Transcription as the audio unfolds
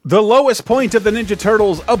The lowest point of the Ninja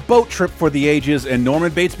Turtles, a boat trip for the ages, and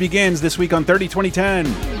Norman Bates begins this week on 30-20-10.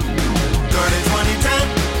 30-20-10,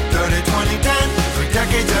 30-20-10, 3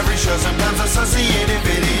 decades, every show, sometimes associated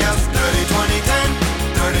videos. 30-20-10,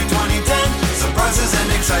 30-20-10, surprises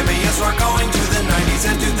and excitement, yes, we're going to the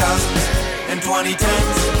 90s and 2000s and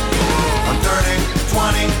 2010s on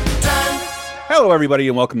 30-20-10. Hello, everybody,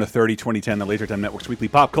 and welcome to 30-20-10, the Laser Time Network's weekly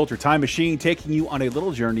pop culture time machine, taking you on a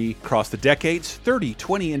little journey across the decades. 30,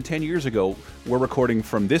 20, and 10 years ago, we're recording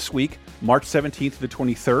from this week, March 17th to the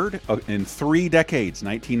 23rd, in 3 decades,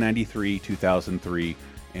 1993, 2003,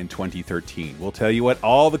 and 2013. We'll tell you what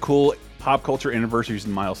all the cool pop culture anniversaries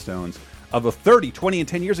and milestones of the 30, 20, and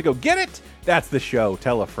 10 years ago. Get it? That's the show.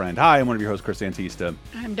 Tell a friend. Hi, I'm one of your hosts, Chris Antista.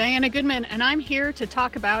 I'm Diana Goodman, and I'm here to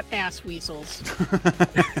talk about ass weasels.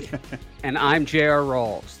 And I'm J.R.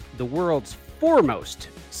 Rawls, the world's foremost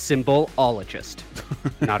symbolologist.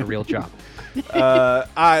 Not a real job.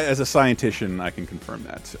 As a scientician, I can confirm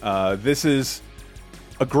that. This is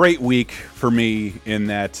a great week for me in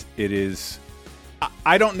that it is...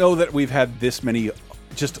 I don't know that we've had this many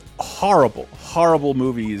just horrible, horrible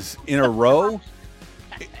movies in a row.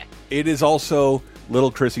 It is also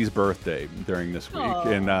little Chrissy's birthday during this week.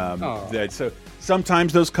 Aww. And so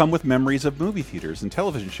sometimes those come with memories of movie theaters and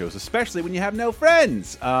television shows, especially when you have no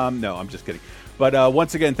friends. No, I'm just kidding. But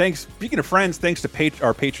once again, thanks. Speaking of friends, thanks to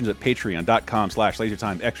our patrons at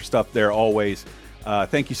patreon.com/lasertime. Extra stuff there always.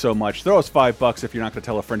 Thank you so much. Throw us $5 if you're not going to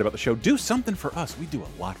tell a friend about the show. Do something for us. We do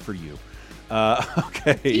a lot for you.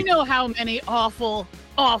 Okay. You know how many awful,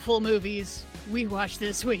 awful movies we watched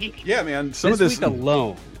this week? Yeah, man. This week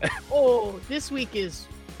alone. Oh, this week is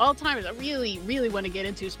all time. I really, really want to get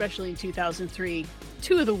into, especially in 2003.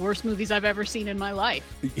 2 of the worst movies I've ever seen in my life.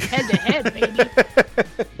 Head to head, baby.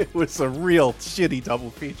 It was a real shitty double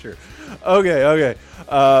feature. Okay.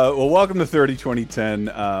 Well, welcome to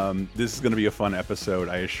 30-20-10. This is going to be a fun episode,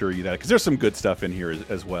 I assure you that, because there's some good stuff in here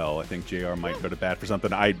as well. I think JR might go to bat for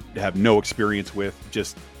something I have no experience with,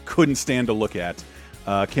 just couldn't stand to look at.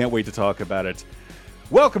 Can't wait to talk about it.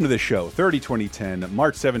 Welcome to the show, 30-20-10,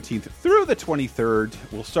 March 17th through the 23rd.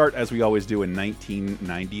 We'll start, as we always do, in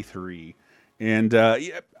 1993. And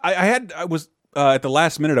I was at the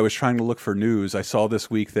last minute, I was trying to look for news. I saw this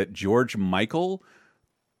week that George Michael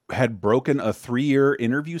had broken a 3-year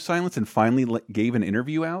interview silence and finally gave an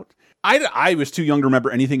interview out. I was too young to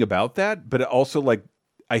remember anything about that, but also, like,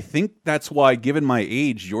 I think that's why, given my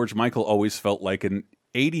age, George Michael always felt like an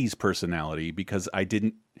 80s personality, because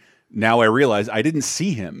now I realize I didn't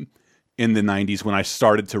see him in the 90s when I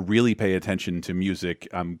started to really pay attention to music.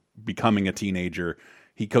 I'm becoming a teenager.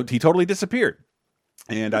 He totally disappeared.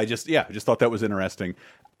 And I just thought that was interesting.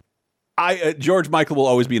 George Michael will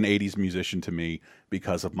always be an 80s musician to me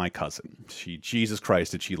because of my cousin. Jesus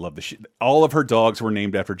Christ, did she love the shit. All of her dogs were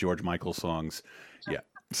named after George Michael songs. Yeah.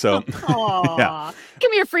 So, yeah.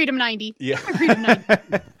 Give me your Freedom 90. Yeah. Freedom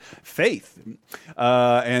 90. Faith.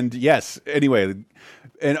 And yes, anyway,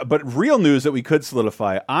 but real news that we could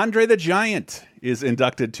solidify, Andre the Giant is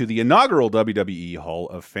inducted to the inaugural WWE Hall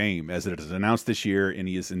of Fame, as it is announced this year, and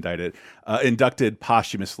he is inducted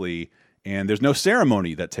posthumously. And there's no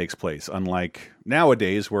ceremony that takes place, unlike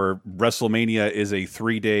nowadays where WrestleMania is a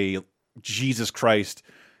 3-day Jesus Christ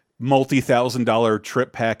multi-$1,000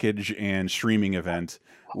 trip package and streaming event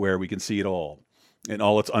where we can see it all in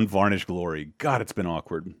all its unvarnished glory. God, it's been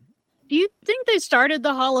awkward. Do you think they started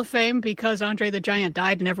the Hall of Fame because Andre the Giant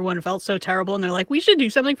died and everyone felt so terrible and they're like, we should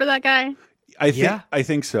do something for that guy? I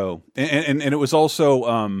think so. And it was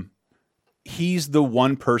also... he's the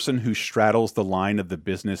one person who straddles the line of the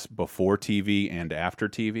business before TV and after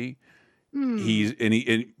TV.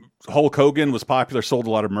 Hulk Hogan was popular, sold a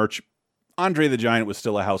lot of merch. Andre the Giant was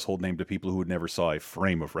still a household name to people who never saw a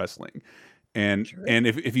frame of wrestling. And True. And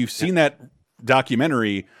if you've seen that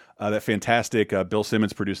documentary, that fantastic Bill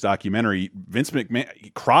Simmons produced documentary, Vince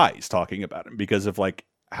McMahon cries talking about him because of like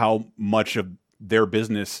how much of their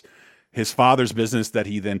business, his father's business that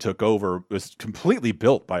he then took over, was completely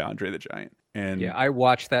built by Andre the Giant. And yeah, I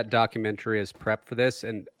watched that documentary as prep for this,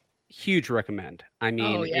 and huge recommend. I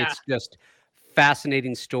mean, It's just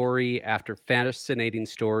fascinating story after fascinating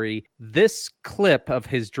story. This clip of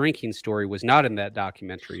his drinking story was not in that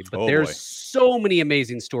documentary, but there's so many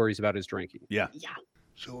amazing stories about his drinking. Yeah.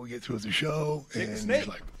 So we get through the show, and he's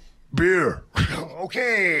like, beer.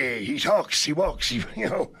 Okay, he talks, he walks, you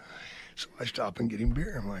know. So I stop and get him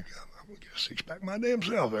beer. I'm like, I'm going to get a 6-pack my damn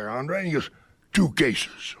self there, Andre. And he goes, 2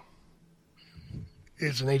 cases.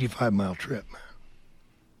 It's an 85-mile trip,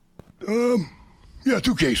 man. Yeah,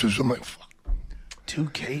 2 cases. I'm like, fuck. 2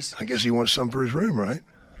 cases? I guess he wants some for his room, right?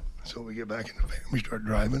 So we get back in the van. We start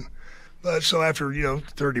driving. But so after,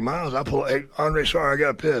 30 miles, I pull, hey, Andre, sorry, I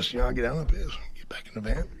got pissed. I get out of the piss, get back in the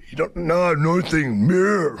van. You don't, no, no thing,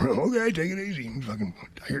 mirror. Okay, take it easy. Fucking,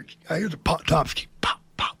 I hear the pop tops keep pop,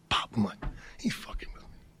 pop, pop. I'm like, he's fucking with me.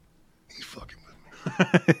 He's fucking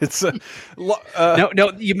with me. It's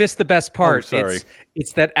no, you missed the best part. Oh, sorry.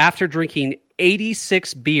 It's that after drinking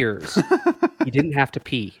 86 beers, you didn't have to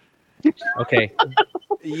pee. Okay.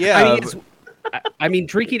 Yeah. I mean,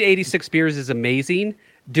 drinking 86 beers is amazing.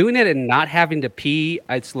 Doing it and not having to pee,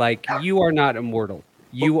 it's like you are not immortal.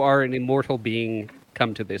 You are an immortal being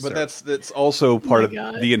come to this. But earth. that's also part of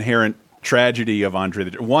the inherent tragedy of Andre.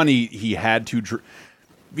 One, he had to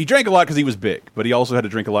he drank a lot because he was big, but he also had to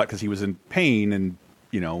drink a lot because he was in pain and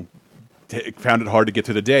found it hard to get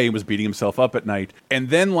through the day and was beating himself up at night. And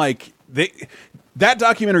then that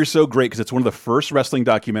documentary is so great because it's one of the first wrestling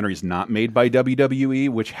documentaries not made by WWE,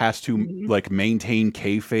 which has to maintain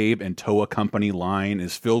kayfabe and toe a company line,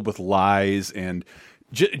 is filled with lies and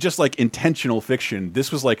just like intentional fiction.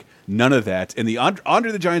 This was like none of that. And the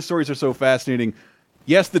Andre the Giant stories are so fascinating.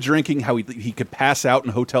 Yes, the drinking, how he could pass out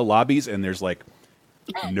in hotel lobbies and there's like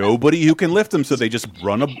nobody who can lift him, so they just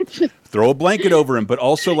throw a blanket over him. But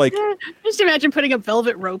also like, just imagine putting up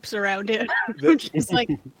velvet ropes around it. Just like.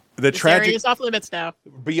 The tragic is off limits now.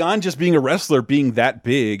 Beyond just being a wrestler, being that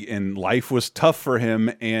big and life was tough for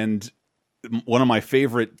him. And one of my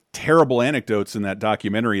favorite terrible anecdotes in that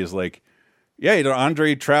documentary is like,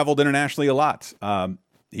 Andre traveled internationally a lot.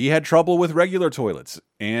 He had trouble with regular toilets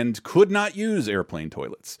and could not use airplane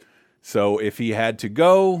toilets. So if he had to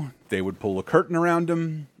go, they would pull a curtain around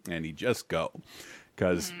him and he'd just go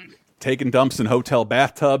because taking dumps in hotel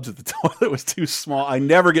bathtubs if the toilet was too small. I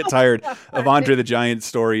never get tired of Andre the Giant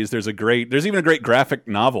stories. There's even a great graphic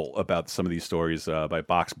novel about some of these stories by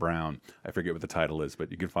Box Brown. I forget what the title is, but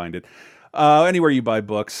you can find it anywhere you buy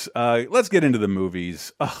books. Let's get into the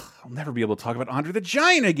movies. I'll never be able to talk about Andre the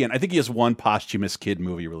Giant again. I think he has one posthumous kid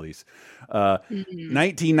movie release.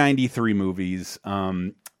 1993 movies.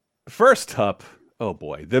 First up, oh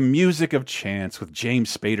boy, The Music of Chance with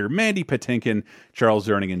James Spader, Mandy Patinkin, Charles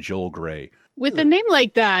Durning, and Joel Grey. With a name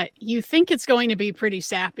like that, you think it's going to be pretty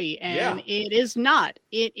sappy, and it is not.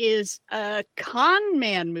 It is a con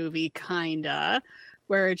man movie, kinda,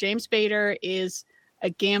 where James Spader is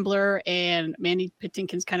a gambler and Mandy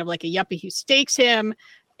Patinkin's kind of like a yuppie who stakes him,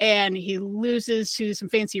 and he loses to some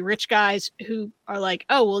fancy rich guys who are like,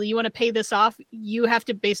 oh, well, you want to pay this off? You have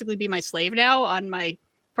to basically be my slave now on my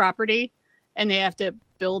property. And they have to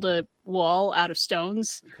build a wall out of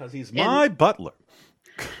stones. Because he's my butler.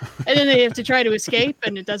 And then they have to try to escape,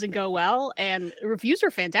 and it doesn't go well. And reviews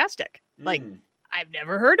are fantastic. Like, I've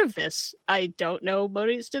never heard of this. I don't know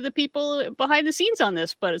most of the people behind the scenes on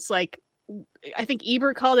this, but it's like, I think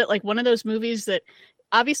Ebert called it like one of those movies that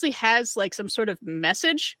obviously has like some sort of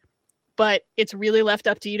message, but it's really left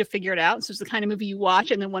up to you to figure it out. So it's the kind of movie you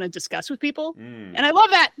watch and then want to discuss with people. And I love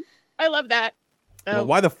that. I love that. Well,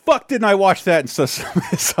 why the fuck didn't I watch that and some of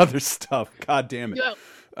this other stuff? God damn it.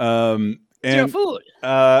 And food.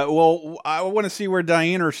 Well, I want to see where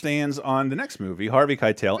Diana stands on the next movie. Harvey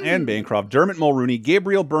Keitel, Anne Bancroft, Dermot Mulroney,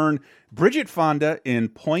 Gabriel Byrne, Bridget Fonda in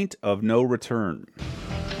Point of No Return.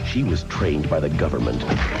 She was trained by the government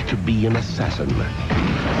to be an assassin.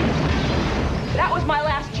 That was my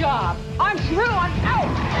last job. I'm through. I'm out.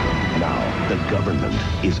 Now, the government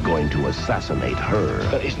is going to assassinate her.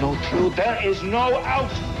 There is no through. There is no out.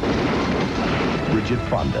 Bridget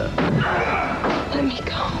Fonda. Let me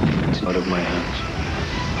go. It's out of my hands.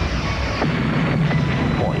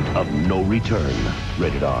 Point of No Return.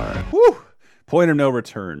 Rated R. Woo! Point of No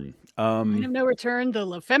Return. Point of No Return, the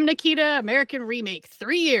La Femme Nikita American remake,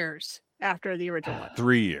 3 years after the original one.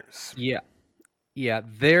 3 years. Yeah.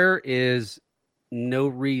 There is no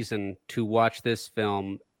reason to watch this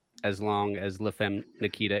film as long as La Femme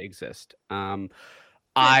Nikita exists.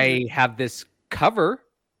 I have this cover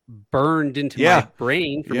burned into my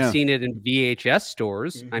brain from seeing it in VHS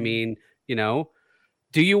stores. I mean,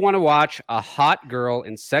 do you want to watch a hot girl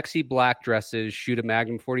in sexy black dresses shoot a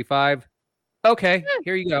Magnum 45? Okay,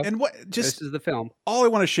 here you go. And this is the film. All I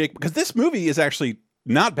want to shake, because this movie is actually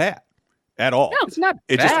not bad at all. No, it's not bad.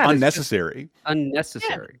 It's just unnecessary.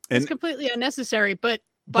 Unnecessary. Yeah, it's completely unnecessary. But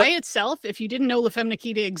by itself, if you didn't know La Femme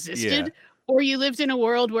Nikita existed, or you lived in a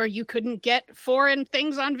world where you couldn't get foreign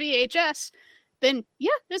things on VHS, then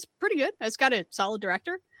it's pretty good. It's got a solid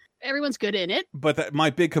director. Everyone's good in it. But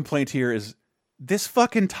my big complaint here is this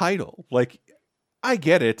fucking title. Like, I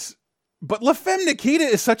get it, but La Femme Nikita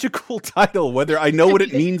is such a cool title, whether I know what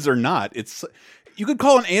it means or not. You could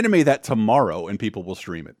call an anime that tomorrow and people will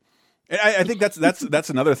stream it. And I think that's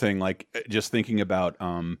another thing. Like, just thinking about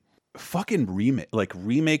fucking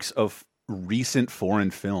remakes of recent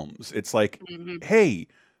foreign films. It's like, hey,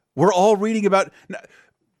 we're all reading about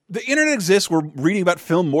the internet exists. We're reading about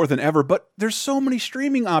film more than ever, but there's so many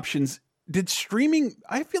streaming options.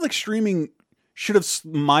 I feel like streaming should have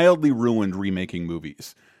mildly ruined remaking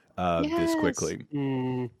movies this quickly.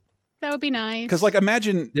 That would be nice. Because, like,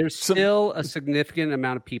 imagine there's still a significant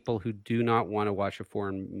amount of people who do not want to watch a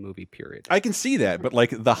foreign movie, period. I can see that, but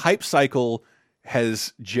like the hype cycle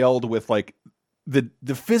has gelled with like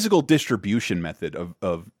the physical distribution method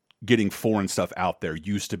of getting foreign stuff out there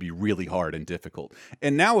used to be really hard and difficult.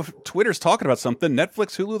 And now if Twitter's talking about something,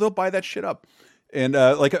 Netflix, Hulu, they'll buy that shit up. And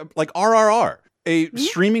like RRR, a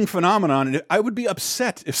streaming phenomenon, and I would be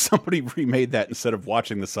upset if somebody remade that instead of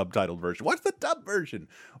watching the subtitled version. Watch the dub version.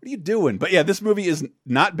 What are you doing? But yeah, this movie is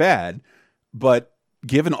not bad, but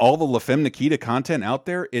given all the La Femme Nikita content out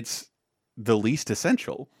there, it's the least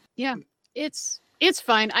essential. Yeah, it's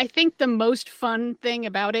fine. I think the most fun thing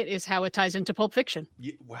about it is how it ties into Pulp Fiction.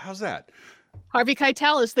 Yeah, how's that? Harvey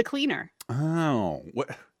Keitel is the cleaner. Oh, what?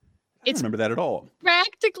 I don't remember that at all.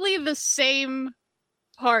 Practically the same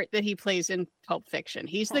part that he plays in Pulp Fiction.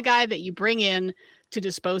 He's the guy that you bring in to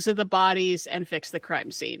dispose of the bodies and fix the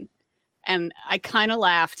crime scene. And I kind of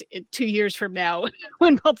laughed 2 years from now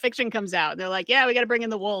when Pulp Fiction comes out. They're like, yeah, we got to bring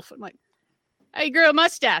in the wolf. I'm like, he grew a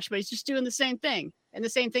mustache, but he's just doing the same thing. And the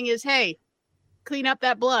same thing is, hey, clean up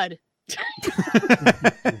that blood.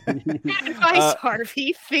 Advice,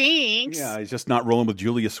 Harvey. Thanks. Yeah, he's just not rolling with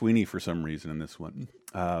Julia Sweeney for some reason in this one.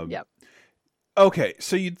 Yep. Okay,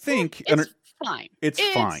 so you'd think it's fine. It's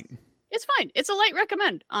fine. It's fine. It's a light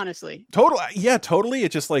recommend, honestly. Totally.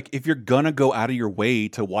 It's just like if you're gonna go out of your way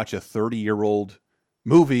to watch a 30-year-old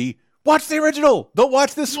movie, watch the original. Don't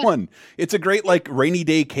watch this one. It's a great like rainy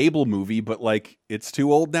day cable movie, but like it's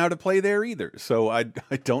too old now to play there either. So I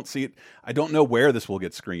don't see it. I don't know where this will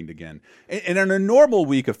get screened again. And in a normal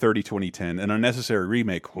week of 30-2010, an unnecessary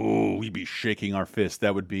remake, we'd be shaking our fist.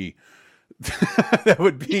 That would be that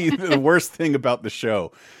would be the worst thing about the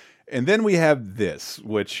show. And then we have this,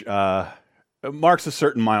 which marks a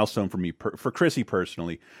certain milestone for me, for Chrissy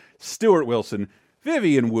personally. Stuart Wilson,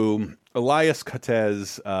 Vivian Wu, Elias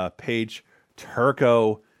Cortez, Paige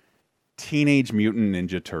Turco, Teenage Mutant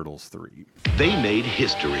Ninja Turtles 3. They made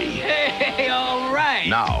history. Hey, all right.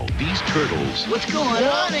 Now, these turtles What's going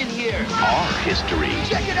on in here? are history.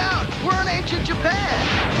 Check it out. We're in ancient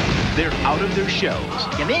Japan. They're out of their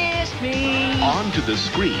shells, You missed me. onto the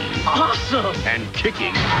screen, Awesome. and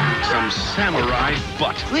kicking some samurai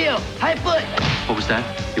butt. Leo, high foot. What was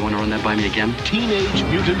that? You want to run that by me again? Teenage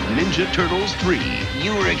Mutant Ninja Turtles 3.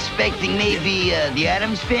 You were expecting maybe the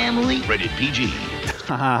Addams Family? Rated PG.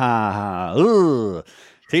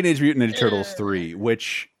 Teenage Mutant Ninja Turtles 3,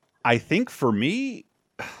 which I think for me,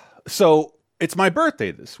 so it's my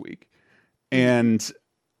birthday this week,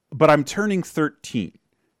 but I'm turning 13.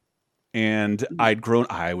 And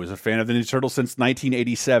I was a fan of the Ninja Turtles since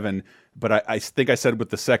 1987, but I think I said with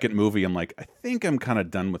the second movie, I'm like, I think I'm kind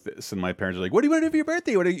of done with this. And my parents are like, what do you want to do for your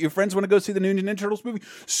birthday? Your friends want to go see the new Ninja Turtles movie?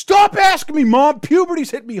 Stop asking me, Mom.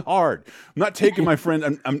 Puberty's hit me hard. I'm not taking my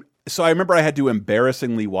friend. So I remember I had to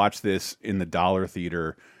embarrassingly watch this in the Dollar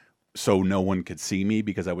Theater so no one could see me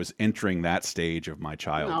because I was entering that stage of my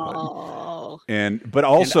childhood. Oh. But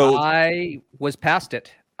also, And I was past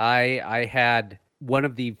it. I had one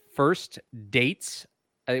of the first dates.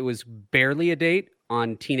 It was barely a date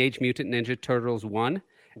on Teenage Mutant Ninja Turtles 1.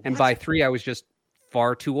 And by 3, I was just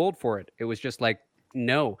far too old for it. It was just like,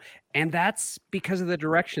 no. And that's because of the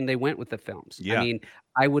direction they went with the films. Yeah. I mean,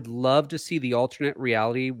 I would love to see the alternate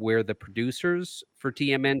reality where the producers for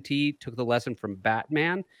TMNT took the lesson from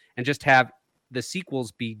Batman and just have the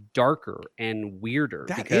sequels be darker and weirder.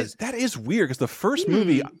 That is weird because the first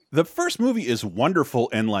movie is wonderful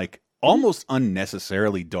and like almost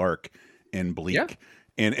unnecessarily dark and bleak. Yeah.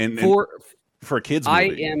 And for a kids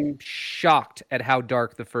movie. I am shocked at how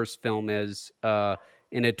dark the first film is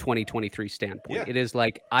in a 2023 standpoint. Yeah. It is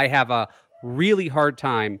like I have a really hard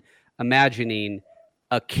time imagining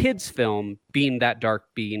a kids film being that dark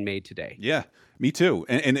being made today. Yeah, me too.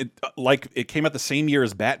 And it came out the same year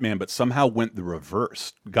as Batman, but somehow went the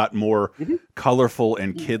reverse. Got more colorful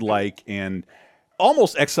and kid-like and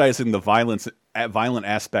almost excising the violent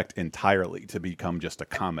aspect entirely to become just a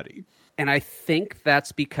comedy. And I think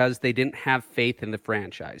that's because they didn't have faith in the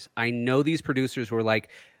franchise. I know these producers were like,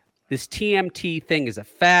 this TMT thing is a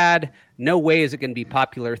fad. No way is it going to be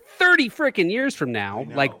popular 30 freaking years from now,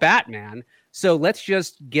 like Batman. So let's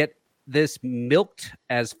just get this milked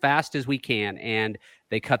as fast as we can. And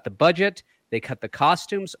they cut the budget. They cut the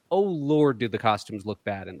costumes. Oh, Lord, do the costumes look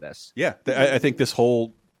bad in this. Yeah, I think this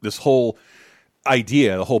whole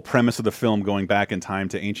idea, the whole premise of the film going back in time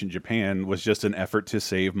to ancient Japan was just an effort to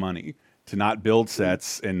save money, to not build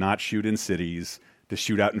sets and not shoot in cities, to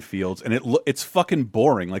shoot out in fields. And it's fucking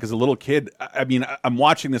boring. Like, as a little kid, I mean, I'm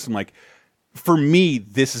watching this, I'm like, for me,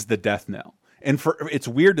 this is the death knell. And it's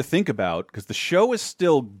weird to think about because the show is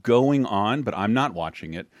still going on, but I'm not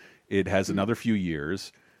watching it. It has another few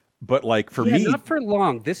years. But like for me, not for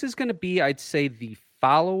long. This is going to be, I'd say, the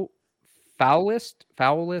foulest,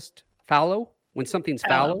 when something's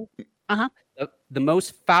foul. The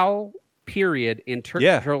most foul period in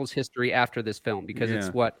Turtles history after this film, because it's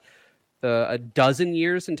what, a dozen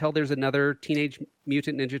years until there's another Teenage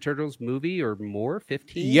Mutant Ninja Turtles movie, or more,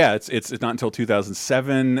 15. Yeah, it's not until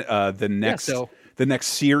 2007. The next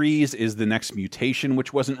series is The Next Mutation,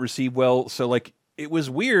 which wasn't received well. So like it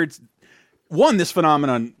was weird. One, this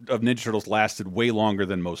phenomenon of Ninja Turtles lasted way longer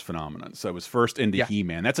than most phenomenons. So it was first into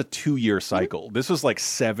He-Man. That's a 2-year cycle. This was like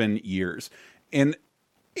 7 years. And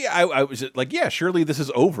I was like, yeah, surely this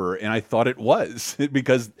is over. And I thought it was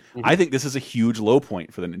because I think this is a huge low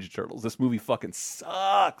point for the Ninja Turtles. This movie fucking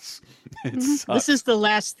sucks. It sucks. This is the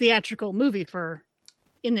last theatrical movie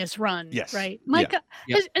in this run. Yes. Right? Mike,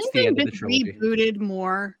 has anything been rebooted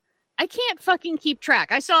more? I can't fucking keep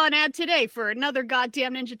track. I saw an ad today for another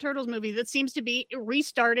goddamn Ninja Turtles movie that seems to be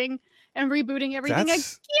restarting and rebooting everything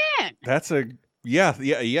again. That's a yes.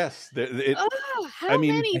 How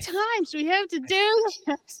many times do we have to do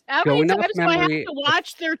this? How many times do I have to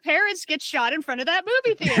watch their parents get shot in front of that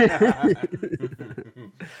movie theater?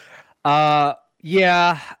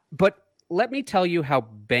 Yeah, but let me tell you how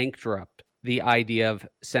bankrupt the idea of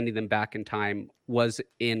sending them back in time was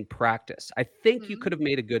in practice. I think you could have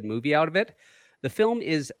made a good movie out of it. The film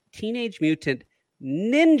is Teenage Mutant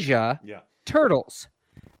Ninja Turtles.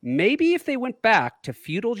 Maybe if they went back to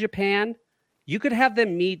feudal Japan, you could have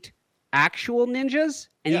them meet actual ninjas,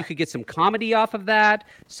 and you could get some comedy off of that,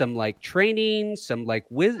 some like training, some like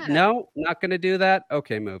no, not going to do that.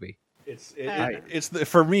 Okay, movie.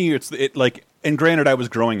 For me, it's like, and granted, I was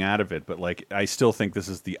growing out of it, but like, I still think this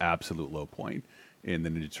is the absolute low point in the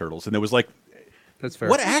Ninja Turtles. And there was like, that's fair.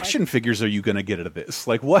 What action figures are you going to get out of this?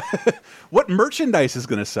 Like, what merchandise is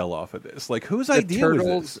going to sell off of this? Like, whose idea was this?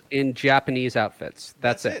 Turtles in Japanese outfits.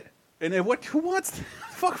 That's it. And who wants? The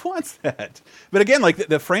fuck wants that? But again, like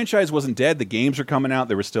the franchise wasn't dead. The games are coming out.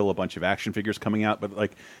 There was still a bunch of action figures coming out. But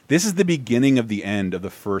like, this is the beginning of the end of the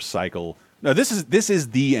first cycle. No, this is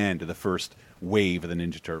the end of the first wave of the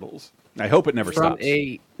Ninja Turtles. I hope it never stops. From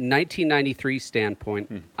a 1993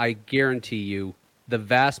 standpoint, I guarantee you, the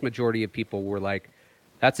vast majority of people were like,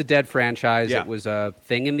 "That's a dead franchise. It was a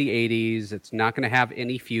thing in the '80s. It's not going to have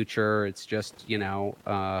any future. It's just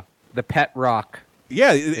the pet rock."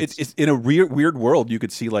 Yeah, it's in a weird world. You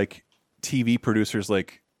could see like TV producers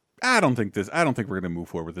like, I don't think we're going to move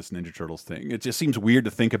forward with this Ninja Turtles thing. It just seems weird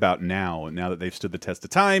to think about now that they've stood the test of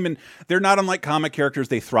time, and they're not unlike comic characters.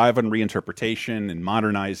 They thrive on reinterpretation and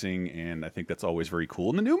modernizing, and I think that's always very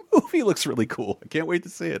cool. And the new movie looks really cool. I can't wait to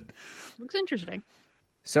see it. Looks interesting.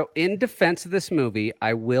 So in defense of this movie,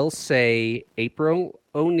 I will say April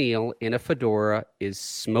O'Neil in a fedora is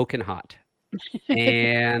smoking hot.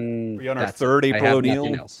 And we're on our third April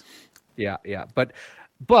O'Neil. Yeah. But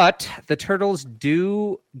the Turtles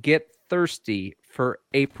do get thirsty for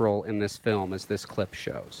April in this film, as this clip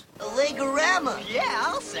shows. A Legorama. Yeah,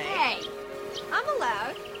 I'll say. Hey, I'm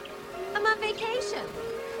allowed. I'm on vacation.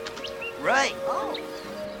 Right. Oh.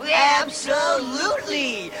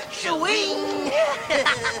 Absolutely. Shwing.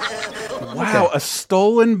 Wow, a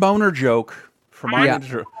stolen boner joke from our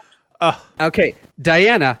intro. Okay,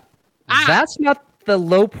 Diana, that's not the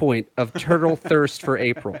low point of turtle thirst for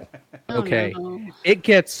April. Okay, It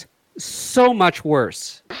gets so much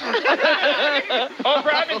worse. Oh,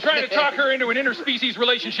 bro, I've been trying to talk her into an interspecies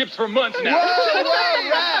relationships for months now. Whoa,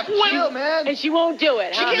 Raph, chill, man. And she won't do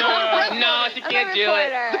it, She can't hold her breath. No, she can't do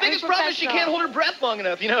it. The biggest problem is she can't hold her breath long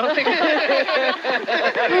enough, you know?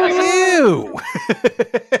 Ew.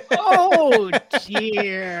 Oh,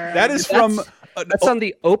 dear. That's on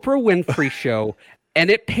the Oprah Winfrey Show, and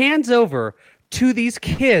it pans over to these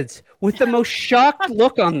kids with the most shocked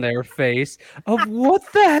look on their face of what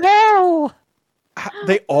the hell?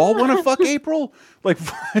 They all want to fuck April? Like,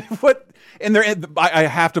 what? And I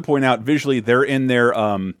have to point out, visually, they're in their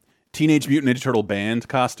Teenage Mutant Ninja Turtle band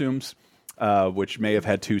costumes, which may have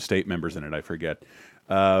had 2 state members in it. I forget.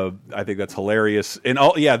 I think that's hilarious. And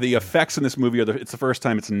the effects in this movie it's the first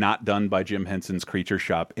time it's not done by Jim Henson's Creature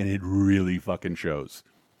Shop, and it really fucking shows.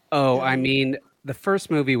 Oh, I mean, the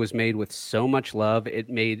first movie was made with so much love.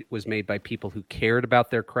 It was made by people who cared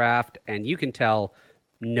about their craft, and you can tell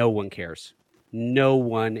no one cares. No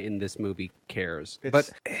one in this movie cares. But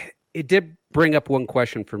it did bring up one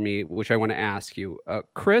question for me, which I want to ask you.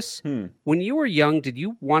 Chris, when you were young, did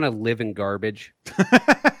you want to live in garbage?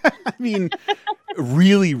 I mean,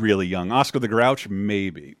 really, really young. Oscar the Grouch,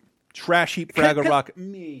 maybe. Trash Heap Fraggle Rock,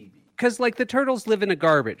 maybe. Because, like, the turtles live in a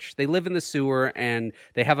garbage. They live in the sewer, and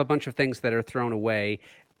they have a bunch of things that are thrown away.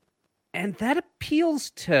 And that appeals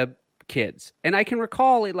to kids. And I can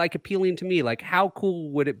recall it, like, appealing to me. Like, how cool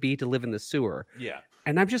would it be to live in the sewer? Yeah.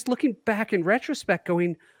 And I'm just looking back in retrospect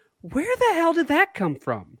going, where the hell did that come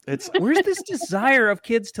from? Where's this desire of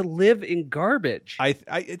kids to live in garbage? I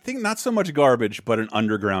think not so much garbage, but an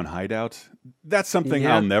underground hideout. That's something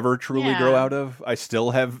I'll never truly grow out of. I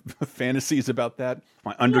still have fantasies about that.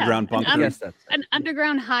 My underground bunker. An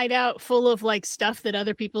underground hideout full of like stuff that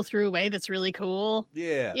other people threw away that's really cool.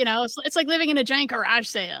 Yeah. You know, it's like living in a giant garage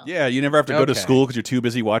sale. Yeah, you never have to go to school because you're too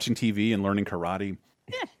busy watching TV and learning karate.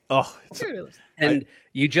 Yeah. Oh. And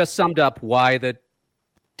you just summed up why the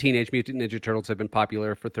Teenage Mutant Ninja Turtles have been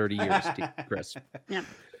popular for 30 years, Chris. Yeah.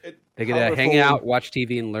 They get to hang out, watch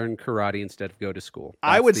TV, and learn karate instead of go to school.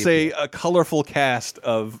 I would say a colorful cast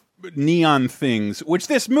of neon things, which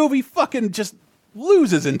this movie fucking just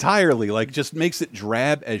loses entirely. Like, just makes it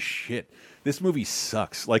drab as shit. This movie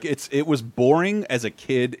sucks. Like, it was boring as a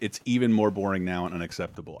kid. It's even more boring now and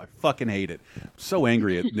unacceptable. I fucking hate it. I'm so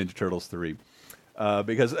angry at Ninja Turtles 3.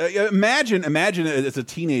 Because imagine as a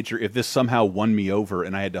teenager if this somehow won me over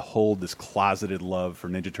and I had to hold this closeted love for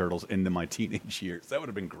Ninja Turtles into my teenage years. That would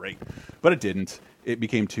have been great, but it didn't. It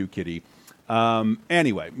became too kiddie.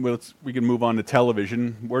 Anyway, we can move on to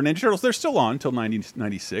television, where Ninja Turtles, they're still on until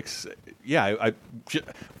 1996. Yeah, I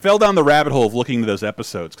fell down the rabbit hole of looking into those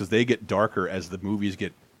episodes because they get darker as the movies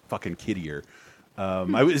get fucking kiddier.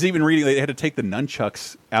 I was even reading they had to take the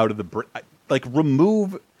nunchucks out of the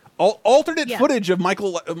remove alternate footage of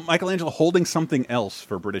Michelangelo holding something else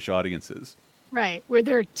for British audiences. Right, where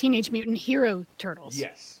they're Teenage Mutant Hero Turtles.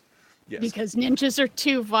 Yes. Because ninjas are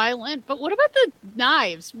too violent. But what about the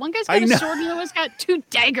knives? One guy's got a sword and the other one's got 2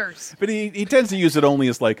 daggers. But he tends to use it only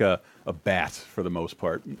as like a bat for the most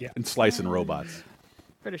part, and slicing robots.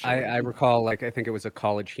 I recall, I think it was a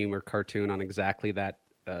College Humor cartoon on exactly that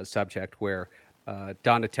subject where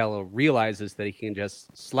Donatello realizes that he can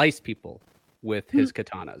just slice people with his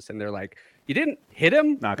katanas, and they're like, you didn't hit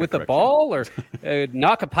him with a ball or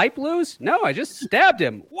knock a pipe loose? No, I just stabbed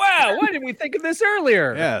him. Wow, why didn't we think of this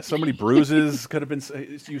earlier? Yeah, so many bruises could have been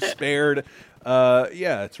you spared.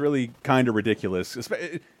 Yeah, it's really kind of ridiculous.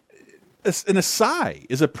 An asai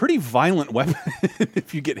is a pretty violent weapon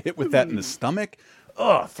if you get hit with that in the stomach.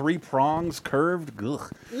 Ugh, 3 prongs, curved.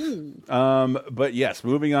 Ugh. But yes,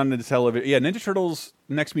 moving on to television. Yeah, Ninja Turtles'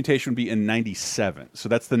 next mutation would be in '97. So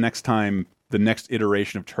that's the next time, the next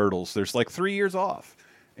iteration of Turtles. There's like 3 years off,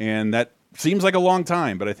 and that seems like a long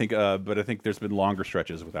time. But I think there's been longer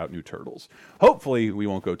stretches without new Turtles. Hopefully, we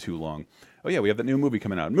won't go too long. Oh yeah, we have that new movie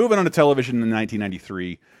coming out. Moving on to television in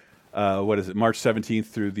 1993. What is it? March 17th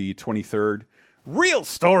through the 23rd. Real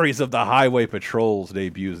Stories of the Highway Patrols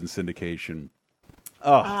debuts in syndication.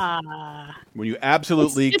 When you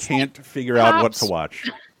absolutely can't figure out what to watch.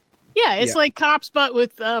 Yeah, it's like Cops, but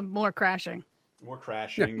with more crashing. More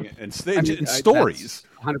crashing and stories.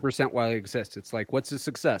 100% why it exists. It's like, what's a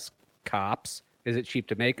success? Cops. Is it cheap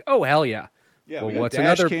to make? Oh, hell yeah. Yeah, well, what's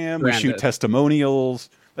another cam? We shoot testimonials.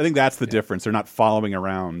 I think that's the difference. They're not following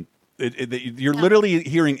around. You're literally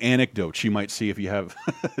hearing anecdotes you might see if you have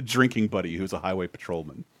a drinking buddy who's a highway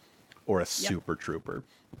patrolman or a super trooper.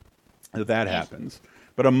 That happens.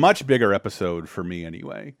 But a much bigger episode for me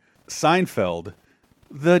anyway. Seinfeld,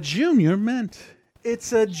 the Junior Mint.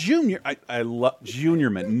 It's a junior. I love Junior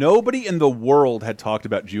Mint. Nobody in the world had talked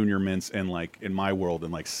about Junior Mints in my world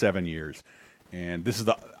in 7 years. And this is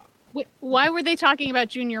the... Why were they talking about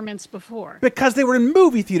Junior Mints before? Because they were in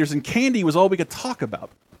movie theaters and candy was all we could talk about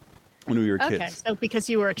when we were kids. Okay, so because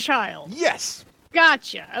you were a child. Yes.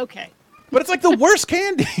 Gotcha. Okay. But it's like the worst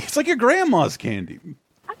candy. It's like your grandma's candy.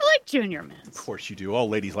 I like Junior Mints. Of course you do. All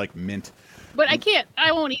ladies like mint. But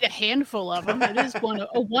I won't eat a handful of them. It is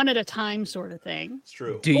a one at a time sort of thing. It's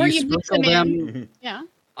true. Do you sprinkle them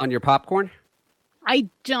on your popcorn? I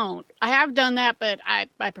don't. I have done that, but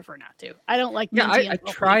I prefer not to. I don't like minty. I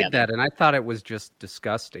tried that, and I thought it was just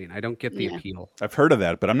disgusting. I don't get the appeal. I've heard of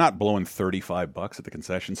that, but I'm not blowing $35 at the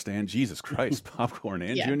concession stand. Jesus Christ, popcorn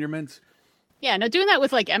and Junior Mints. Yeah, no, doing that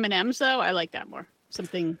with M&Ms, though, I like that more.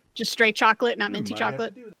 Something just straight chocolate, not minty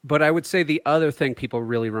chocolate. But I would say the other thing people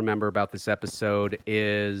really remember about this episode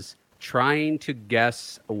is trying to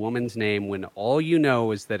guess a woman's name when all you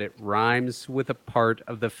know is that it rhymes with a part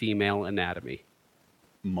of the female anatomy.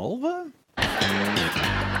 Mulva?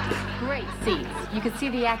 Great seats. You could see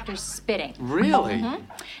the actors spitting. Really? Mm-hmm.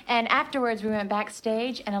 And afterwards, we went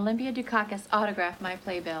backstage, and Olympia Dukakis autographed my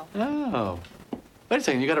playbill. Oh. Wait a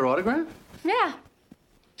second, you got her autograph? Yeah.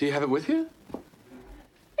 Do you have it with you?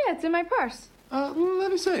 Yeah, it's in my purse. Let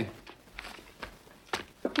me see.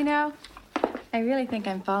 You know, I really think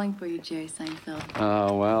I'm falling for you, Jerry Seinfeld.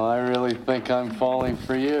 Oh, well, I really think I'm falling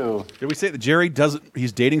for you. Did we say that Jerry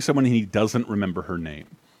he's dating someone and he doesn't remember her name?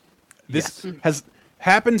 This has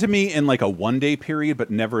happened to me in like a one-day period, but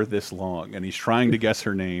never this long. And he's trying to guess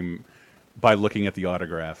her name by looking at the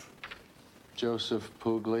autograph. Joseph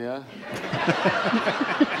Puglia.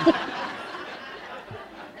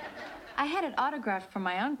 I had it autographed from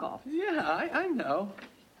my uncle. Yeah, I know.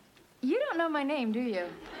 You don't know my name, do you?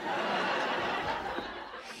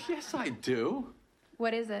 Yes, I do.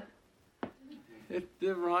 What is it? It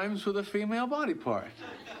rhymes with a female body part.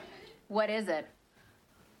 What is it?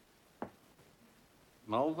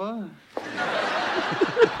 Mulva?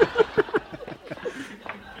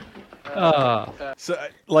 So,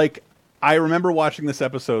 like, I remember watching this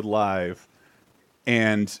episode live,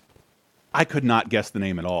 and I could not guess the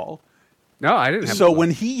name at all. No, I didn't. So when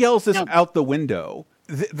he yells this out the window,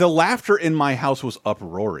 the laughter in my house was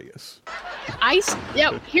uproarious.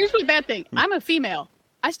 Here's my bad thing. I'm a female.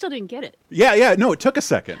 I still didn't get it. Yeah. No, it took a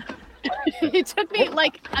second. It took me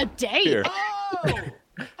like a day. Here. Oh!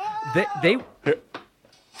 They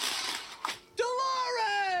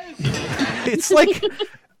It's like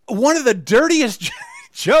one of the dirtiest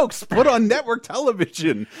jokes put on network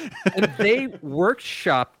television. And they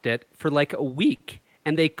workshopped it for like a week,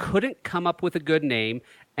 and they couldn't come up with a good name.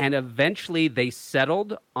 And eventually they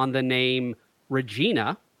settled on the name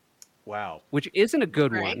Regina. Wow. Which isn't a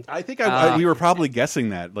good one. I think we were probably guessing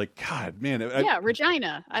that. Like, God, man.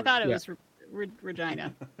 Regina. I thought it was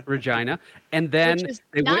Regina. Regina. And then which is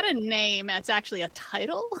not a name. It's actually a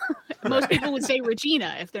title. Most people would say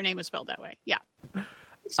Regina if their name was spelled that way. Yeah.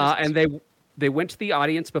 And they went to the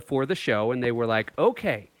audience before the show, and they were like,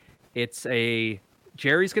 okay,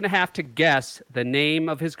 Jerry's going to have to guess the name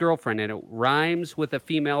of his girlfriend, and it rhymes with a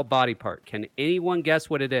female body part. Can anyone guess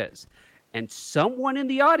what it is? And someone in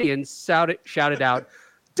the audience shouted out,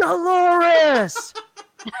 Dolores!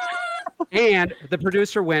 And the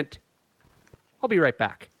producer went, I'll be right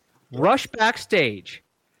back. Rush backstage.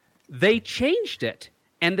 They changed it,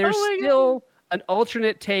 and there's still an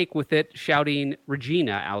alternate take with it shouting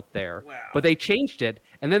Regina out there. Wow. But they changed it,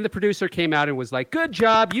 and then the producer came out and was like, good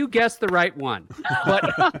job, you guessed the right one.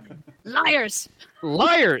 But Liars.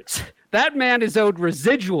 That man is owed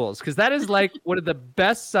residuals, because that is like one of the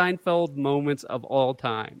best Seinfeld moments of all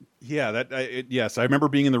time. Yeah, yes. I remember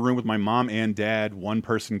being in the room with my mom and dad. One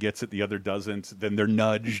person gets it, the other doesn't. Then they're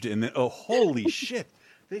nudged, and then, oh, holy shit.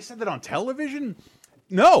 They said that on television?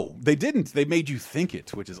 No, they didn't. They made you think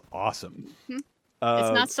it, which is awesome. Mm-hmm.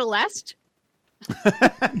 It's not Celeste?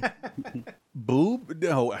 Boob?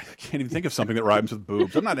 No, I can't even think of something that rhymes with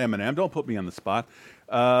boobs. I'm not Eminem. Don't put me on the spot.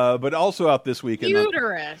 But also out this week.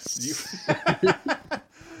 Uterus.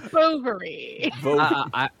 Bovary.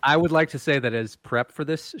 I would like to say that as prep for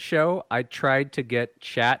this show, I tried to get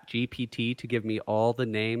Chat GPT to give me all the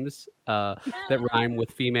names that rhyme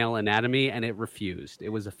with female anatomy, and it refused. It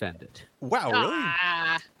was offended. Wow, really? All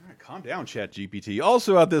right, calm down, Chat GPT.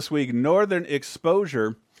 Also out this week, Northern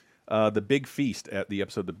Exposure. The Big Feast, at the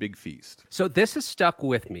episode The Big Feast. So this has stuck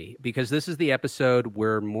with me because this is the episode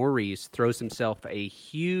where Maurice throws himself a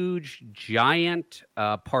huge, giant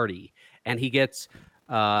party, and he gets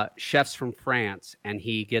chefs from France, and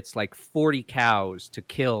he gets like 40 cows to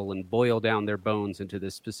kill and boil down their bones into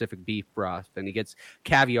this specific beef broth, and he gets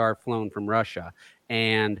caviar flown from Russia.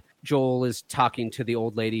 And Joel is talking to the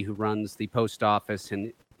old lady who runs the post office,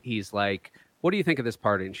 and he's like, what do you think of this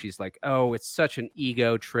party? And she's like, oh, it's such an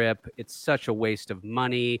ego trip. It's such a waste of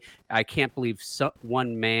money. I can't believe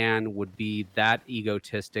one man would be that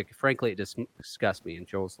egotistic. Frankly, it just disgusts me. And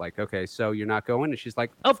Joel's like, okay, so you're not going? And she's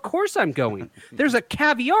like, of course I'm going. There's a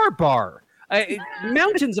caviar bar.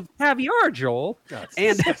 Mountains of caviar, Joel. That's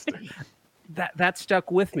and that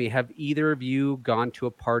stuck with me. Have either of you gone to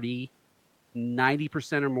a party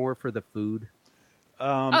 90% or more for the food?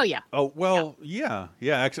 Oh yeah. Oh well, yeah.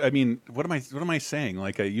 Actually, I mean, what am I saying?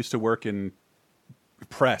 Like, I used to work in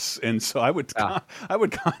press, and so I would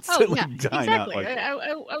constantly dine out. Like,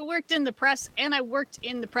 I worked in the press, and I worked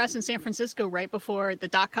in the press in San Francisco right before the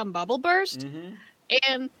 .com bubble burst,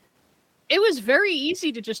 and it was very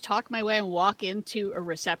easy to just talk my way and walk into a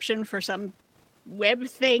reception for some web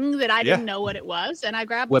thing that I didn't know what it was, and I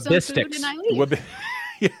grabbed some food and I leave.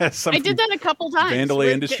 I did that a couple times.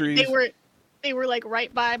 Vandalay Industries. They were like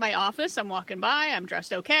right by my office. I'm walking by. I'm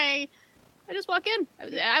dressed okay. I just walk in.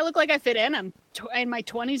 I look like I fit in. I'm in my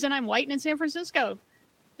 20s and I'm white and in San Francisco.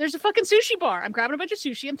 There's a fucking sushi bar. I'm grabbing a bunch of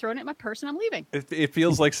sushi. I'm throwing it in my purse and I'm leaving. It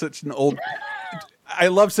feels like such an old. I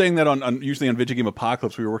love saying that on usually on Video Game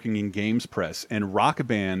Apocalypse. We were working in Games Press, and Rock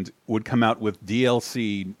Band would come out with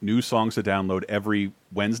DLC, new songs to download every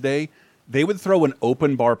Wednesday. They would throw an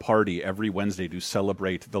open bar party every Wednesday to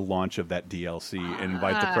celebrate the launch of that DLC and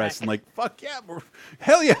invite the press. And like, fuck yeah,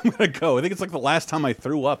 hell yeah, I'm gonna go. I think it's like the last time I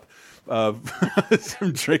threw up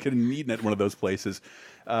from drinking and eating at one of those places.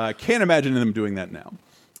 Can't imagine them doing that now.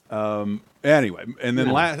 Anyway, and then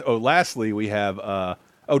lastly we have.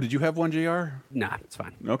 Oh, did you have one, JR? Nah, it's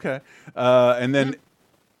fine. Okay, and then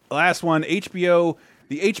last one, HBO.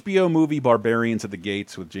 The HBO movie Barbarians at the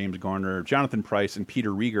Gates with James Garner, Jonathan Pryce, and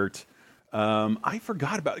Peter Riegert. I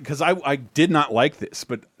forgot about it because I did not like this,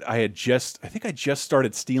 but I think I just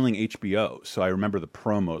started stealing HBO, so I remember the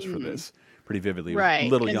promos for this pretty vividly. Right,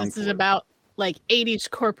 little young. This is about like 80s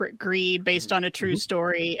corporate greed based on a true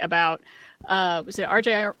story about was it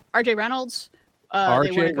RJ Reynolds?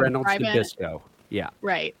 RJ Reynolds Nabisco. Yeah.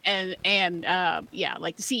 Right. And yeah,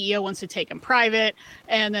 like the CEO wants to take him private,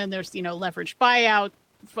 and then there's leveraged buyout.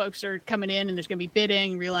 Folks are coming in and there's going to be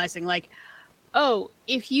bidding, realizing like, oh,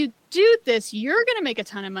 if you do this, you're going to make a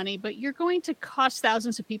ton of money, but you're going to cost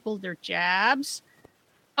thousands of people their jobs.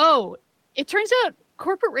 Oh, it turns out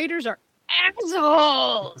corporate raiders are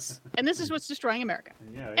assholes, and this is what's destroying America.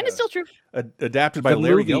 Yeah. And it's still true. Adapted by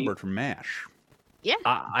Larry Gilbert from MASH. Yeah.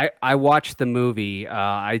 I watched the movie.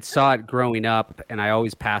 I saw it growing up, and I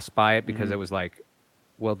always passed by it because it was like,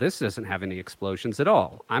 well, this doesn't have any explosions at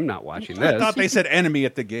all. I'm not watching this. I thought they said enemy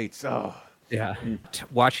at the gates. Oh. Yeah.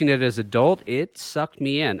 Watching it as an adult, it sucked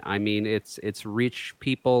me in. I mean, it's rich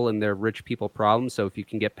people and their rich people problems. So if you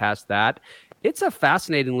can get past that, it's a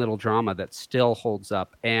fascinating little drama that still holds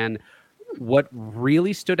up. And what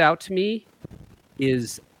really stood out to me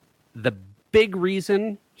is the big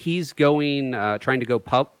reason he's going, trying to go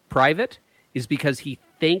private is because he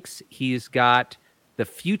thinks he's got the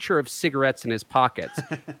future of cigarettes in his pockets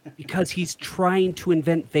because he's trying to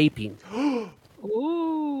invent vaping. Ooh.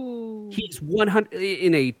 He's 100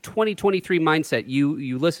 in a 2023 mindset.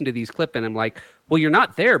 You listen to these clips and I'm like, well, you're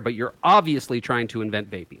not there, but you're obviously trying to invent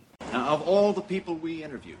vaping. Now, of all the people we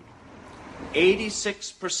interviewed,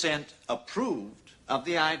 86% approved of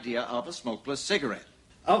the idea of a smokeless cigarette.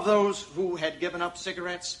 Of those who had given up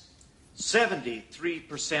cigarettes,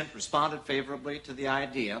 73% responded favorably to the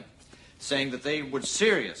idea, saying that they would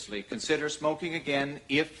seriously consider smoking again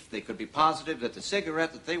if they could be positive that the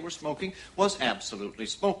cigarette that they were smoking was absolutely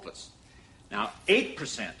smokeless. Now,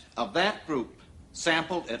 8% of that group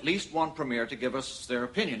sampled at least one Premier to give us their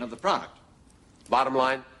opinion of the product. Bottom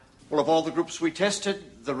line? Well, of all the groups we tested,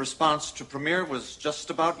 the response to Premier was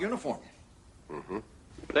just about uniform. Mm-hmm.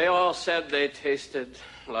 They all said they tasted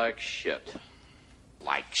like shit.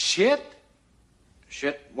 Like shit?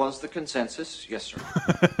 Shit was the consensus, yes, sir.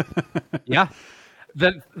 Yeah.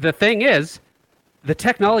 The thing is, the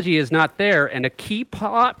technology is not there, and a key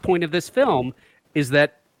plot point of this film is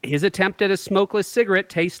that his attempt at a smokeless cigarette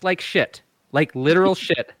tastes like shit. Like literal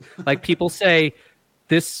shit. Like people say,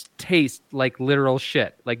 this tastes like literal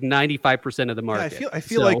shit. Like 95% of the market. Yeah, I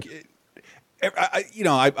feel like...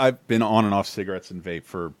 I've been on and off cigarettes and vape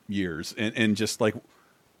for years, and just like,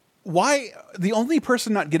 why the only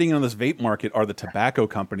person not getting on this vape market are the tobacco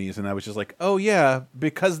companies? And I was just like, oh yeah,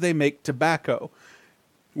 because they make tobacco.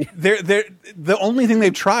 They're the only thing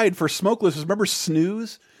they've tried for smokeless is, remember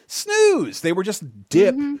Snooze? Snooze. They were just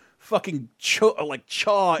dip fucking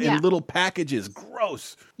chaw in little packages.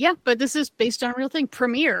 Gross. Yeah, but this is based on a real thing.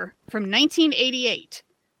 Premiere from 1988.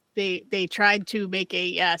 They tried to make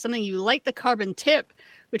a something you light the carbon tip,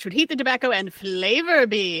 which would heat the tobacco, and flavor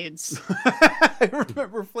beads. I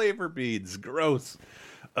remember flavor beads. Gross.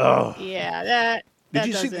 Oh yeah, Did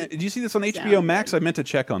you see this on HBO Max? I meant to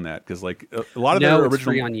check on that because like a lot of their original, it's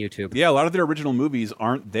free on YouTube. Yeah, a lot of their original movies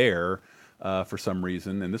aren't there for some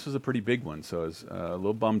reason, and this was a pretty big one, so I was a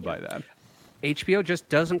little bummed by that. HBO just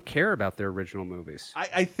doesn't care about their original movies.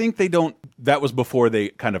 I think they don't. That was before they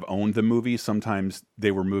kind of owned the movies. Sometimes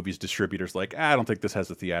they were movies distributors like, I don't think this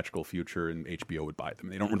has a theatrical future, and HBO would buy them.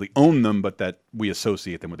 They don't really own them, but that we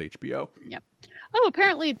associate them with HBO. Yep. Oh,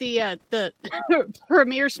 apparently the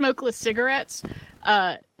Premier smokeless cigarettes,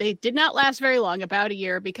 they did not last very long, about a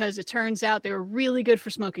year, because it turns out they were really good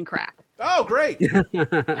for smoking crack. Oh, great.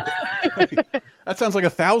 That sounds like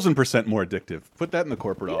 1,000% more addictive. Put that in the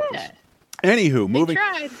corporate office. Anywho,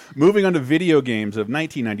 moving on to video games of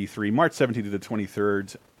 1993, March 17th to the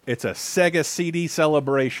 23rd. It's a Sega CD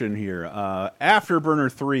celebration here.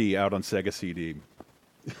 Afterburner 3 out on Sega CD.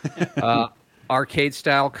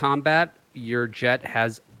 Arcade-style combat. your jet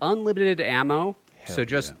has unlimited ammo. So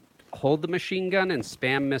just hold the machine gun and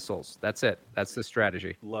spam missiles. That's it. That's the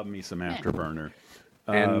strategy. Love me some Afterburner.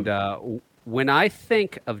 And when I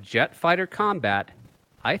think of jet fighter combat,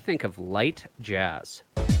 I think of light jazz.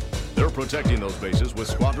 They're protecting those bases with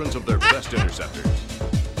squadrons of their best interceptors.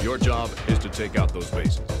 Your job is to take out those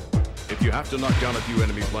bases. If you have to knock down a few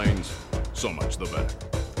enemy planes, so much the better.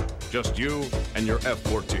 Just you and your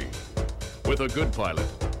F-14. With a good pilot,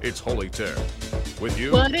 it's holy terror. With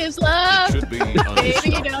you, what is love? It should be Baby, don't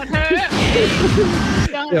hurt me.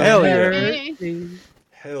 Don't hurt me.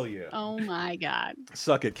 Hell yeah. Oh my God.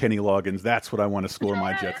 Suck it, Kenny Loggins. That's what I want to score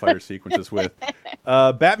my jet fighter sequences with.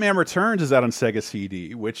 Batman Returns is out on Sega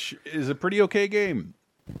CD, which is a pretty okay game.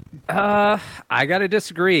 I gotta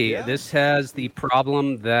disagree. Yeah. This has the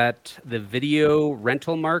problem that the video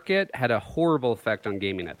rental market had a horrible effect on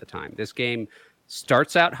gaming at the time. This game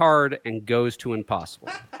starts out hard and goes to impossible.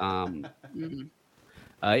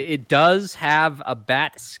 It does have a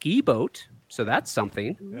bat ski boat, so that's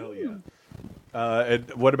something. Hell yeah. And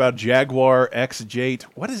what about Jaguar X-Jate?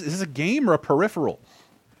 Is this a game or a peripheral?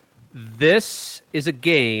 This is a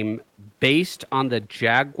game based on the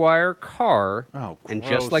Jaguar car. Oh, gross. And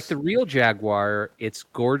just like the real Jaguar, it's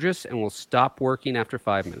gorgeous and will stop working after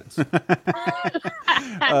 5 minutes.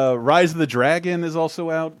 Rise of the Dragon is also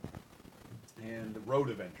out. And the Road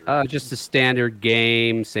Avenger. Just a standard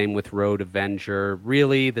game. Same with Road Avenger.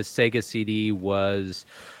 Really, the Sega CD was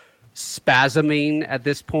spasming at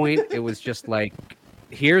this point. It was just like,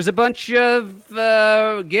 here's a bunch of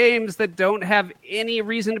games that don't have any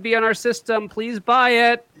reason to be on our system. Please buy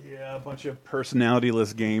it. Yeah, a bunch of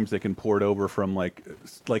personality-less games that can port over from like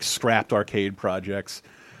scrapped arcade projects.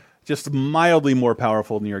 Just mildly more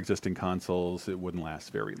powerful than your existing consoles. It wouldn't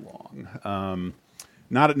last very long.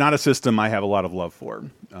 Not a system I have a lot of love for,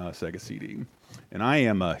 Sega CD. And I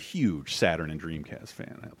am a huge Saturn and Dreamcast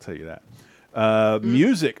fan, I'll tell you that.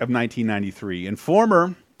 Music of 1993.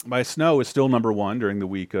 Informer by Snow is still #1 during the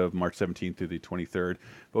week of March 17th through the 23rd.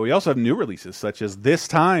 But we also have new releases, such as This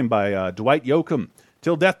Time by Dwight Yoakam,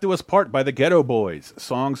 Till Death Do Us Part by the Ghetto Boys,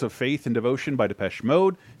 Songs of Faith and Devotion by Depeche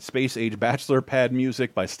Mode, Space Age Bachelor Pad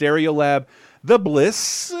Music by Stereolab, The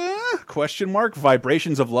Bliss,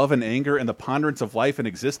 Vibrations of Love and Anger and the Ponderance of Life and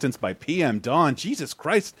Existence by PM Dawn. Jesus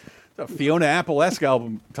Christ, a Fiona Apple-esque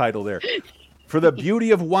album title there. For the Beauty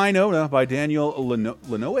of Winona by Daniel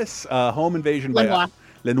Lanois, Home Invasion by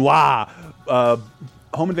Lenoir,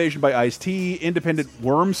 Home Invasion by Ice-T, Independent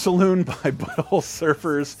Worm Saloon by Butthole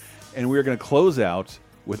Surfers, and we're going to close out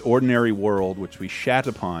with Ordinary World, which we shat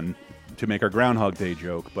upon to make our Groundhog Day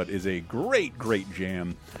joke, but is a great, great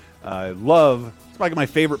jam. It's like my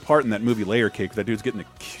favorite part in that movie Layer Cake. That dude's getting the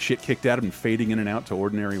shit kicked out of him and fading in and out to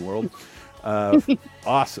Ordinary World.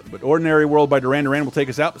 Awesome. But Ordinary World by Duran Duran will take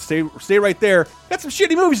us out. But stay right there. Got some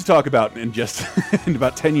shitty movies to talk about in just in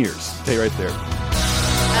about 10 years. Stay right there. And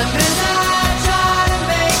then I try to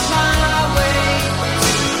make my way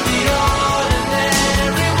to the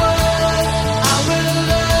ordinary world. I will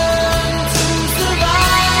learn to survive.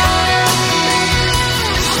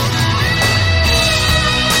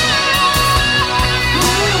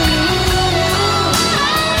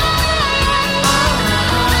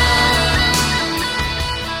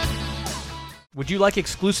 Would you like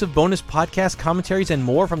exclusive bonus podcast commentaries and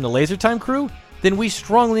more from the LaserTime crew? Then we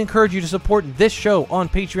strongly encourage you to support this show on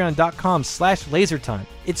patreon.com/lasertime.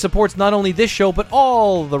 It supports not only this show, but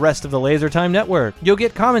all the rest of the LaserTime network. You'll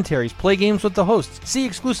get commentaries, play games with the hosts, see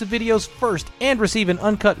exclusive videos first, and receive an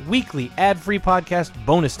uncut weekly ad-free podcast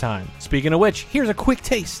bonus time. Speaking of which, here's a quick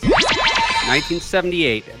taste.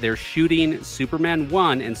 1978, they're shooting Superman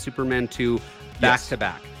 1 and Superman 2 back to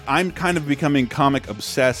back. I'm kind of becoming comic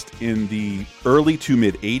obsessed in the early to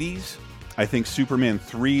mid 80s. I think Superman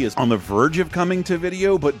 3 is on the verge of coming to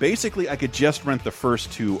video, but basically I could just rent the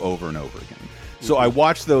first two over and over again. So I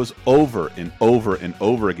watched those over and over and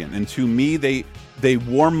over again. And to me, they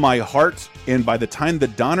warm my heart. And by the time the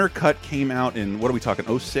Donner cut came out in, what are we talking,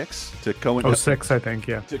 06? To coincide. 06, I think,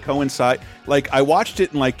 yeah. To coincide. Like, I watched it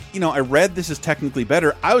and, like, you know, I read this is technically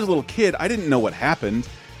better. I was a little kid. I didn't know what happened.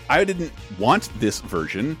 I didn't want this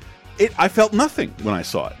version. I felt nothing when I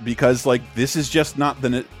saw it because, like, this is just not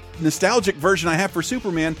the nostalgic version I have for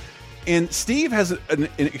Superman. And Steve has an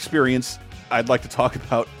experience I'd like to talk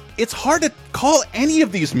about. It's hard to call any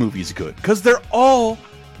of these movies good because they're all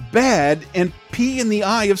bad and pee in the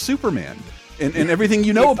eye of Superman and everything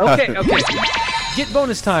you know about it. Okay. Get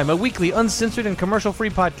Bonus Time, a weekly uncensored and commercial-free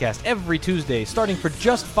podcast every Tuesday, starting for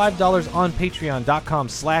just $5 on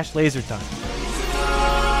patreon.com/lasertime.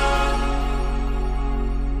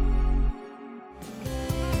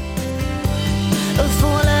 A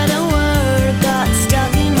four-letter word.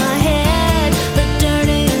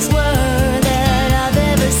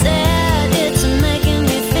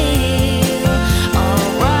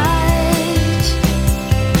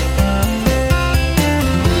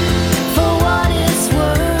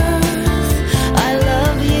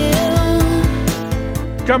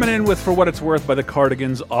 Coming in with For What It's Worth by the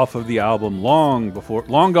Cardigans off of the album Long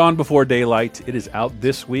Gone Before Daylight. It is out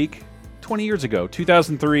this week, 20 years ago,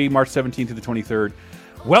 2003, March 17th to the 23rd.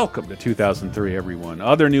 Welcome to 2003, everyone.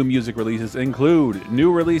 Other new music releases include new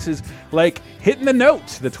releases like Hitting the Note,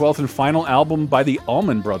 the 12th and final album by the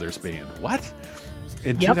Allman Brothers Band. What?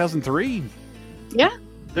 In 2003? Yeah.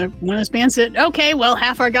 One of those bands said, okay, well,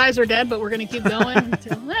 half our guys are dead, but we're going to keep going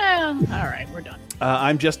until, well, all right, we're done.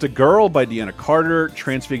 I'm Just a Girl by Deanna Carter,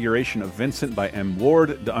 Transfiguration of Vincent by M.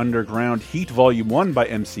 Ward, The Underground Heat Volume 1 by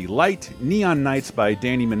MC Light, Neon Nights by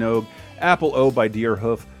Danny Minogue, Apple O by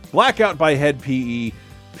Deerhoof, Blackout by Head PE,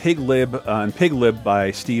 Pig Lib and Pig Lib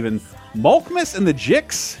by Steven, Malkmus and the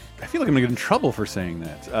Jicks. I feel like I'm going to get in trouble for saying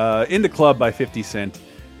that. In the Club by 50 Cent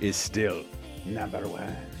is still number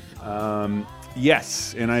one.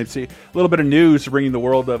 Yes, and I'd say a little bit of news bringing the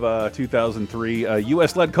world of 2003. A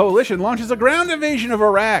U.S.-led coalition launches a ground invasion of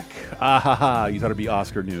Iraq. You thought it'd be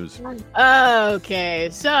Oscar news. Okay,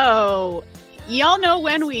 so y'all know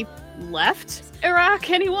when we left Iraq,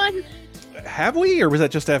 anyone? Have we, or was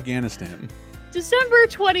that just Afghanistan? December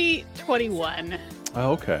 2021.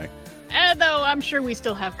 Oh, okay. And though I'm sure we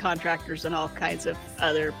still have contractors and all kinds of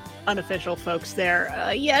other unofficial folks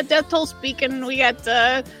there. Yeah, death toll speaking, we got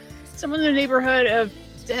some in the neighborhood of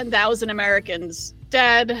 10,000 Americans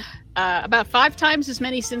dead, about 5 times as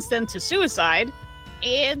many since then to suicide,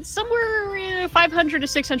 and somewhere 500 to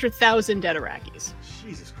 600,000 dead Iraqis.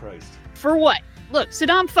 Jesus Christ. For what? Look,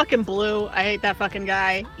 Saddam fucking blew. I hate that fucking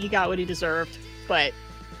guy. He got what he deserved, but...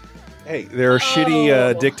 Hey, there are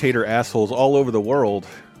shitty dictator assholes all over the world,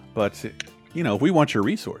 but, you know, we want your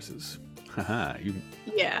resources. Haha,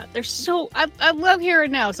 Yeah, they're so... I love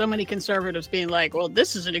hearing now so many conservatives being like, well,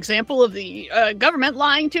 this is an example of the government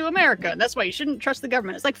lying to America, and that's why you shouldn't trust the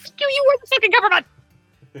government. It's like, you were the fucking government!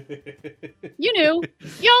 You knew.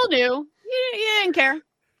 Y'all knew. You didn't care.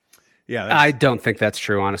 Yeah, I don't think that's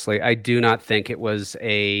true, honestly. I do not think it was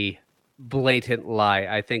a blatant lie.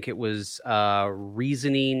 I think it was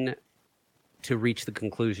reasoning to reach the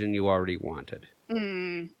conclusion you already wanted.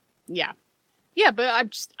 Yeah. Yeah, but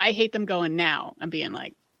I hate them going now and being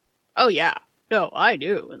like, oh, yeah, no, I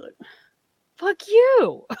do. Like, fuck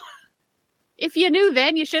you. If you knew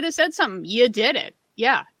then, you should have said something. You did it.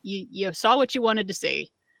 Yeah, you saw what you wanted to see.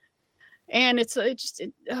 And it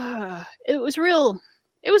was real.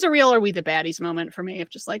 It was a real are we the baddies moment for me of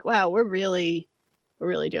just like, wow, we're really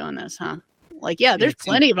doing this, huh? Like, yeah, there's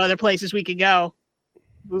plenty of other places we could go.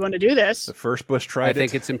 We want to do this. The first Bush tried I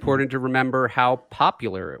think it's important to remember how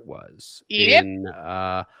popular it was. Yep. In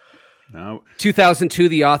 2002,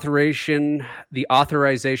 the authorization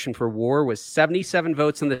for war was 77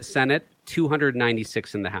 votes in the Senate,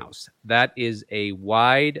 296 in the House. That is a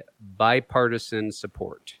wide bipartisan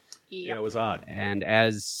support. Yeah, it was odd. And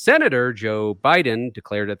as Senator Joe Biden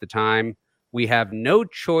declared at the time, we have no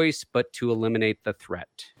choice but to eliminate the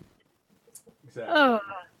threat. Exactly.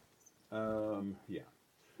 Yeah.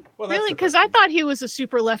 Well, really? Because I thought he was a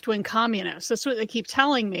super left-wing communist. That's what they keep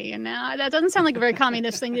telling me. And now that doesn't sound like a very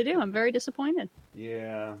communist thing to do. I'm very disappointed.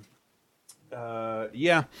 Yeah.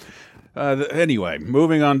 Anyway,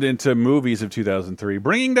 moving on into movies of 2003.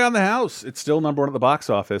 Bringing Down the House. It's still number 1 at the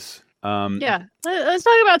box office. Yeah. Let's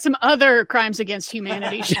talk about some other crimes against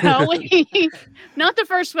humanity, shall we? Not the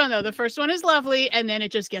first one, though. The first one is lovely, and then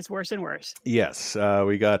it just gets worse and worse. Yes.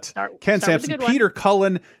 We got Ken Sampson, Peter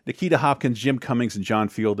Cullen, Nikita Hopkins, Jim Cummings, and John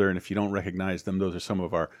Fielder. And if you don't recognize them, those are some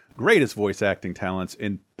of our greatest voice acting talents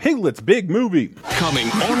in Piglet's big movie. Coming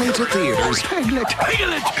only to theaters. Piglet.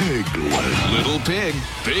 Little Pig,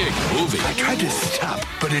 big movie. I tried to stop,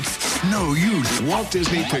 but it's no use. Walt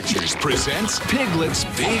Disney Pictures presents Piglet's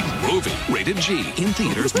Big Movie. Rated G. In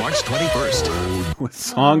theaters March 21st. With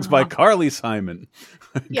songs by Carly Simon.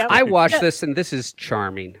 Yep. I watched this, and this is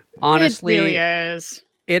charming. Honestly, it really is.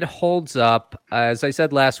 It holds up. As I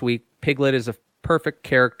said last week, Piglet is a perfect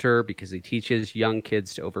character because he teaches young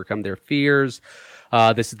kids to overcome their fears.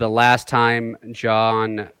 This is the last time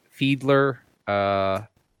John Fiedler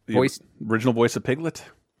original voice of Piglet.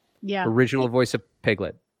 Yeah, original voice of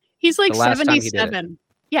Piglet. He's like 77.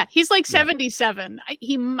 Yeah, he's like 77.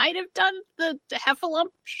 He might have done the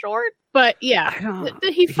Heffalump short, but yeah,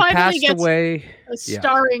 he finally gets a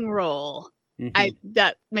starring role.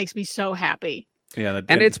 That makes me so happy. Yeah,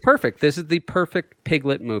 and it's perfect. This is the perfect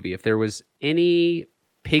Piglet movie. If there was any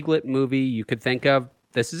Piglet movie you could think of,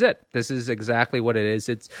 this is it. This is exactly what it is.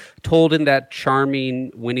 It's told in that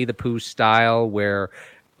charming Winnie the Pooh style where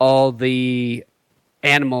all the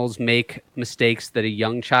animals make mistakes that a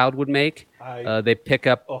young child would make. They pick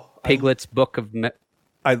up Piglet's book of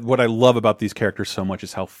what I love about these characters so much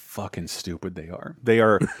is how fucking stupid they are. They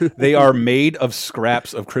are made of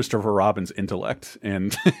scraps of Christopher Robin's intellect,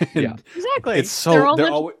 and yeah, exactly. It's so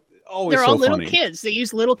they're all little funny. kids. They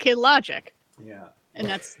use little kid logic. Yeah, and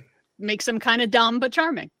that's makes them kind of dumb but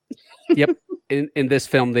charming. Yep. In this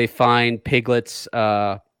film, they find Piglet's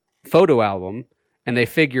photo album, and they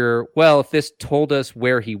figure, well, if this told us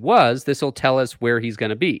where he was, this will tell us where he's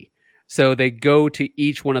going to be. So they go to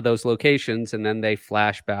each one of those locations, and then they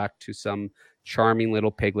flash back to some charming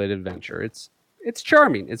little piglet adventure. It's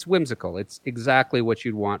charming. It's whimsical. It's exactly what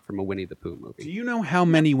you'd want from a Winnie the Pooh movie. Do you know how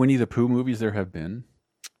many Winnie the Pooh movies there have been?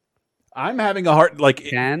 I'm having a hard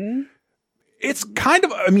 10. It's kind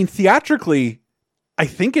of. I mean, theatrically, I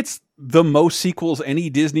think it's the most sequels any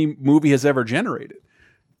Disney movie has ever generated.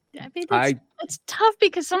 I mean, it's tough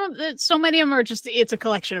because so many of them are just. It's a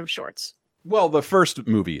collection of shorts. Well, the first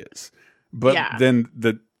movie is. But then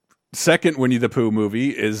the second Winnie the Pooh movie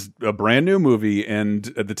is a brand new movie, and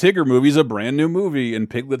the Tigger movie is a brand new movie, and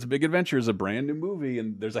Piglet's Big Adventure is a brand new movie,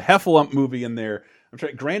 and there's a Heffalump movie in there. I'm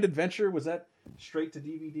trying. Grand Adventure, was that straight to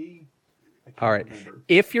DVD? All right. Remember.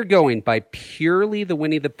 If you're going by purely the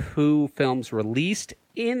Winnie the Pooh films released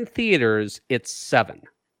in theaters, it's 7.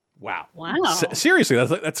 Wow. Seriously,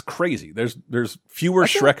 that's crazy. There's fewer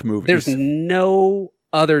Shrek movies. There's no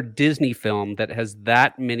other Disney film that has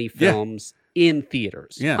that many films in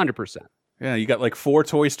theaters. 100%. Yeah, you got like 4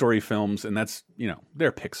 Toy Story films, and that's,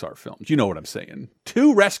 they're Pixar films. You know what I'm saying.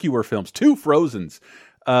 2 Rescuer films, 2 Frozens.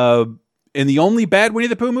 And the only bad Winnie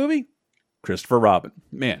the Pooh movie? Christopher Robin.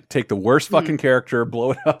 Man, take the worst fucking character,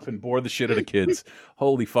 blow it up, and bore the shit out of kids.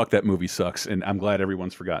 Holy fuck, that movie sucks, and I'm glad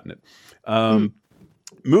everyone's forgotten it.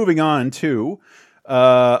 Moving on to,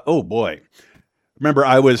 oh boy. Remember,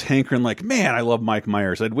 I was hankering like, man, I love Mike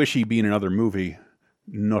Myers. I'd wish he'd be in another movie.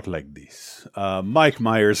 Not like this. Mike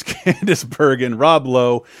Myers, Candice Bergen, Rob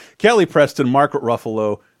Lowe, Kelly Preston, Margaret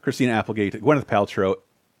Ruffalo, Christina Applegate, Gwyneth Paltrow.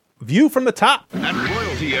 View from the top. At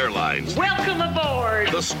Royalty Airlines, Welcome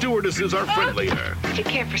aboard. the stewardesses are friendlier. Would you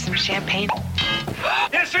care for some champagne?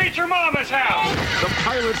 This ain't your mama's house. The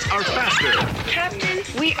pilots are faster. Captain,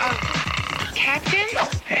 we are... Captain?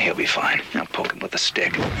 Hey, he'll be fine. I'll poke him with a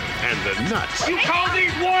stick. And the nuts You call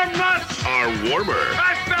these warm nuts? are warmer.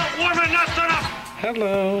 I felt warmer nuts enough.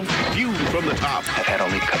 Hello. View from the top. I've had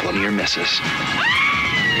only a couple of near misses.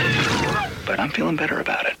 But I'm feeling better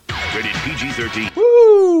about it. Rated PG-13.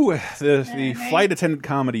 Woo! The flight attendant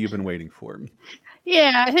comedy you've been waiting for.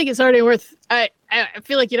 Yeah, I think it's already worth... I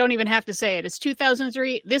feel like you don't even have to say it. It's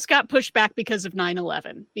 2003. This got pushed back because of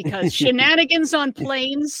 9/11. Because shenanigans on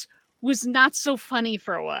planes was not so funny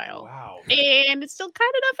for a while. Wow. And it's still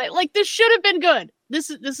kind of not... Like, this should have been good. This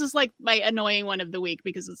is like my annoying one of the week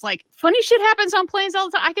because it's like, funny shit happens on planes all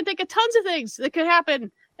the time. I can think of tons of things that could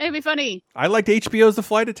happen. It'd be funny. I liked HBO's The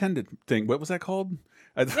Flight Attendant thing. What was that called?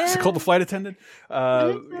 Is it called The Flight Attendant?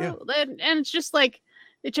 Yeah. And it's just like,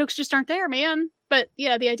 the jokes just aren't there, man. But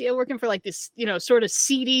yeah, the idea of working for like this, sort of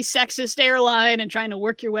seedy, sexist airline and trying to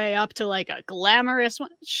work your way up to like a glamorous one.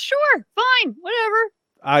 Sure, fine, whatever.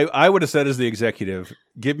 I would have said as the executive,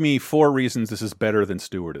 give me 4 reasons this is better than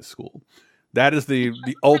Stewardess School. That is the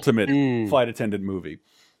ultimate flight attendant movie.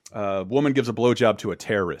 Woman gives a blowjob to a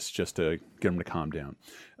terrorist just to get him to calm down.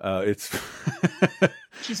 It's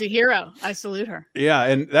She's a hero. I salute her. Yeah,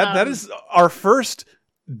 and that is our first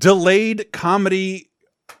delayed comedy,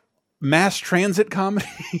 mass transit comedy.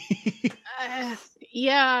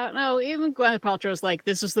 Yeah, no, even Gwyneth Paltrow's like,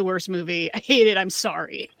 this is the worst movie. I hate it. I'm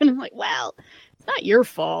sorry. And I'm like, well, it's not your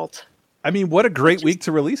fault. I mean, what a great week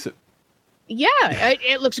to release it. Yeah,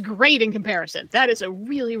 it looks great in comparison. That is a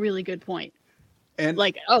really, really good point. And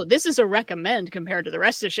like, oh, this is a recommend compared to the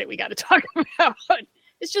rest of the shit we got to talk about.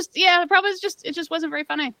 It's just, the problem is it just wasn't very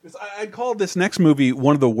funny. I'd call this next movie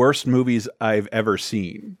one of the worst movies I've ever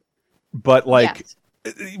seen. But like,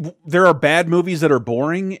 there are bad movies that are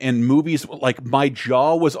boring, and movies like my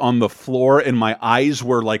jaw was on the floor and my eyes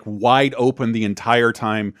were like wide open the entire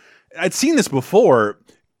time. I'd seen this before.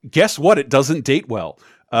 Guess what? It doesn't date well.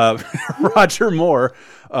 Roger Moore,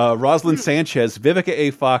 Rosalind Sanchez, Vivica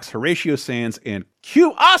A. Fox, Horatio Sands, and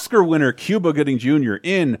Oscar winner Cuba Gooding Jr.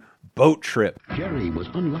 in Boat Trip. Jerry was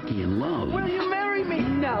unlucky in love. Will you marry me?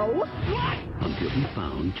 No. Until he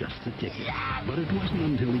found just the ticket. But it wasn't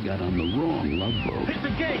until he got on the wrong love boat It's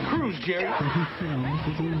a gay cruise, Jerry. that he fell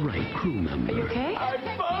for the right crew member. Are you okay?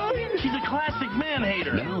 I'm fine. She's a classic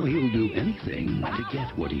man-hater. Now he'll do anything to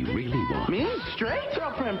get what he really wants. Me? Straight?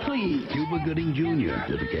 Girlfriend, please. Cuba Gooding Jr.,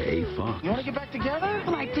 Vivica A. Fox. You want to get back together?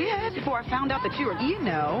 Well, I did before I found out that you were,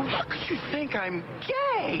 How could you think I'm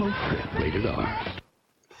gay? Boat Trip, rated R.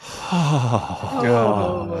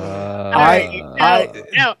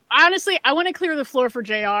 No, honestly, I want to clear the floor for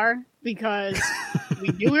JR because we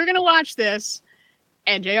knew we were going to watch this,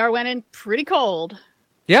 and JR went in pretty cold.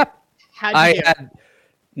 Yep. How'd you do? Had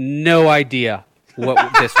no idea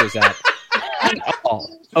what this was at all.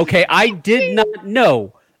 Okay, I did not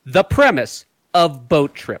know the premise of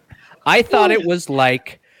Boat Trip. I thought it was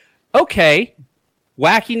like, okay,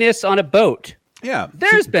 wackiness on a boat. Yeah.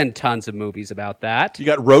 There's been tons of movies about that. You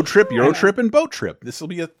got Road Trip, Euro Trip, and Boat Trip. This will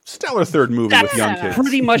be a stellar third movie with young kids.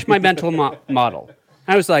 Pretty much my mental model.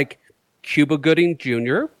 I was like, Cuba Gooding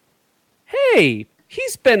Jr., hey,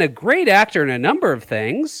 he's been a great actor in a number of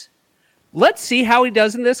things. Let's see how he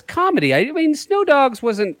does in this comedy. I mean, Snow Dogs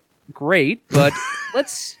wasn't great, but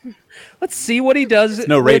let's see what he does. It's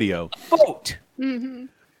no radio. Boat. Mm-hmm.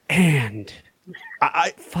 And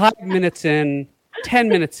 5 minutes in, 10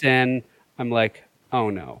 minutes in, I'm like, oh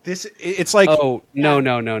no. It's like, oh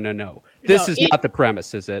no. This is not the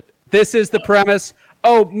premise, is it? This is the premise.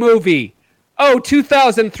 Oh, movie. Oh,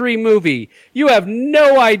 2003 movie. You have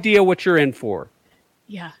no idea what you're in for.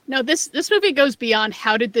 Yeah. No, this movie goes beyond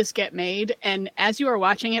how did this get made? And as you are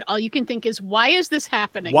watching it, all you can think is, why is this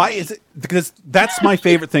happening? Why is it? Because that's my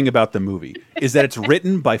favorite thing about the movie, is that it's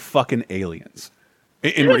written by fucking aliens.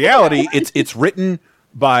 In reality, it's written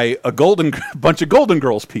by a bunch of Golden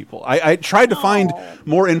Girls people. I tried to find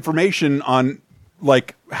more information on,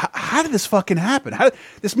 like, how did this fucking happen?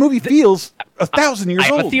 This movie feels 1,000 years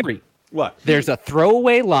old. I have a theory. What? There's a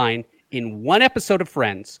throwaway line in one episode of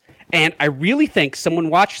Friends, and I really think someone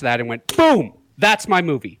watched that and went, boom, that's my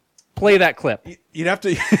movie. Play that clip. You'd have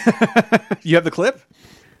to... You have the clip?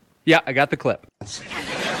 Yeah, I got the clip.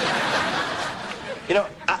 You know,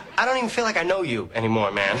 I don't even feel like I know you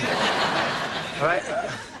anymore, man. All right?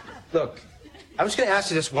 Look, I'm just going to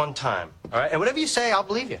ask you this one time, all right? And whatever you say, I'll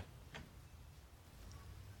believe you.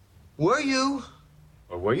 Were you,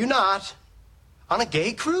 or were you not, on a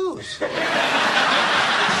gay cruise?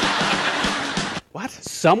 What?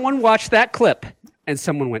 Someone watched that clip, and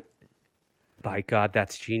someone went, by God,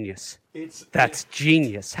 that's genius. That's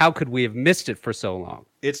genius. How could we have missed it for so long?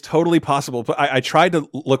 It's totally possible. But I tried to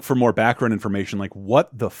look for more background information, like what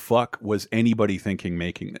the fuck was anybody thinking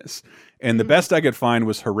making this? And the best I could find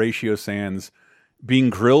was Horatio Sands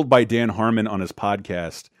being grilled by Dan Harmon on his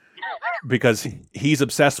podcast because he's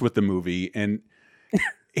obsessed with the movie. And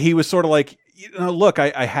he was sort of like, look,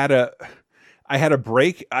 I had a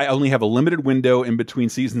break. I only have a limited window in between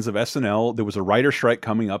seasons of SNL. There was a writer strike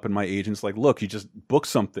coming up, and my agent's like, look, you just book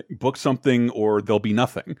something or there'll be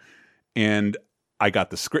nothing. And I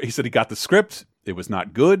got the script. He said he got the script. It was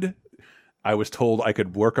not good. I was told I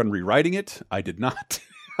could work on rewriting it. I did not.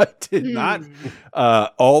 I did not.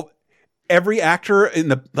 Every actor in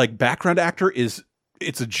the background actor it's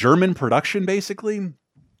a German production, basically,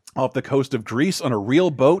 off the coast of Greece on a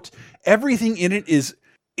real boat. Everything in it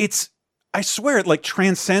I swear it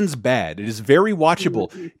transcends bad. It is very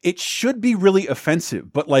watchable. It should be really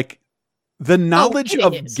offensive, but the knowledge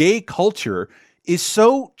of gay culture is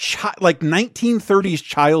so 1930s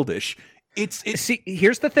childish. See,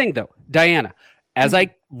 here's the thing though, Diana, as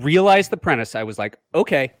I realized the premise, I was like,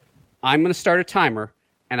 okay, I'm going to start a timer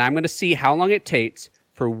and I'm going to see how long it takes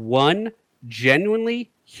for one genuinely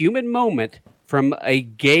human moment from a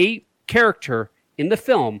gay character in the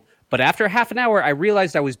film. But after half an hour, I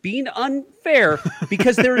realized I was being unfair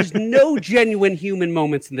because there is no genuine human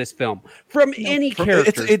moments in this film from any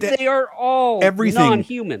character. They are all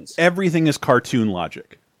non-humans. Everything is cartoon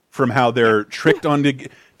logic. From how they're tricked onto...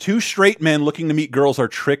 Two straight men looking to meet girls are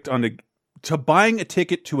tricked to buying a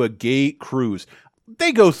ticket to a gay cruise.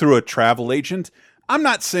 They go through a travel agent. I'm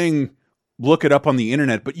not saying look it up on the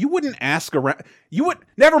internet, but you wouldn't ask around.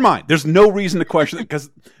 Never mind. There's no reason to question it because...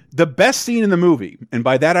 The best scene in the movie, and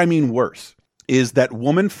by that I mean worse, is that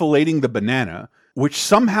woman filleting the banana, which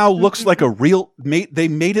somehow looks like a real... They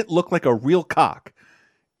made it look like a real cock.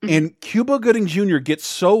 And Cuba Gooding Jr. gets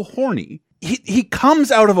so horny, he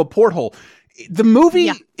comes out of a porthole. The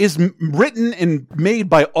movie is written and made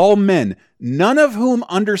by all men, none of whom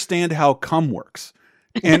understand how cum works.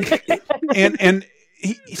 And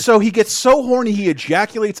so he gets so horny, he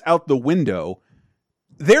ejaculates out the window.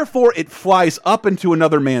 Therefore, it flies up into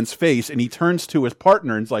another man's face, and he turns to his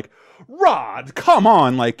partner and is like, Rod, come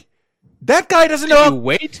on. That guy doesn't know.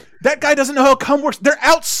 Wait. That guy doesn't know how cum works. They're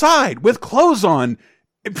outside with clothes on,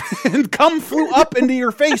 and cum flew up into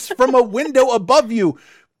your face from a window above you.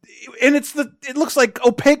 And it looks like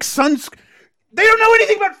opaque suns. They don't know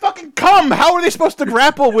anything about fucking cum. How are they supposed to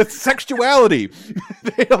grapple with sexuality?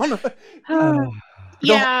 They don't know.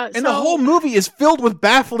 The whole movie is filled with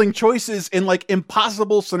baffling choices and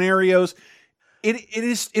impossible scenarios. It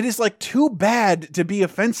is too bad to be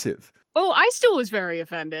offensive. Oh, I still was very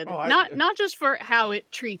offended. Not just for how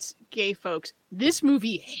it treats gay folks. This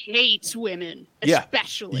movie hates women,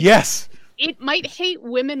 especially. Yes. It might hate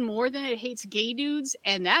women more than it hates gay dudes,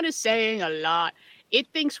 and that is saying a lot. It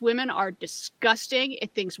thinks women are disgusting.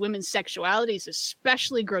 It thinks women's sexuality is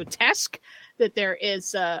especially grotesque. That there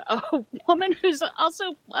is a woman who's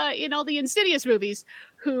also in all the Insidious movies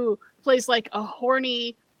who plays like a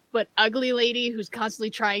horny but ugly lady who's constantly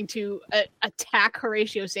trying to attack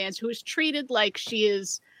Horatio Sands, who is treated like she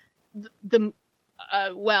is an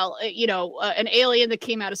alien that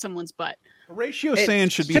came out of someone's butt. Horatio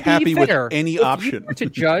Sands should be happy with any option. To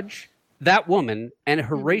judge that woman and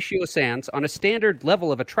Horatio Sands on a standard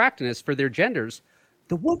level of attractiveness for their genders,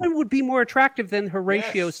 the woman would be more attractive than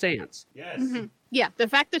Horatio Sands. Yes. Mm-hmm. Yeah, the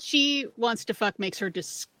fact that she wants to fuck makes her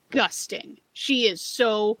disgusting. She is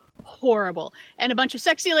so horrible. And a bunch of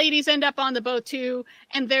sexy ladies end up on the boat too,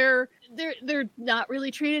 and they're not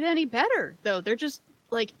really treated any better though. They're just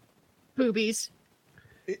like boobies.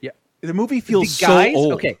 Yeah. The movie feels guys, so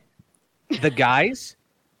old. Okay. The guys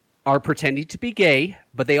are pretending to be gay,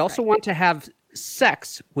 but they also want to have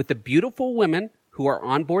sex with the beautiful women who are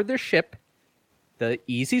on board their ship. The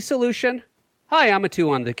easy solution: hi, I'm a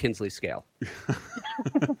 2 on the Kinsley scale.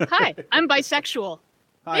 Hi, I'm bisexual.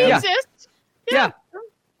 Hi, they exist. Yeah.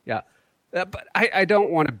 But I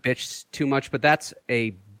don't want to bitch too much, but that's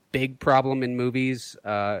a big problem in movies.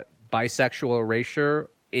 Bisexual erasure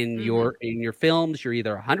in your films. You're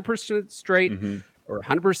either 100% straight or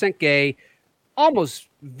 100% gay. Almost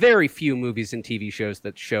very few movies and TV shows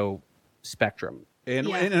that show spectrum. And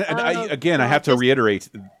I have to reiterate,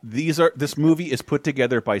 this movie is put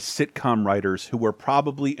together by sitcom writers who were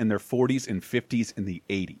probably in their 40s and 50s in the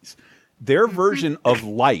 80s. Their version of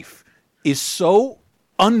life is so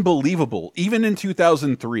unbelievable. Even in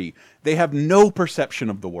 2003, they have no perception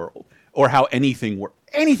of the world or how anything works.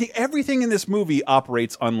 Everything in this movie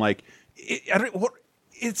operates on like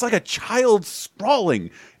it's like a child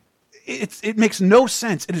sprawling. It makes no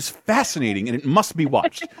sense. It is fascinating and it must be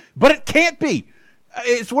watched, but it can't be.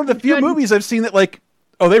 It's one of the few movies I've seen that like,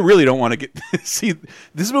 oh, they really don't want to get see.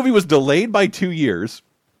 This movie was delayed by 2 years,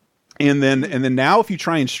 and then now if you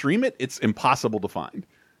try and stream it, it's impossible to find.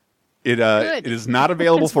 It is not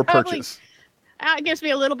available for purchase. It gives me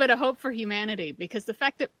a little bit of hope for humanity because the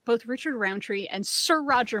fact that both Richard Roundtree and Sir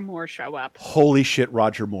Roger Moore show up. Holy shit,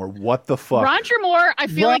 Roger Moore! What the fuck? Roger Moore, I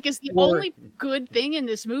feel like is the only good thing in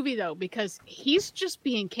this movie though, because he's just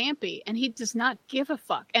being campy and he does not give a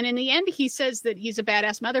fuck. And in the end, he says that he's a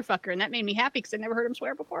badass motherfucker, and that made me happy because I never heard him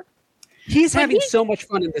swear before. He's having so much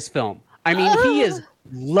fun in this film. I mean, he is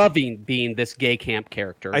loving being this gay camp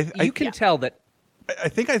character. You can tell that. I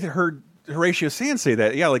think I heard Horatio Sands say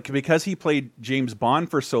that. Yeah, like because he played James Bond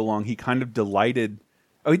for so long, he kind of delighted.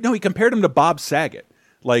 Oh no, he compared him to Bob Saget.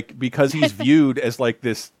 Like because he's viewed as like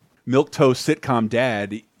this milquetoast sitcom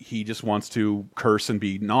dad, he just wants to curse and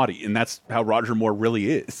be naughty, and that's how Roger Moore really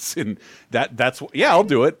is. And that's I'll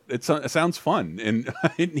do it. It sounds fun, and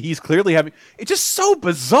he's clearly having. It's just so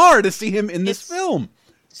bizarre to see him in this film.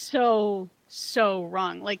 So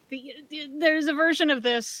wrong. Like there's a version of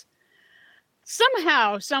this.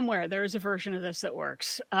 Somehow, somewhere, there is a version of this that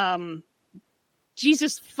works.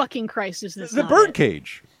 Jesus fucking Christ, is this the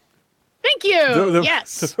birdcage? Thank you.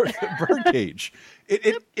 Yes, the birdcage.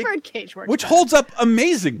 The birdcage works, which holds up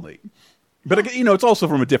amazingly. But it's also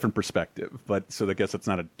from a different perspective. But so I guess it's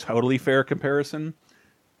not a totally fair comparison.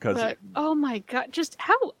 But oh my god, just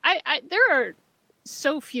how there are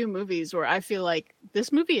so few movies where I feel like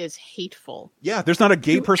this movie is hateful. Yeah, there's not a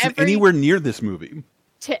gay person anywhere near this movie.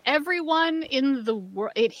 To everyone in the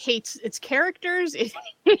world, it hates its characters. It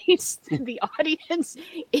hates the audience.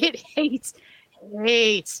 It hates.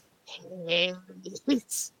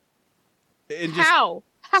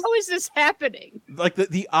 How is this happening? Like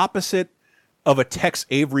the opposite of a Tex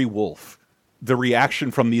Avery Wolf. The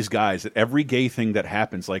reaction from these guys at every gay thing that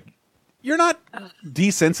happens. Like, you're not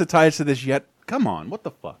desensitized to this yet. Come on, what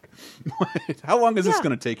the fuck? How long is this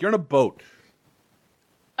going to take? You're on a boat.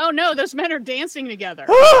 Oh no, those men are dancing together.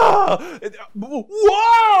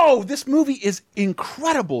 Whoa! This movie is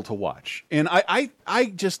incredible to watch. And I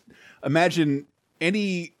just imagine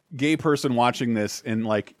any gay person watching this and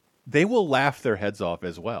like they will laugh their heads off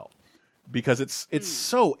as well. Because it's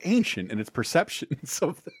so ancient in its perceptions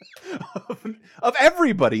of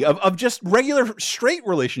everybody, of just regular straight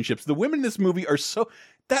relationships. The women in this movie are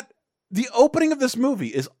that the opening of this movie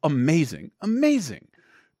is amazing. Amazing.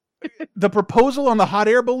 The proposal on the hot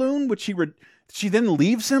air balloon, which she then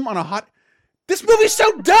leaves him on a hot. This movie's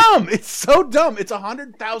so dumb. It's so dumb. It's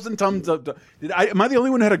 100,000 tons of. Am I the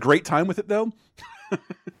only one who had a great time with it though?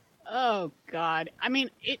 Oh God. I mean,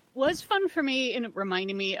 it was fun for me, and it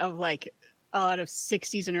reminded me of like a lot of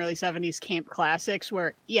 60s and early 70s camp classics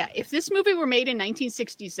where, yeah, if this movie were made in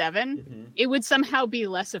 1967, it would somehow be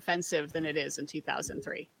less offensive than it is in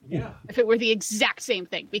 2003. Yeah. If it were the exact same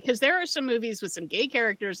thing, because there are some movies with some gay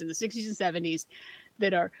characters in the 60s and 70s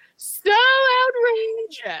that are so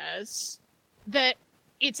outrageous that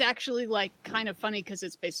it's actually like kind of funny because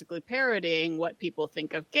it's basically parodying what people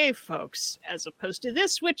think of gay folks, as opposed to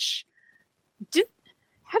this, which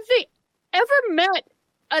have they ever met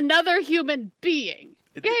another human being,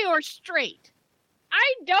 gay or straight?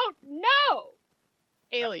 I don't know.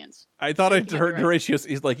 Aliens. I thought I heard Horatio.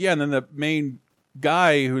 He's like, yeah, and then the main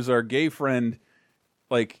guy who's our gay friend,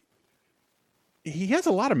 like, he has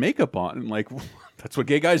a lot of makeup on. And like, that's what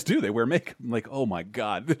gay guys do. They wear makeup. I'm like, oh my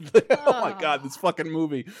God. Oh my God, this fucking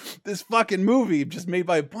movie just made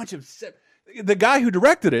by a bunch of... The guy who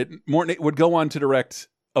directed it, Morton, would go on to direct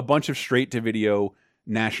a bunch of straight-to-video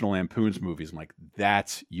National Lampoon's movies. I'm like,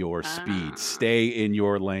 that's your speed. Stay in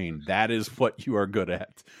your lane. That is what you are good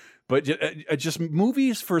at. But just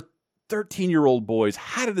movies for 13-year-old boys.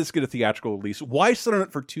 How did this get a theatrical release? Why sit on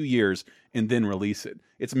it for 2 years and then release it?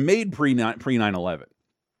 It's made pre 9/11.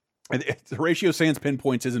 Horatio Sands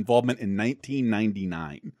pinpoints his involvement in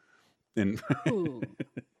 1999. In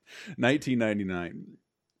 1999.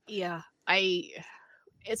 Yeah,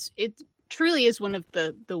 it truly is one of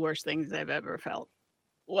the worst things I've ever felt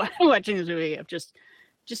watching this movie. Of just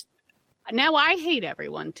now I hate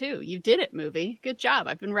everyone too. You did it, movie. Good job.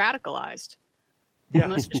 I've been radicalized. Yeah.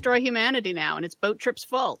 We must destroy humanity now, and it's Boat Trip's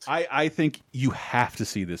fault. I think you have to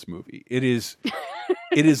see this movie. It is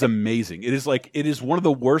amazing. It is one of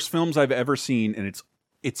the worst films I've ever seen, and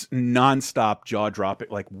it's nonstop, jaw dropping.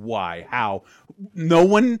 Like, why? How? No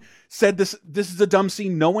one said this is a dumb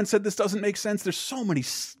scene. No one said this doesn't make sense. There's so many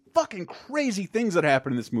fucking crazy things that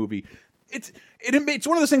happen in this movie. It's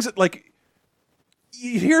one of those things that, like,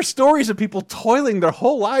 you hear stories of people toiling their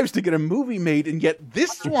whole lives to get a movie made, and yet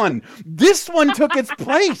this one took its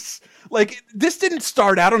place. Like, this didn't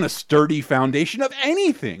start out on a sturdy foundation of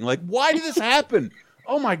anything. Like, why did this happen?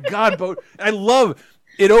 Oh my God, I love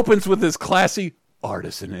it. Opens with this classy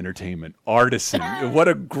Artisan Entertainment. Artisan. What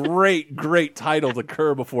a great, great title to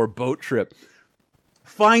occur before Boat Trip.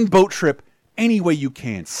 Find Boat Trip any way you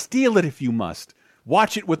can. Steal it if you must.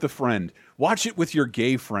 Watch it with a friend. Watch it with your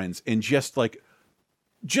gay friends, and just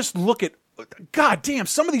look at, God damn,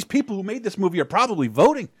 some of these people who made this movie are probably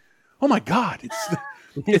voting. Oh my God.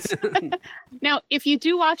 It's Now, if you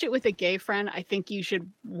do watch it with a gay friend, I think you should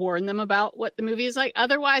warn them about what the movie is like.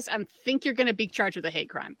 Otherwise, I think you're going to be charged with a hate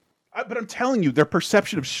crime. But I'm telling you, their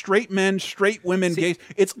perception of straight men, straight women, gays,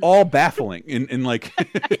 it's all baffling. In like,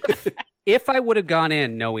 if I would have gone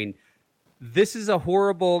in knowing this is a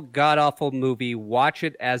horrible, god-awful movie, watch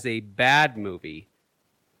it as a bad movie,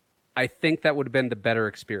 I think that would have been the better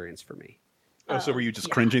experience for me. Oh, so were you just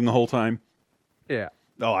cringing the whole time? Yeah.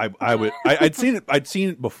 Oh, I would. I'd seen it. I'd seen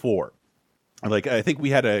it before. Like, I think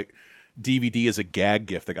we had a DVD as a gag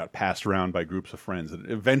gift that got passed around by groups of friends, and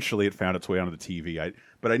eventually it found its way onto the TV.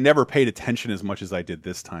 But I never paid attention as much as I did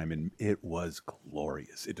this time, and it was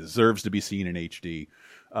glorious. It deserves to be seen in HD.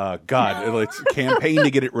 God, it's a campaign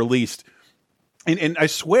to get it released, and I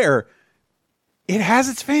swear, it has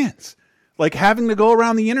its fans. Like, having to go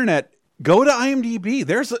around the internet, go to IMDb.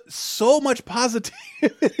 There's so much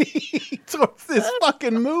positivity towards this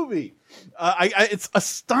fucking movie. It's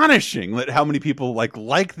astonishing that how many people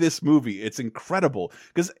like this movie. It's incredible.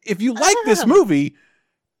 Because if you like this movie,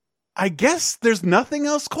 I guess there's nothing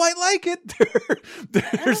else quite like it.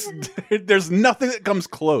 There's nothing that comes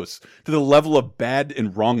close to the level of bad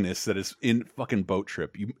and wrongness that is in fucking Boat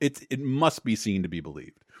Trip. It must be seen to be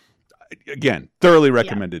believed. Again, thoroughly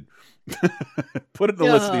recommended. Yeah. Put it in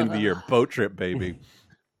the list at the end of the year. Boat Trip, baby.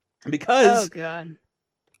 Because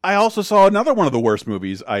I also saw another one of the worst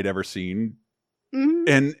movies I'd ever seen.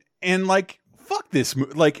 Mm-hmm. And like, fuck this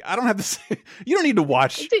movie. Like, I don't have to say, you don't need to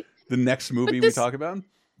watch the next movie we talk about.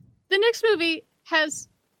 The next movie has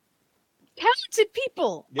talented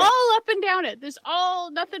people all up and down it. There's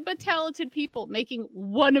nothing but talented people making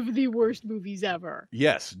one of the worst movies ever.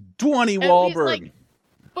 Yes. Donnie Wahlberg.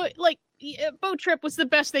 But Boat Trip was the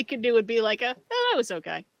best they could do. Would be like that was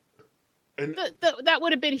okay. And that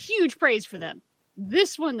would have been huge praise for them.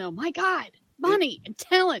 This one, though, my God, money and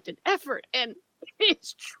talent and effort, and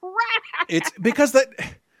it's trash. It's because that.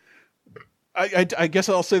 I guess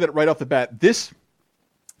I'll say that right off the bat. This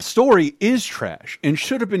story is trash and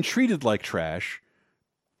should have been treated like trash,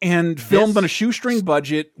 and filmed on a shoestring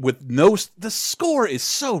budget with no. The score is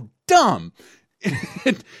so dumb.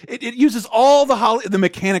 it uses all the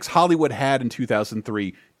mechanics Hollywood had in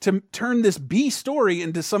 2003 to turn this B story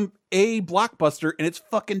into some A blockbuster, and it's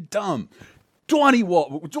fucking dumb. Donnie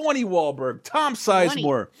Wahlberg, Tom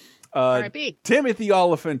Sizemore, Timothy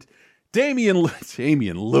Oliphant, Damian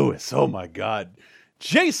Lewis, oh my God,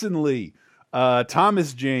 Jason Lee,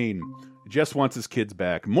 Thomas Jane, just wants his kids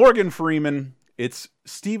back, Morgan Freeman. It's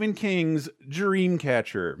Stephen King's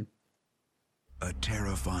Dreamcatcher. A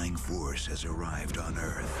terrifying force has arrived on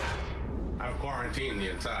Earth. I've quarantined the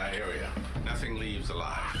entire area. Nothing leaves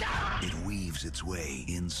alive. It weaves its way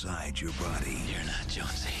inside your body. You're not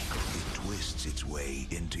Jonesy. It twists its way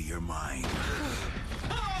into your mind.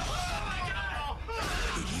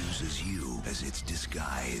 It uses you as its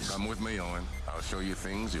disguise. Come with me, Owen. I'll show you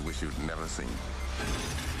things you wish you'd never seen.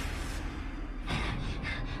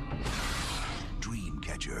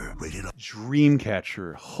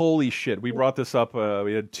 Dreamcatcher. Holy shit. We brought this up.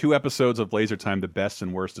 We had 2 episodes of Laser Time, the best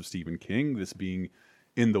and worst of Stephen King, this being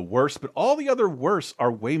in the worst, but all the other worst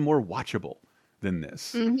are way more watchable than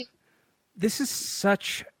this. This is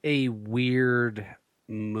such a weird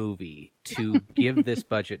movie to give this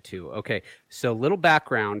budget to. Okay, so little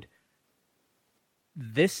background.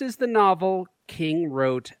 This is the novel King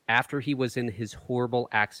wrote after he was in his horrible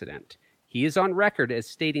accident. He is on record as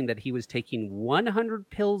stating that he was taking 100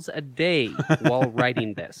 pills a day while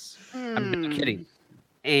writing this. I'm not kidding.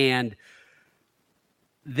 And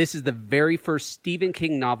this is the very first Stephen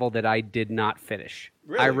King novel that I did not finish.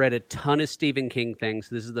 Really? I read a ton of Stephen King things.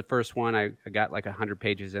 This is the first one. I got like 100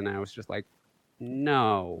 pages in, and I was just like,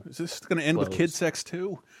 no. Is this going to end with kid sex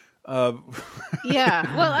too?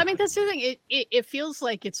 Yeah. Well, I mean, that's the thing. It feels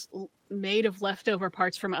like it's made of leftover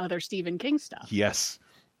parts from other Stephen King stuff. Yes.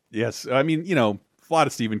 Yes. I mean, you know, a lot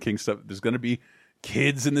of Stephen King stuff. There's going to be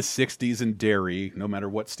kids in the 60s in Derry, no matter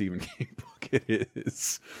what Stephen King book it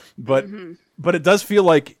is. But it does feel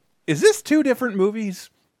like, is this 2 different movies?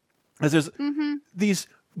 As there's these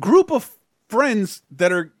group of friends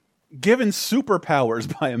that are given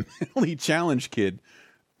superpowers by a mentally challenged kid,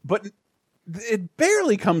 but it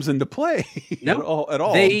barely comes into play at all.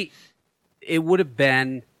 It would have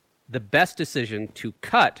been the best decision to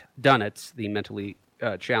cut Dunnitz, the mentally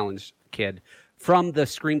challenged kid, from the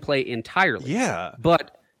screenplay entirely. Yeah.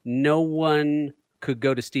 But no one could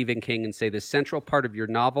go to Stephen King and say the central part of your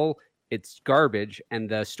novel, it's garbage, and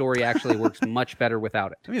the story actually works much better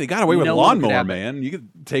without it. I mean, they got away with Lawnmower Man. You could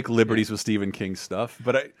take liberties with Stephen King stuff,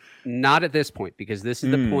 but not at this point, because this is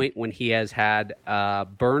the point when he has had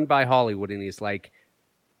burned by Hollywood, and he's like,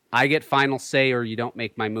 I get final say or you don't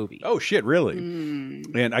make my movie. Oh, shit, really?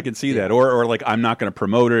 And I can see that. Or like, I'm not going to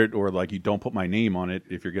promote it, or like, you don't put my name on it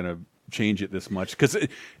if you're going to change it this much. Because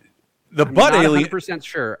the Butt Alien... I'm not 100%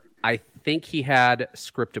 sure. I think he had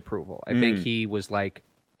script approval. I think he was like,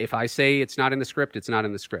 if I say it's not in the script, it's not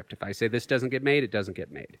in the script. If I say this doesn't get made, it doesn't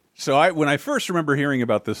get made. So when I first remember hearing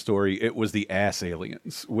about this story, it was the ass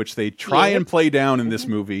aliens, which they try and play down in this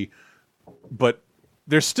movie. But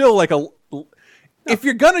there's still like a... If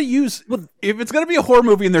you're gonna use, if it's gonna be a horror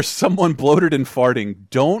movie and there's someone bloated and farting,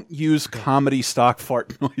 don't use comedy stock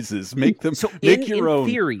fart noises. Make them make your own.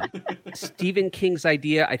 In theory, Stephen King's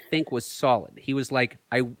idea, I think, was solid. He was like,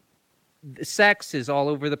 sex is all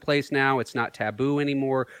over the place now. It's not taboo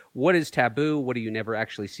anymore. What is taboo? What do you never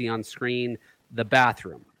actually see on screen? The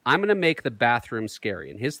bathroom. I'm going to make the bathroom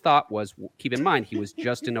scary. And his thought was, keep in mind, he was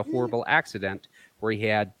just in a horrible accident where he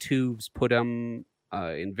had tubes put him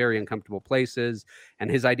in very uncomfortable places. And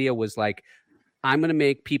his idea was like, I'm going to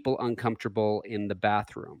make people uncomfortable in the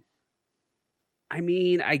bathroom. I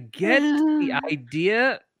mean, I get the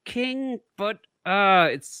idea, King, but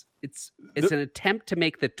it's an attempt to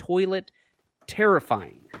make the toilet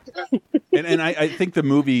terrifying. and I think the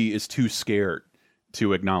movie is too scared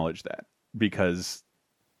to acknowledge that, because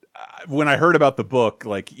when I heard about the book,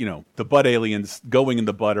 like, you know, the butt aliens going in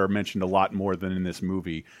the butt are mentioned a lot more than in this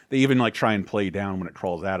movie. They even like try and play down when it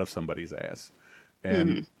crawls out of somebody's ass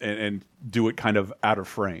and do it kind of out of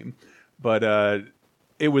frame. But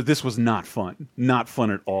this was not fun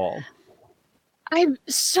at all. I'm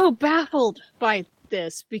so baffled by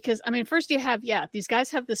this because, I mean, first you have, these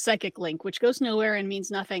guys have the psychic link, which goes nowhere and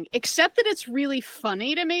means nothing, except that it's really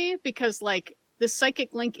funny to me because, like, the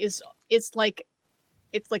psychic link it's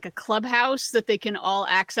like a clubhouse that they can all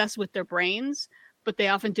access with their brains, but they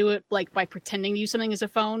often do it like by pretending to use something as a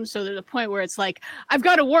phone. So there's a point where it's like, I've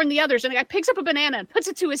got to warn the others, and the guy picks up a banana and puts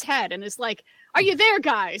it to his head and is like, are you there,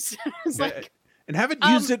 guys? It's like, and haven't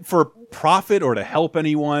used it for profit or to help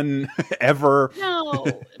anyone ever. No,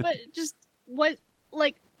 but just what,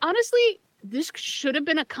 like, honestly, this should have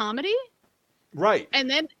been a comedy. Right. And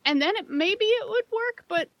then maybe it would work,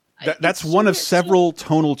 but That's one of several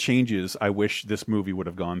tonal changes I wish this movie would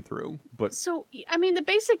have gone through. But so, I mean, the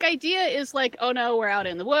basic idea is like, oh no, we're out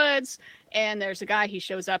in the woods, and there's a guy. He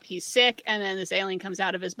shows up. He's sick, and then this alien comes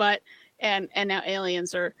out of his butt, and now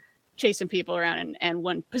aliens are chasing people around, and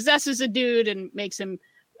one possesses a dude and makes him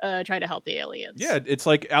try to help the aliens. Yeah, it's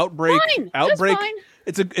like Outbreak. Fine. Outbreak. Fine.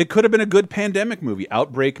 It could have been a good pandemic movie.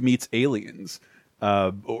 Outbreak meets Aliens,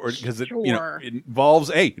 or because it involves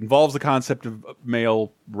the concept of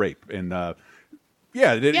male rape, and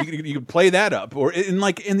you could play that up, or in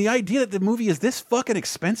the idea that the movie is this fucking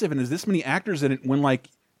expensive and there's this many actors in it when like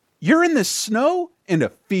you're in the snow in a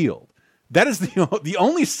field. That is the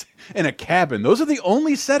only in a cabin. Those are the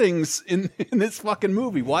only settings in this fucking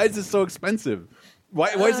movie. Why is this so expensive? Why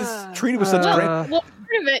is this treated with such great? Well,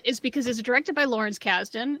 part of it is because it's directed by Lawrence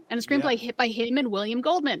Kasdan and a screenplay hit by him and William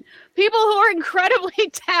Goldman, people who are incredibly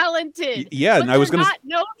talented. Yeah, but and I was not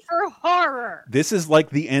known for horror. This is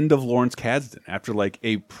like the end of Lawrence Kasdan after like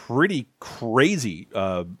a pretty crazy.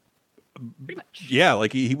 Pretty much. Yeah,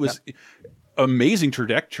 like he was amazing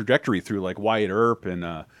trajectory through like Wyatt Earp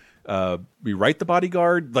and. Rewrite the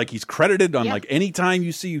Bodyguard, like he's credited on like any time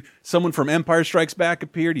you see someone from Empire Strikes Back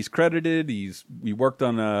appeared, he's credited. He worked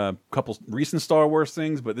on a couple recent Star Wars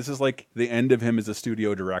things, but this is like the end of him as a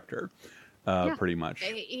studio director, pretty much.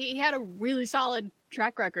 He had a really solid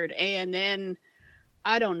track record, and then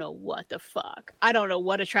I don't know what the fuck. I don't know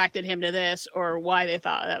what attracted him to this or why they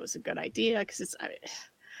thought that was a good idea. Because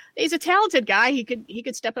he's a talented guy. He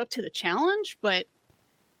could step up to the challenge, but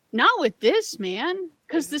not with this, man.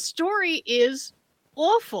 Because the story is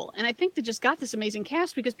awful, and I think they just got this amazing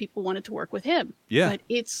cast because people wanted to work with him. Yeah, but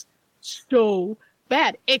it's so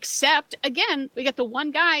bad. Except again, we got the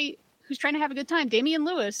one guy who's trying to have a good time, Damian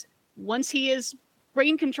Lewis. Once he is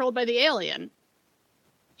brain controlled by the alien,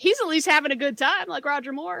 he's at least having a good time, like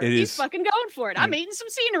Roger Moore. He's fucking going for it. I'm eating some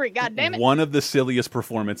scenery. God damn it! One of the silliest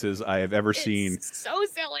performances I have ever seen. So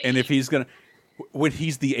silly. And if he's gonna, when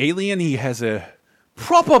he's the alien, he has a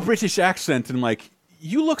proper British accent, and like.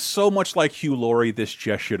 You look so much like Hugh Laurie. This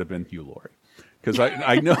just should have been Hugh Laurie, because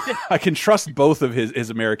I know I can trust both of his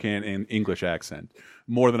American and English accent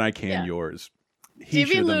more than I can yours.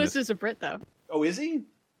 Damian Lewis is a Brit, though. Oh, is he?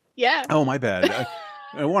 Yeah. Oh, my bad.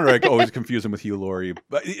 I wonder. I always confuse him with Hugh Laurie,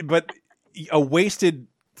 but a wasted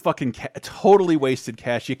fucking totally wasted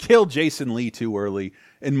cast. You killed Jason Lee too early,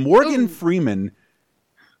 and Morgan Freeman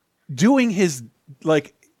doing his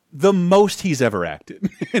like the most he's ever acted,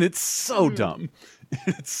 and it's so dumb.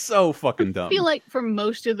 It's so fucking dumb. I feel like for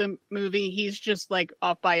most of the movie, he's just like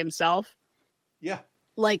off by himself. Yeah.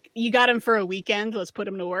 Like you got him for a weekend. Let's put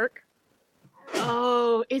him to work.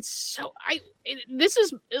 Oh, it's so this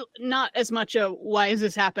is not as much a why is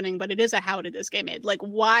this happening, but it is a how did this get made? Like,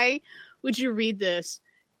 why would you read this,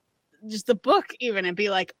 just the book even, and be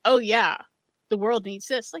like, oh yeah, the world needs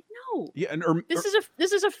this? Like, no. Yeah,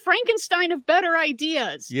 this is a Frankenstein of better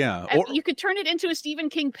ideas. Yeah. You could turn it into a Stephen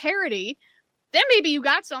King parody. Then maybe you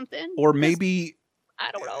got something. Or maybe I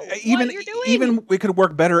don't know even it could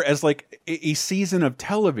work better as like a season of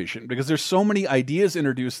television, because there's so many ideas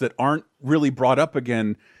introduced that aren't really brought up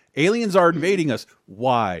again. Aliens are invading us.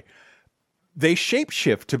 Why? They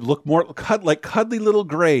shapeshift to look more like cuddly little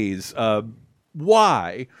grays.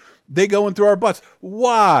 Why? They go in through our butts.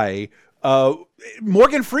 Why?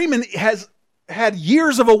 Morgan Freeman has had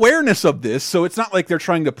years of awareness of this, so it's not like they're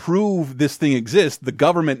trying to prove this thing exists. The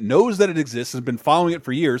government knows that it exists, has been following it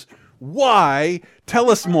for years. Why? Tell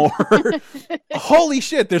us more. Holy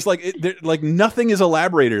shit! There's like nothing is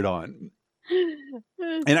elaborated on.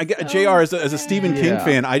 And I get JR as a Stephen King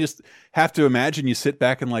fan. I just have to imagine you sit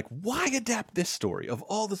back and like, why adapt this story of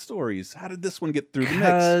all the stories? How did this one get through the mix?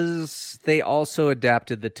 Because they also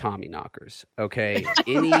adapted the Tommyknockers. Okay,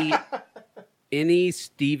 any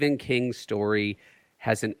Stephen King story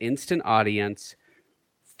has an instant audience.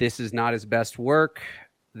 This is not his best work.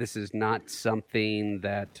 This is not something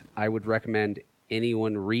that I would recommend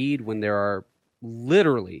anyone read when there are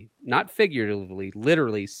literally, not figuratively,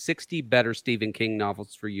 literally 60 better Stephen King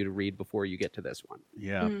novels for you to read before you get to this one.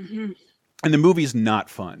 Yeah. Mm-hmm. And the movie's not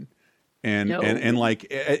fun. And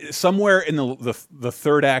like somewhere in the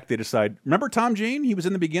third act, they decide, remember Tom Jane? He was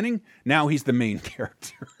in the beginning. Now he's the main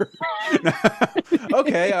character.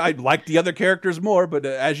 Okay, I'd like the other characters more, but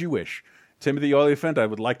as you wish. Timothy Olyphant, I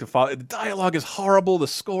would like to follow. The dialogue is horrible. The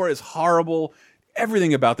score is horrible.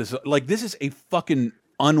 Everything about this, like, this is a fucking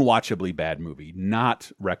unwatchably bad movie.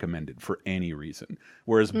 Not recommended for any reason.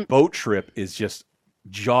 Whereas Boat Trip is just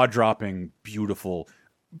jaw-dropping, beautiful,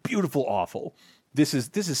 beautiful, awful. This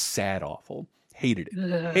is sad, awful. Hated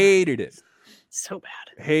it. Ugh. Hated it. So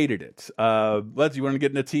bad. Hated it. Les, you want to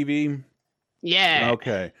get into TV? Yeah.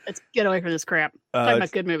 Okay. Let's get away from this crap. Talking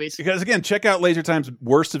about good movies. Because again, check out Laser Time's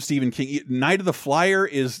worst of Stephen King. Night of the Flyer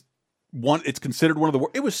is one. It's considered one of the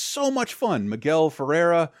worst. It was so much fun. Miguel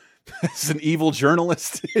Ferreira is an evil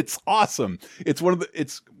journalist. It's awesome. It's one of the.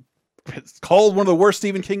 It's called one of the worst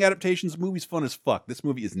Stephen King adaptations. The movie's fun as fuck. This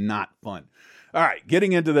movie is not fun. All right,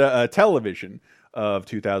 getting into the television of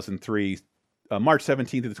 2003, March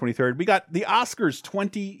 17th to the 23rd. We got the Oscars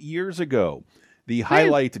 20 years ago. The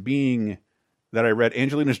highlight being that I read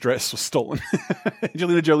Angelina's dress was stolen.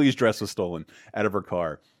 Angelina Jolie's dress was stolen out of her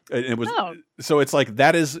car. And it was so it's like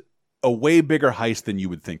that is a way bigger heist than you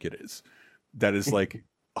would think it is. That is like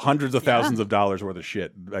hundreds of thousands of dollars worth of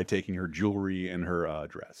shit by taking her jewelry and her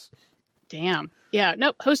dress. Damn. Yeah.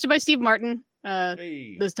 Nope. Hosted by Steve Martin.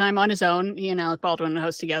 This time on his own. He and Alec Baldwin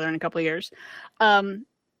host together in a couple of years.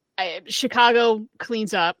 Chicago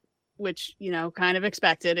cleans up, which, kind of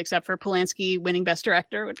expected, except for Polanski winning Best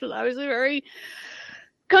Director, which was obviously very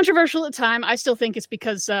controversial at the time. I still think it's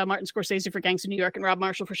because Martin Scorsese for Gangs of New York and Rob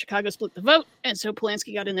Marshall for Chicago split the vote. And so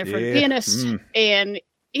Polanski got in there for the pianist. And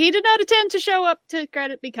he did not intend to show up to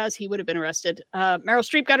credit because he would have been arrested. Meryl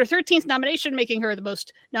Streep got her 13th nomination, making her the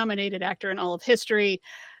most nominated actor in all of history.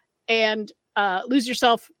 And Lose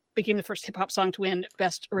Yourself became the first hip-hop song to win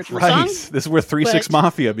Best Original Song. This is where 3 6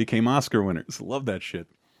 Mafia became Oscar winners. Love that shit.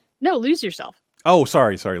 No, Lose Yourself. Oh,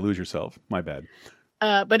 sorry. Lose Yourself. My bad.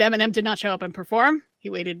 But Eminem did not show up and perform. He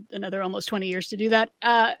waited another almost 20 years to do that.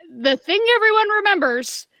 The thing everyone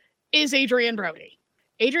remembers is Adrian Brody.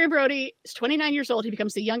 Adrian Brody is 29 years old. He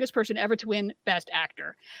becomes the youngest person ever to win Best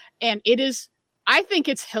Actor. And I think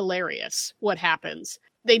it's hilarious what happens.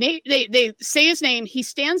 They say his name. He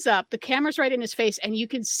stands up. The camera's right in his face, and you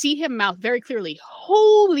can see him mouth very clearly,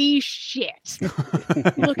 "Holy shit!"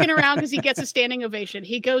 Looking around because he gets a standing ovation.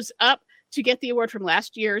 He goes up to get the award from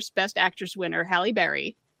last year's Best Actress winner, Halle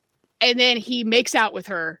Berry, and then he makes out with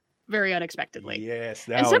her very unexpectedly. Yes,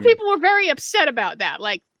 and some people were very upset about that.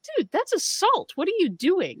 Like, dude, that's assault. What are you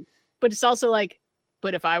doing? But it's also like,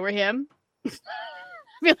 but if I were him, I'd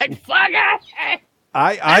be like, fuck it.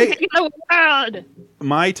 My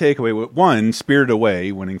takeaway, one, Spirited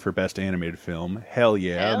Away winning for Best Animated Film. Hell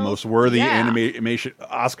yeah. Most worthy animation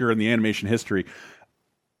Oscar in the animation history.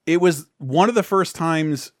 It was one of the first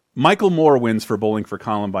times Michael Moore wins for Bowling for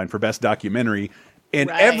Columbine for Best Documentary. And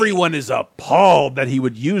everyone is appalled that he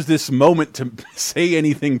would use this moment to say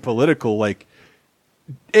anything political. Like,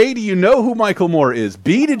 A, do you know who Michael Moore is?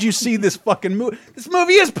 B, did you see this fucking movie? This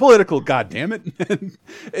movie is political, goddammit.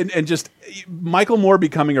 and just Michael Moore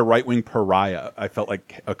becoming a right-wing pariah, I felt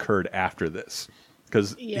like occurred after this.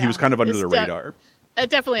 Because he was kind of under the radar. It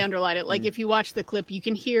definitely underlined it. Like, if you watch the clip, you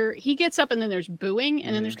can hear he gets up and then there's booing,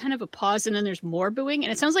 and then there's kind of a pause, and then there's more booing.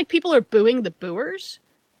 And it sounds like people are booing the booers.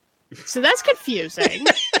 So that's confusing.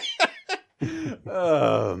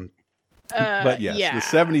 But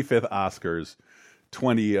yes, the 75th Oscars.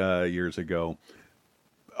 20 years ago.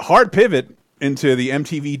 Hard pivot into the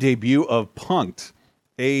MTV debut of Punk'd,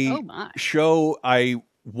 a show I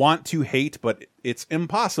want to hate, but it's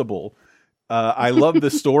impossible. I love the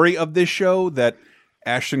story of this show, that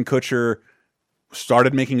Ashton Kutcher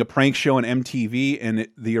started making a prank show on MTV, and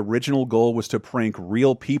the original goal was to prank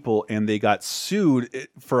real people, and they got sued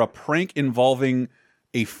for a prank involving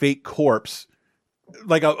a fake corpse.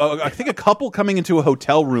 Like I think a couple coming into a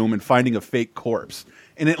hotel room and finding a fake corpse,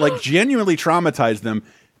 and it like genuinely traumatized them,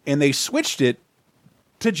 and they switched it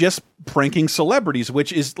to just pranking celebrities,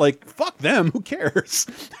 which is like, fuck them, who cares?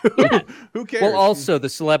 Who cares? Well, also the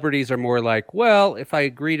celebrities are more like, well, if I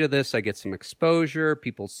agree to this, I get some exposure.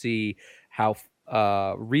 People see how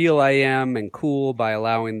real I am and cool by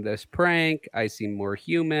allowing this prank. I seem more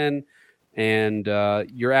human, and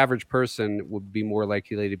your average person would be more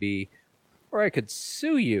likely to be, or I could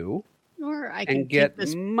sue you, or I can get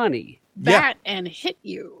this money bat and hit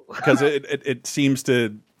you. Because it seems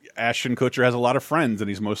to Ashton Kutcher has a lot of friends, and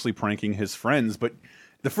he's mostly pranking his friends. But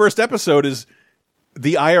the first episode is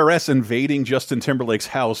the IRS invading Justin Timberlake's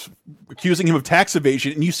house, accusing him of tax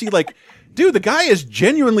evasion, and you see like, dude, the guy is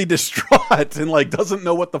genuinely distraught and like doesn't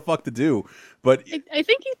know what the fuck to do. But I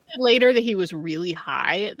think he said later that he was really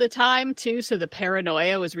high at the time too, so the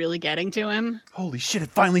paranoia was really getting to him. Holy shit, it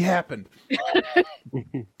finally happened.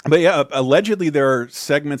 But yeah, allegedly there are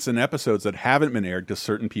segments and episodes that haven't been aired because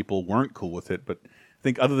certain people weren't cool with it. But I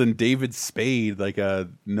think other than David Spade, like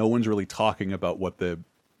no one's really talking about what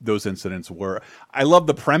those incidents were. I love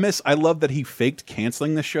the premise. I love that he faked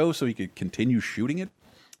canceling the show so he could continue shooting it.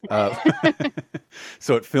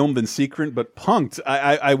 So it filmed in secret, but Punk'd.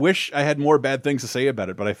 I wish I had more bad things to say about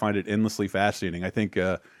it, but I find it endlessly fascinating. I think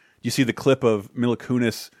you see the clip of Mila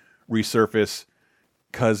Kunis resurface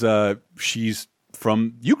because she's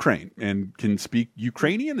from Ukraine and can speak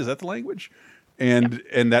Ukrainian. Is that the language? And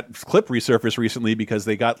that clip resurfaced recently because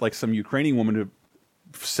they got like some Ukrainian woman whose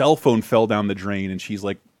cell phone fell down the drain, and she's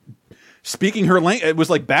like speaking her language. It was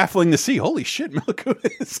like baffling to see. Holy shit, Mila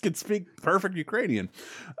Kunis can speak perfect Ukrainian.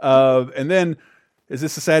 And then, is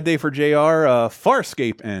this a sad day for JR?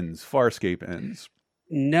 Farscape ends. Farscape ends.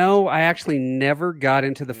 No, I actually never got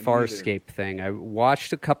into the Farscape thing. I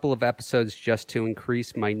watched a couple of episodes just to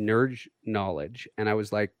increase my nerd knowledge, and I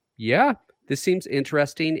was like, yeah, this seems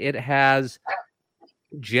interesting. It has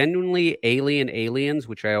genuinely aliens,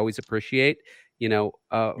 which I always appreciate. You know,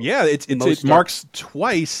 it marks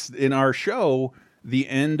twice in our show the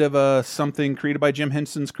end of something created by Jim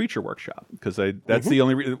Henson's Creature Workshop, because that's the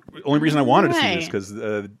only reason I wanted to see this,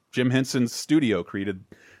 because Jim Henson's studio created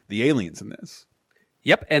the aliens in this.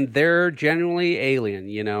 Yep, and they're genuinely alien.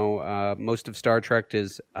 You know, most of Star Trek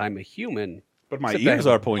is I'm a human, but my ears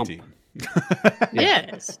are pointy.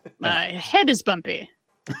 Yes, my head is bumpy.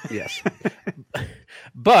 Yes,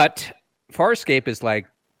 but Farscape is like,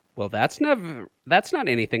 well, that's not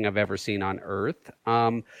anything I've ever seen on Earth.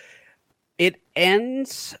 It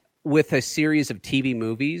ends with a series of TV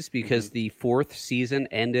movies because the fourth season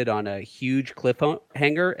ended on a huge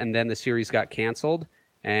cliffhanger, and then the series got canceled.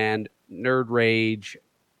 And nerd rage,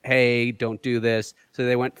 hey, don't do this. So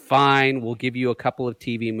they went, fine, we'll give you a couple of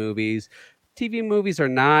TV movies. TV movies are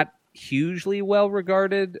not hugely well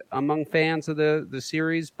regarded among fans of the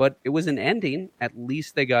series, but it was an ending. At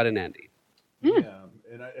least they got an ending. Yeah,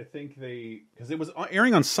 and I think because it was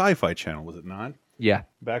airing on Sci-Fi Channel, was it not? Yeah.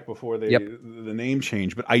 Back before the name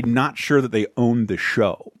change, but I'm not sure that they owned the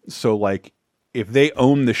show. So, like, if they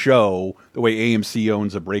own the show the way AMC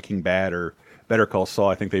owns a Breaking Bad or Better Call Saul,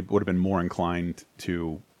 I think they would have been more inclined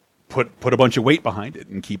to put a bunch of weight behind it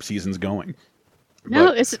and keep seasons going. No,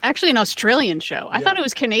 it's actually an Australian show. I thought it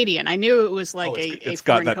was Canadian. I knew it was like a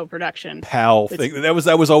foreign co-production. PAL thing. That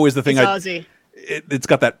was always the thing. It's Aussie. It's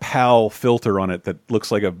got that PAL filter on it that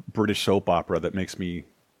looks like a British soap opera that makes me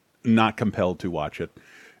not compelled to watch it.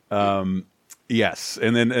 Yes,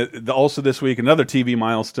 and then also this week, another TV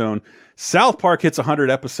milestone. South Park hits 100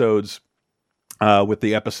 episodes. With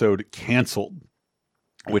the episode Canceled,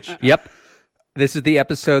 which this is the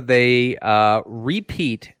episode they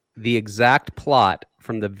repeat the exact plot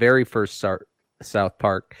from the very first South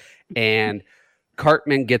Park, and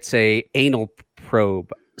Cartman gets a anal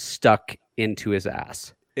probe stuck into his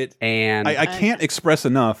ass. And I can't express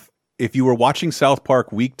enough. If you were watching South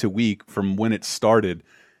Park week to week from when it started,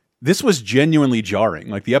 this was genuinely jarring.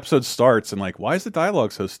 Like, the episode starts and like, why is the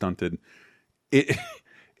dialogue so stunted?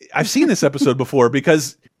 I've seen this episode before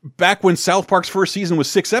because back when South Park's first season was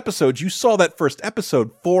 6 episodes, you saw that first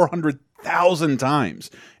episode 400,000 times.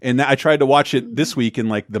 And I tried to watch it this week and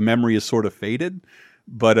like the memory is sort of faded.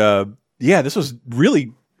 But yeah, this was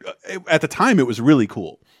really, at the time, it was really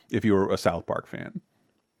cool if you were a South Park fan.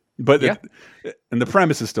 But and the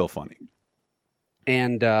premise is still funny.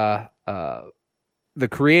 And the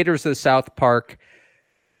creators of South Park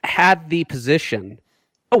had the position,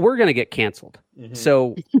 we're going to get canceled.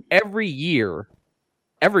 So every year,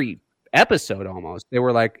 every episode almost, they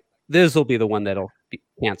were like, this will be the one that'll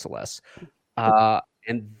cancel us.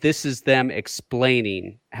 And this is them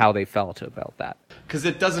explaining how they felt about that. Because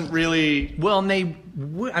it doesn't really,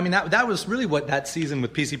 that was really what that season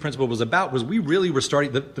with PC Principal was about, was we really were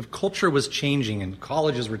starting, the culture was changing and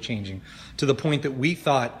colleges were changing to the point that we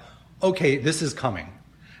thought, okay, this is coming.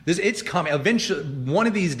 It's coming. Eventually, one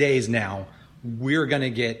of these days now, we're going to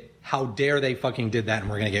get, how dare they fucking did that, and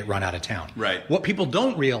we're going to get run out of town. Right. What people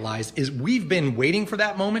don't realize is we've been waiting for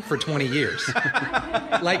that moment for 20 years.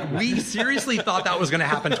 Like, we seriously thought that was going to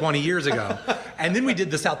happen 20 years ago. And then we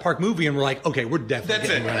did the South Park movie, and we're like, okay, we're definitely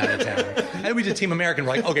getting run out of town. And then we did Team America, and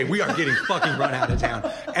we're like, okay, we are getting fucking run out of town.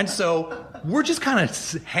 And so we're just kind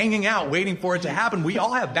of hanging out, waiting for it to happen. We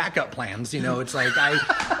all have backup plans. You know, it's like,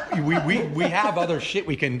 we have other shit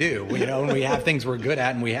we can do, you know, and we have things we're good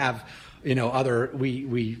at, and we have, you know,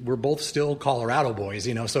 we're both still Colorado boys,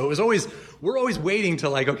 you know, so we're always waiting to,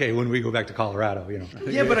 like, okay, when we go back to Colorado, you know.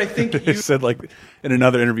 Yeah, but I think you said, like, in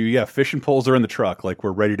another interview, fishing poles are in the truck, like,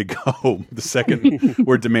 we're ready to go the second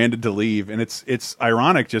we're demanded to leave. And it's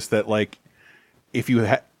ironic just that, like, if you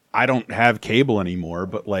I don't have cable anymore,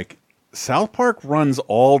 but like South Park runs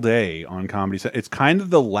all day on Comedy Central. It's kind of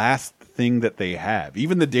the last thing that they have.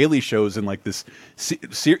 Even the Daily Show's in like this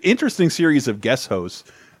interesting series of guest hosts,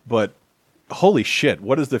 but holy shit,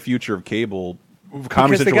 what is the future of cable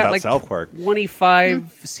Comedy Central without like South Park?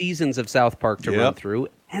 25 seasons of South Park to run through,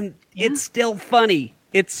 and it's still funny.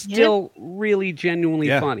 It's still really genuinely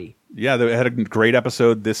funny. Yeah, they had a great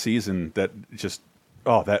episode this season that just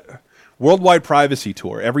that Worldwide Privacy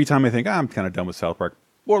Tour. Every time I think I'm kind of done with South Park,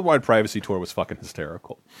 Worldwide Privacy Tour was fucking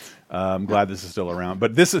hysterical. I'm glad this is still around,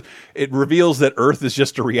 but it reveals that Earth is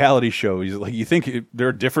just a reality show. You think there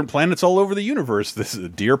are different planets all over the universe. This is a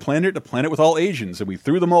dear planet, a planet with all Asians, and we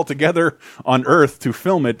threw them all together on Earth to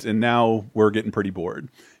film it, and now we're getting pretty bored.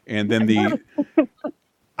 And then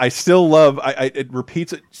I still love. It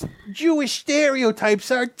repeats it. Jewish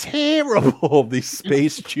stereotypes are terrible. These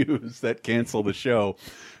space Jews that cancel the show.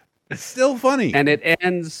 It's still funny, and it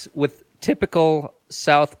ends with typical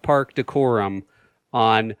South Park decorum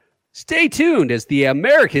on. Stay tuned as the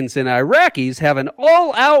Americans and Iraqis have an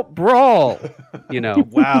all-out brawl.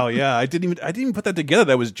 Wow, yeah, I didn't even put that together.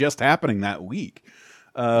 That was just happening that week.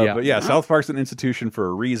 But yeah, South Park's an institution for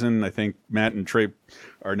a reason. I think Matt and Trey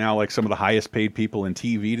are now like some of the highest paid people in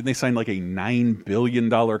TV. Did they sign like a $9 billion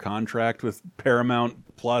contract with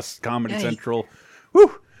Paramount Plus, Comedy Central?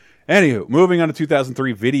 Whew. Anywho, moving on to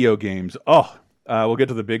 2003 video games. We'll get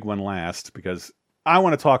to the big one last because I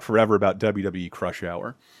want to talk forever about WWE Crush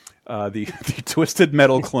Hour. The Twisted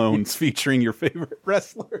Metal clones featuring your favorite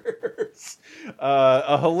wrestlers.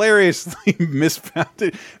 A hilariously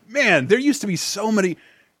misfounded... Man, there used to be so many...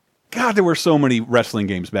 God, there were so many wrestling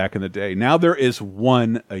games back in the day. Now there is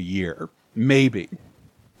one a year. Maybe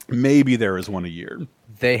there is one a year.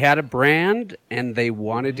 They had a brand, and they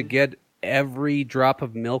wanted to get every drop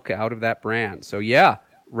of milk out of that brand. So yeah,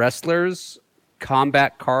 wrestlers,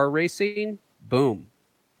 combat car racing, boom.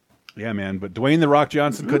 Yeah, man, but Dwayne "The Rock"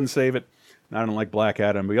 Johnson couldn't save it. I don't like Black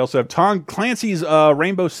Adam. We also have Tom Clancy's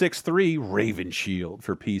Rainbow Six 3 Raven Shield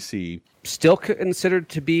for PC. Still considered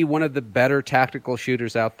to be one of the better tactical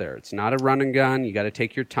shooters out there. It's not a run and gun. You got to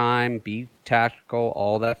take your time, be tactical,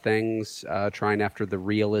 all that things, trying after the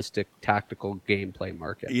realistic tactical gameplay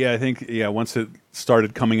market. Yeah, I think once it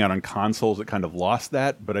started coming out on consoles, it kind of lost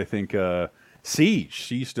that. But I think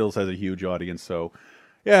Siege still has a huge audience. So,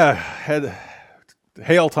 yeah,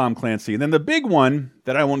 hail Tom Clancy. And then the big one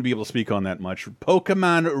that I won't be able to speak on that much,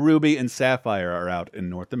 Pokemon Ruby and Sapphire are out in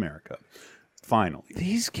North America. Finally.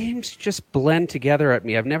 These games just blend together at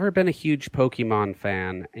me. I've never been a huge Pokemon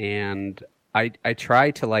fan, and I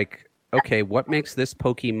try to okay, what makes this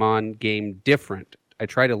Pokemon game different? I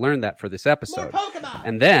try to learn that for this episode.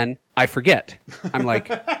 And then I forget. I'm like,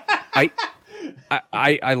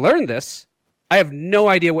 I learned this. I have no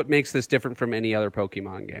idea what makes this different from any other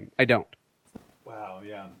Pokemon game. I don't. Wow,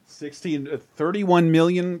 yeah. 16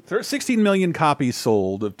 million copies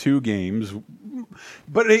sold of 2 games.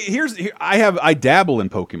 But I dabble in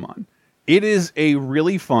Pokemon. It is a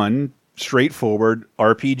really fun, straightforward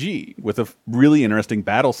RPG with a really interesting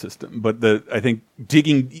battle system. But I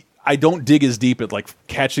don't dig as deep at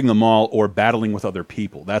catching them all or battling with other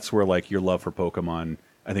people. That's where your love for Pokemon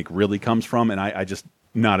I think really comes from. And I just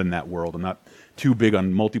not in that world. I'm not too big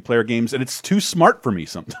on multiplayer games, and it's too smart for me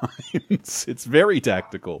sometimes. It's very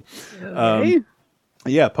tactical. Okay.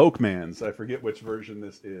 Yeah, Pokemans. I forget which version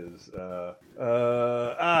this is.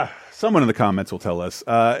 Someone in the comments will tell us.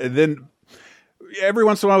 Then every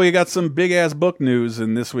once in a while we got some big-ass book news,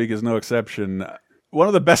 and this week is no exception. One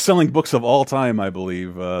of the best-selling books of all time, I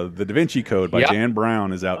believe, The Da Vinci Code by Dan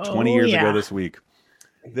Brown is out 20 years ago this week.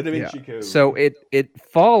 The Da Vinci Code. So it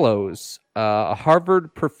follows a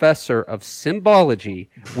Harvard professor of symbology,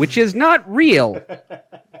 which is not real,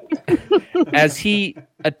 as he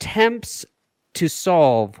attempts to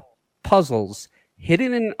solve puzzles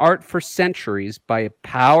hidden in art for centuries by a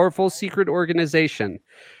powerful secret organization.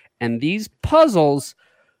 And these puzzles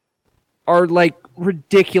are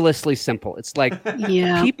ridiculously simple. It's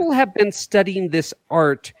people have been studying this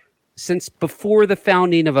art since before the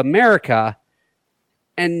founding of America,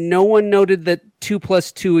 and no one noted that 2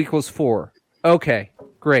 + 2 = 4. Okay,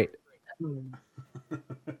 great.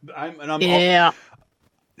 I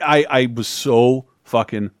was so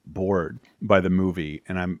fucking bored by the movie,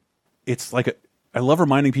 and I love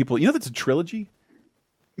reminding people, that's a trilogy.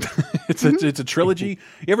 It's a trilogy.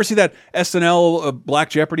 You ever see that SNL Black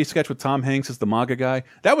Jeopardy sketch with Tom Hanks as the MAGA guy?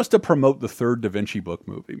 That was to promote the 3rd Da Vinci book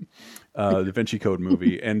movie, Da Vinci Code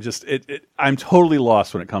movie, and I'm totally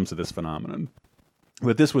lost when it comes to this phenomenon.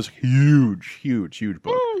 But this was huge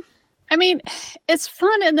book. I mean, it's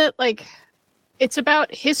fun in that it's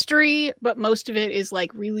about history, but most of it is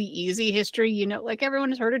really easy history. Everyone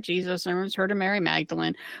has heard of Jesus, everyone's heard of Mary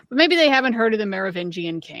Magdalene, but maybe they haven't heard of the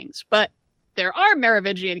Merovingian kings. But there are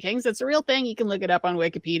Merovingian kings. That's a real thing. You can look it up on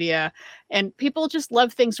Wikipedia. And people just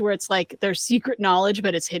love things where it's there's secret knowledge,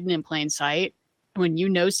 but it's hidden in plain sight. When you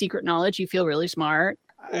know secret knowledge, you feel really smart.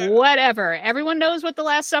 Whatever. Everyone knows what the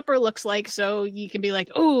Last Supper looks like, so you can be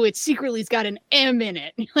oh, it's secretly got an M in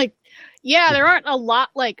it. Yeah, there aren't a lot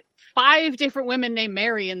 5 different women named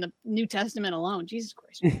Mary in the New Testament alone. Jesus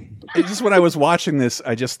Christ. Just when I was watching this,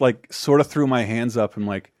 I just like sort of threw my hands up and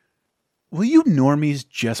like, will you normies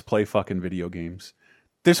just play fucking video games?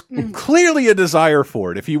 There's clearly a desire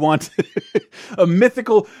for it. If you want a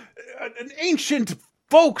mythical, an ancient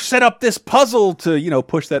folk set up this puzzle to, you know,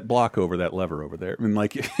 push that block over that lever over there. I mean,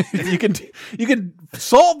 like you can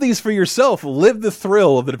solve these for yourself. Live the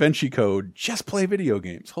thrill of the Da Vinci Code. Just play video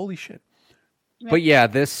games. Holy shit. But yeah,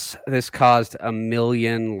 this caused a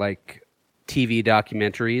million like TV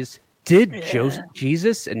documentaries. Did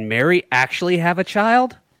Jesus and Mary actually have a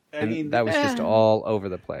child? And I mean, that was just all over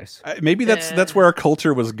the place. Maybe that's where our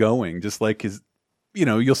culture was going. Just like you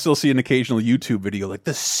know, you'll still see an occasional YouTube video like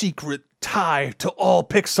the secret tie to all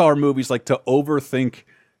Pixar movies, like to overthink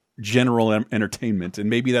general entertainment. And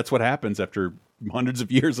maybe that's what happens after hundreds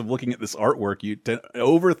of years of looking at this artwork. You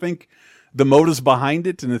overthink the motives behind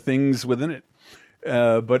it and the things within it.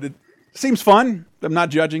 But it seems fun. I'm not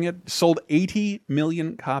judging it. Sold 80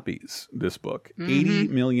 million copies, this book. 80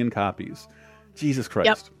 million copies. Jesus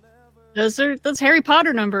Christ. Yep. Those Harry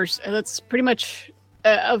Potter numbers. That's pretty much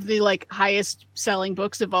of the like highest selling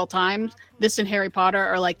books of all time. This and Harry Potter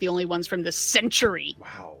are like the only ones from this century.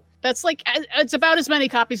 Wow. That's like, it's about as many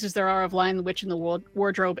copies as there are of Lion, the Witch, and the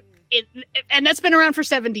Wardrobe. And that's been around for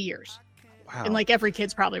 70 years. Wow. And like every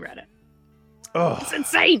kid's probably read it. Oh, it's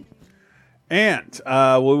insane. And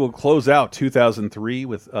we will close out 2003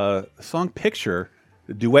 with a song Picture,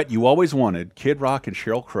 the duet you always wanted, Kid Rock and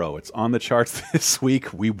Sheryl Crow. It's on the charts this week,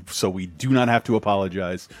 so we do not have to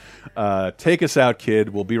apologize. Take us out, kid.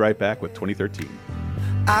 We'll be right back with 2013.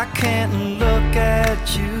 I can't look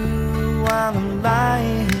at you while I'm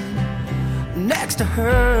lying next to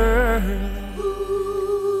her.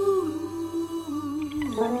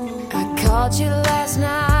 I called you last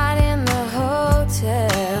night in the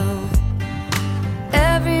hotel.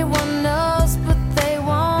 Everyone knows, but they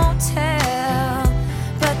won't tell.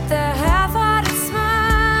 But their half-hearted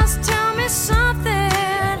smiles tell me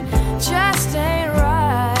something just ain't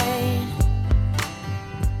right.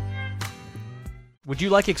 Would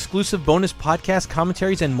you like exclusive bonus podcast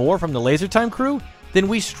commentaries and more from the LaserTime crew? Then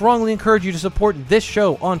we strongly encourage you to support this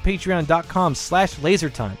show on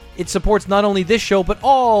patreon.com/lasertime. It supports not only this show, but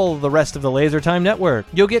all the rest of the LaserTime network.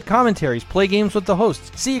 You'll get commentaries, play games with the hosts,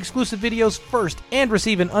 see exclusive videos first, and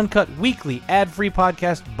receive an uncut weekly ad-free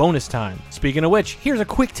podcast bonus time. Speaking of which, here's a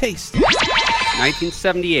quick taste.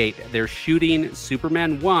 1978, they're shooting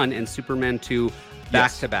Superman 1 and Superman 2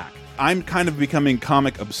 back to back. I'm kind of becoming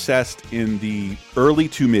comic obsessed in the early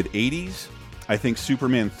to mid 80s. I think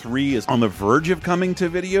Superman 3 is on the verge of coming to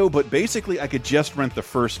video, but basically I could just rent the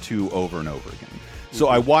first 2 over and over again. So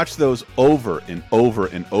I watched those over and over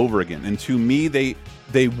and over again. And to me, they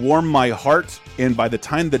warm my heart. And by the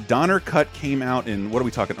time the Donner cut came out in, what are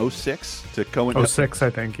we talking, 06? To coincide? 06, I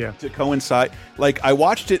think, yeah. To coincide. Like, I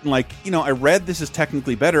watched it and like, you know, I read this is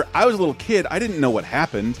technically better. I was a little kid. I didn't know what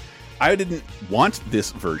happened. I didn't want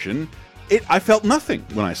this version. I felt nothing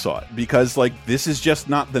when I saw it because like, this is just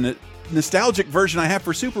not the nostalgic version I have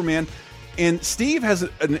for Superman. And Steve has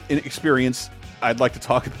an experience I'd like to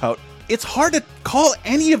talk about. It's hard to call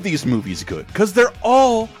any of these movies good because they're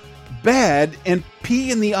all bad and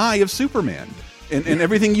pee in the eye of Superman and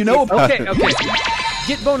everything you know about it. Okay.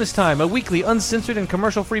 Get Bonus Time, a weekly uncensored and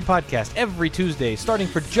commercial-free podcast every Tuesday, starting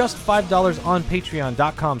for just $5 on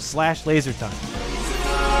patreon.com/lasertime.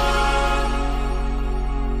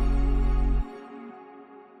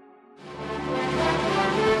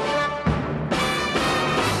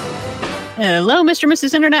 Hello, Mr. and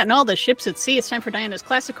Mrs. Internet and all the ships at sea. It's time for Diana's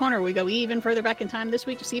Classic Corner. We go even further back in time this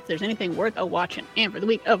week to see if there's anything worth a watching. And for the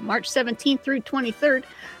week of March 17th through 23rd,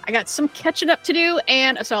 I got some catching up to do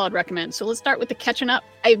and a solid recommend. So let's start with the catching up.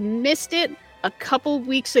 I missed it a couple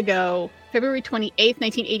weeks ago. February 28th,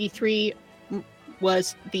 1983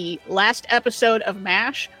 was the last episode of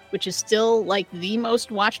MASH, which is still like the most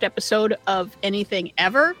watched episode of anything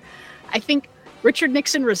ever. I think Richard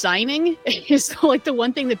Nixon resigning is like the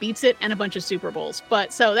one thing that beats it, and a bunch of Super Bowls.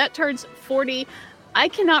 But so that turns 40. I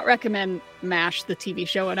cannot recommend MASH, the TV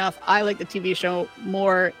show, enough. I like the TV show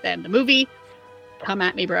more than the movie. Come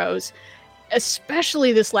at me, bros.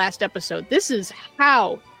 Especially this last episode. This is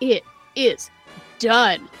how it is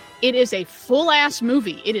done. It is a full-ass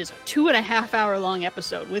movie. It is a 2.5 hour long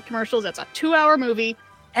episode with commercials. That's a 2-hour movie.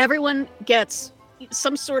 Everyone gets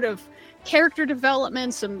some sort of character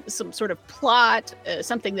development, some sort of plot,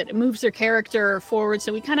 something that moves their character forward,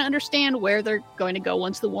 so we kind of understand where they're going to go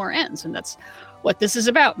once the war ends, and that's what this is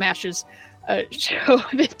about. MASH is a show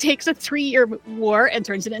that takes a 3-year war and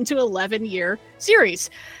turns it into an 11-year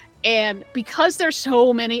series. And because there's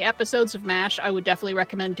so many episodes of MASH, I would definitely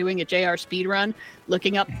recommend doing a JR speed run,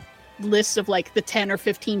 looking up lists of like the 10 or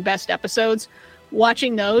 15 best episodes,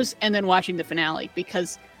 watching those, and then watching the finale,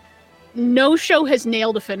 because no show has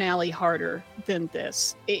nailed a finale harder than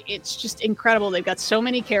this. It's just incredible. They've got so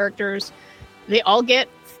many characters. They all get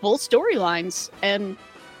full storylines, and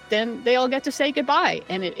then they all get to say goodbye.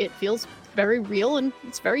 And it feels very real, and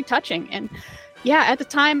it's very touching. And yeah, at the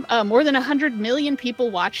time, more than 100 million people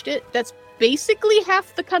watched it. That's basically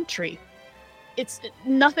half the country.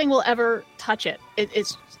 Nothing will ever touch it.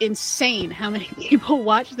 It's insane how many people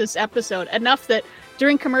watched this episode. Enough that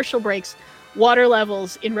during commercial breaks, water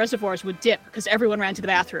levels in reservoirs would dip because everyone ran to the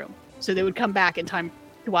bathroom. So they would come back in time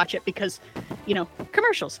to watch it because,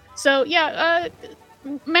 commercials. So yeah,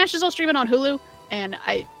 MASH is all streaming on Hulu, and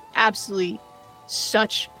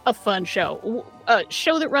such a fun show. A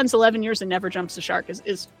show that runs 11 years and never jumps the shark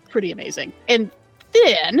is pretty amazing. And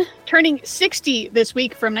then, turning 60 this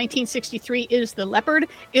week from 1963 is The Leopard,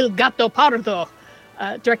 Il Gatto Pardo,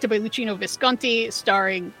 directed by Luchino Visconti,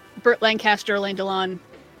 starring Burt Lancaster, Alain Delon,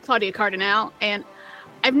 Claudia Cardinale. And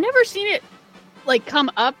I've never seen it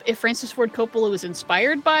come up if Francis Ford Coppola was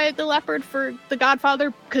inspired by The Leopard for The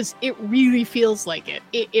Godfather, because it really feels like it.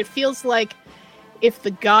 It feels like if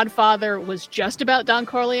The Godfather was just about Don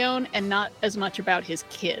Corleone and not as much about his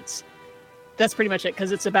kids. That's pretty much it,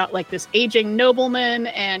 because it's about this aging nobleman,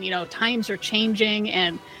 and times are changing,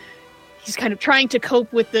 and he's kind of trying to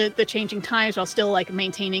cope with the changing times while still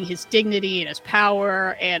maintaining his dignity and his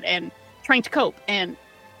power and trying to cope. And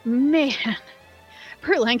man,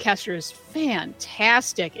 Burt Lancaster is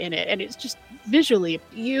fantastic in it, and it's just visually a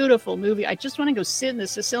beautiful movie. I just want to go sit in the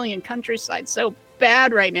Sicilian countryside so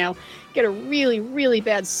bad right now, get a really, really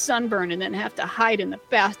bad sunburn, and then have to hide in the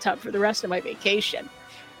bathtub for the rest of my vacation.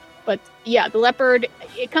 But yeah, The Leopard,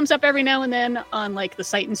 it comes up every now and then on the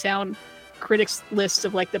Sight and Sound critics lists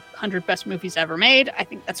of the 100 best movies ever made. I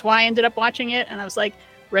think that's why I ended up watching it, and I was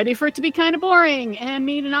ready for it to be kind of boring and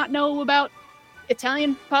me to not know about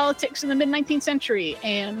Italian politics in the mid-19th century,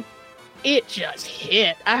 and it just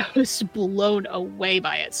hit. I was blown away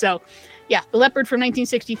by it. So yeah, The Leopard from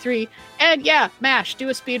 1963. And yeah, MASH, do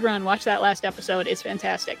a speed run. Watch that last episode. It's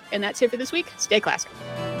fantastic. And that's it for this week. Stay classic.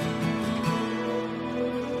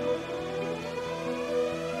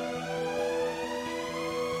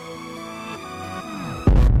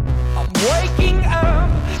 I'm waking up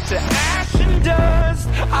to ash and dust.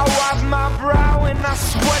 I wipe my brow and I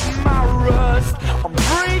sweat my rust. I'm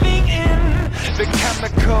breathing in the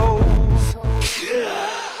chemicals.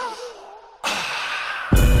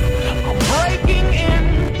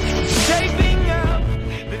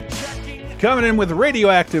 Coming in with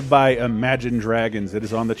Radioactive by Imagine Dragons. It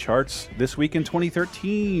is on the charts this week in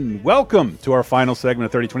 2013. Welcome to our final segment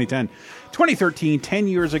of 2010. 2013, 10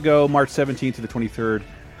 years ago, March 17th to the 23rd.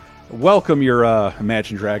 Welcome your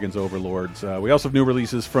Imagine Dragons overlords. We also have new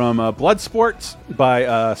releases from Bloodsport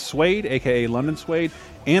by Suede, a.k.a. London Suede.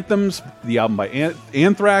 Anthems, the album by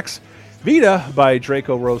Anthrax. Vita by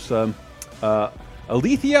Draco Rosa.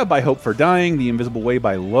 Alethea by Hope for Dying. The Invisible Way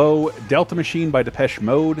by Low. Delta Machine by Depeche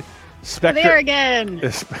Mode. Spectre, there again.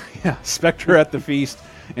 Yeah, Spectre at the Feast.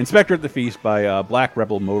 Inspector at the Feast by Black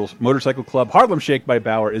Rebel Motorcycle Club. Harlem Shake by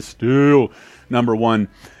Bauer is still number one.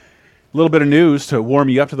 A little bit of news to warm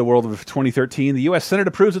you up to the world of 2013. The U.S. Senate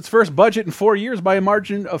approves its first budget in 4 years by a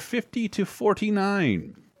margin of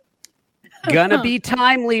 50-49. Gonna be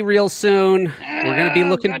timely real soon. We're gonna be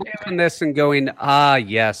looking back on this and going,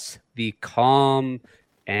 yes, the calm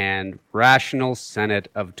and rational Senate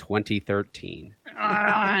of 2013.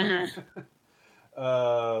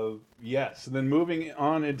 Yes, and then moving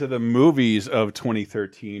on into the movies of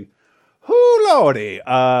 2013. Whoo, lordy.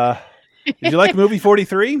 Did you like movie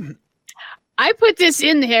 43? I put this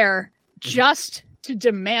in there just to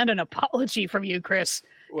demand an apology from you, Chris.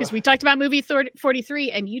 Because we talked about movie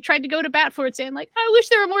 43, and you tried to go to bat for it, saying, I wish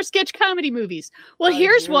there were more sketch comedy movies. Well,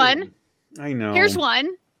 here's one. I know. Here's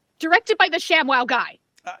one. Directed by the ShamWow guy.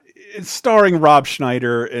 It's starring Rob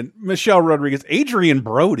Schneider and Michelle Rodriguez, Adrian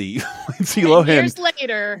Brody, Lindsay Lohan. 10 years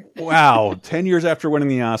later. Wow, 10 years after winning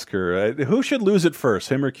the Oscar. Who should lose it first,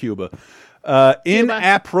 him or Cuba?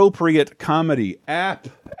 Inappropriate comedy. App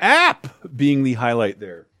being the highlight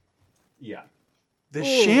there. Yeah. The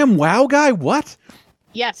ShamWow guy? What?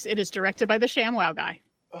 Yes, it is directed by the ShamWow guy.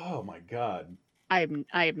 Oh my God. I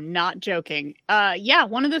am not joking. Yeah,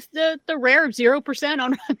 one of the rare 0%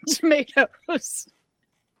 on Rotten Tomatoes.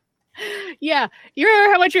 Yeah, you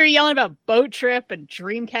remember how much you were yelling about Boat Trip and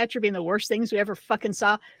Dreamcatcher being the worst things we ever fucking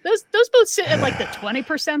saw? Those both sit at the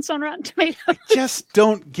 20% on Rotten Tomatoes. I just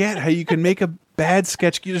don't get how you can make a bad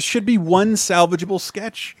sketch. There should be one salvageable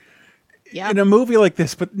sketch Yeah. In a movie like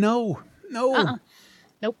this, but no. Nope.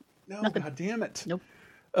 No, Nothing. God damn it. Nope.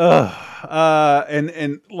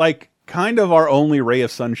 And like kind of our only ray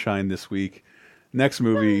of sunshine this week. Next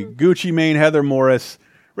movie, Gucci Mane, Heather Morris,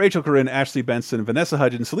 Rachel Corinne, Ashley Benson, Vanessa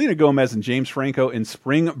Hudgens, Selena Gomez, and James Franco in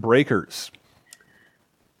Spring Breakers.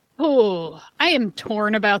 Oh, I am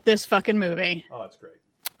torn about this fucking movie. Oh, it's great.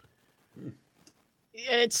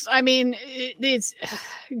 It's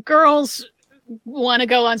girls want to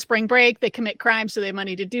go on spring break. They commit crimes, so they have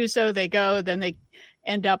money to do so. They go, then they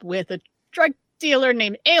end up with a drug dealer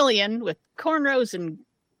named Alien with cornrows and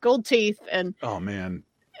gold teeth. And oh, man.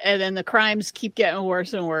 And then the crimes keep getting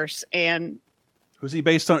worse and worse. And who's he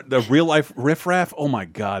based on? The real life riffraff? Oh, my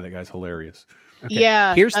God. That guy's hilarious. Okay.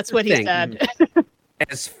 Yeah, that's what he said.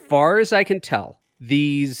 As far as I can tell,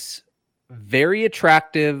 these very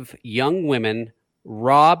attractive young women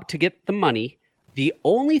rob to get the money. The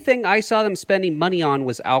only thing I saw them spending money on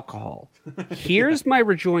was alcohol. Here's my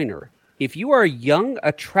rejoinder. If you are a young,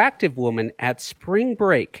 attractive woman at spring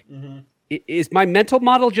break, is my mental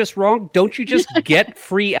model just wrong? Don't you just get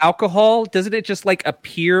free alcohol? Doesn't it just like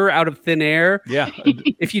appear out of thin air? Yeah.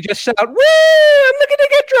 If you just shout, woo, I'm looking to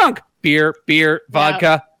get drunk. Beer,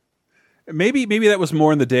 vodka. Maybe that was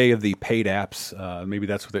more in the day of the paid apps. Maybe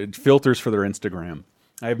that's what it filters for their Instagram.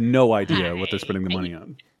 I have no idea what they're spending the money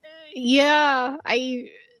on. Yeah,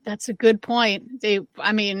 that's a good point. I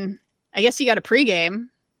guess you got a pregame,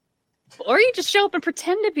 or you just show up and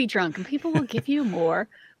pretend to be drunk, and people will give you more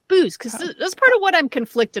booze. Because that's part of what I'm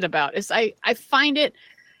conflicted about. Is I find it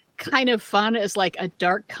kind of fun as like a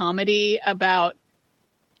dark comedy about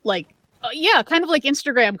like. Kind of like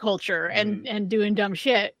Instagram culture and doing dumb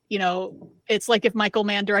shit. You know, it's like if Michael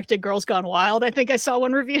Mann directed Girls Gone Wild. I think I saw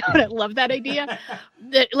one review and I love that idea.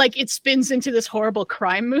 That like it spins into this horrible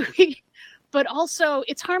crime movie, but also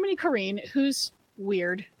it's Harmony Korine, who's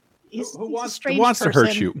weird. He's a strange person. To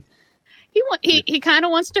hurt you. He kind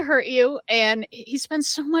of wants to hurt you, and he spends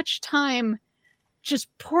so much time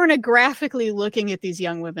just pornographically looking at these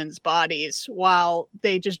young women's bodies while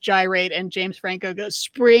they just gyrate, and James Franco goes,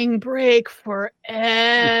 spring break forever.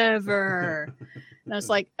 And I was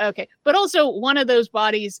like, okay. But also one of those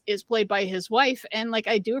bodies is played by his wife, and like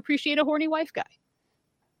I do appreciate a horny wife guy.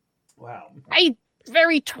 Wow. I'm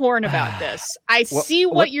very torn about this. I see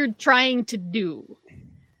what you're trying to do.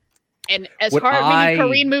 And as Harmony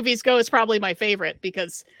Korine movies go, it's probably my favorite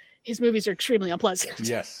because his movies are extremely unpleasant.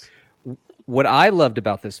 Yes. What I loved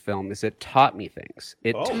about this film is it taught me things.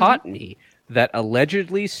 It taught me that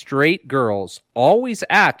allegedly straight girls always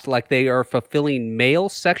act like they are fulfilling male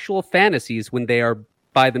sexual fantasies when they are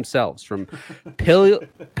by themselves, from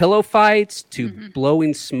pillow fights to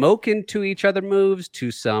blowing smoke into each other moves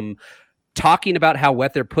to some talking about how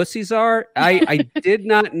wet their pussies are. I did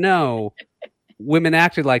not know women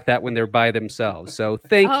acted like that when they're by themselves. So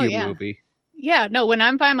thank you, movie. Yeah, no, when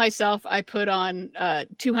I'm by myself, I put on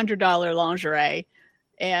 $200 lingerie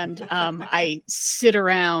and I sit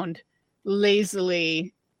around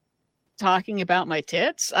lazily talking about my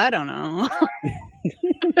tits. I don't know.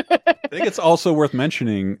 I think it's also worth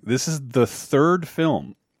mentioning, this is the third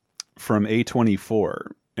film from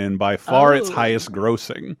A24 and by far its highest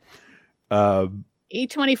grossing.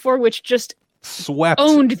 A24, which just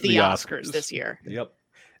owned the Oscars this year. Yep.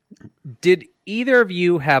 Did either of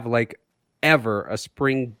you have like ever a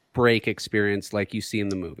spring break experience like you see in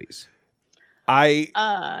the movies?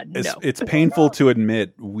 No. It's painful to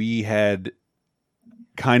admit we had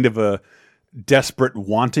kind of a desperate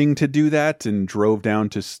wanting to do that and drove down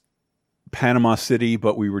to Panama City,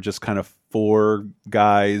 but we were just kind of four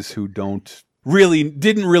guys who didn't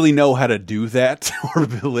really know how to do that or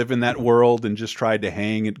live in that world, and just tried to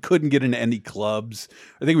hang and couldn't get into any clubs.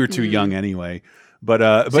 I think we were too young anyway, but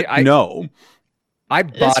no. I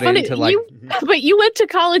bought into like, but you went to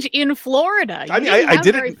college in Florida. You didn't have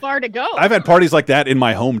very far to go. I've had parties like that in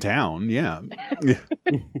my hometown. Yeah.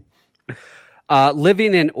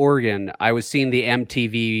 Living in Oregon, I was seeing the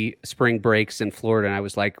MTV spring breaks in Florida, and I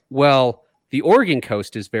was like, well, the Oregon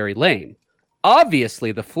coast is very lame.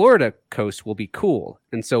 Obviously, the Florida coast will be cool.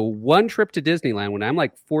 And so one trip to Disneyland when I'm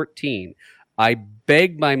like 14, I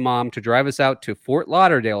begged my mom to drive us out to Fort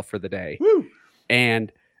Lauderdale for the day. Woo. And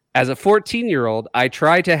as a 14-year-old, I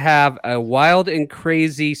tried to have a wild and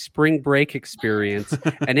crazy spring break experience,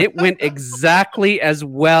 and it went exactly as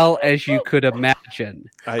well as you could imagine.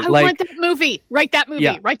 I want that movie. Write that movie.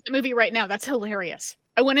 Yeah. Write the movie right now. That's hilarious.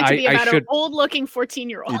 I want it to be about an old-looking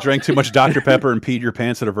 14-year-old. You drank too much Dr. Pepper and peed your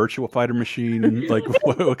pants at a Virtua Fighter machine. Like,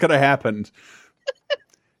 what could have happened?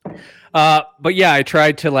 But yeah, I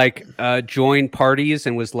tried to like join parties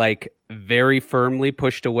and was like very firmly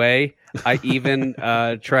pushed away. I even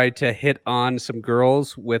tried to hit on some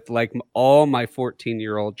girls with like all my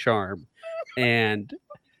 14-year-old charm. And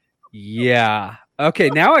yeah. Okay,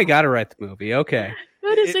 now I got to write the movie. Okay.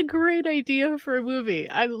 That is a great idea for a movie.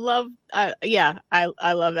 I love I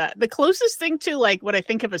love that. The closest thing to like what I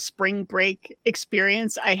think of a spring break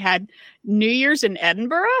experience, I had New Year's in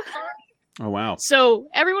Edinburgh. Oh, wow. So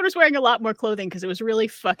everyone was wearing a lot more clothing because it was really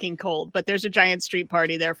fucking cold, but there's a giant street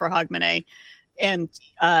party there for Hogmanay. And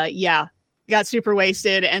got super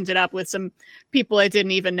wasted, ended up with some people I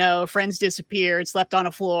didn't even know, friends disappeared, slept on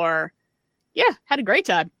a floor. Yeah, had a great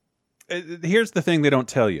time. Here's the thing they don't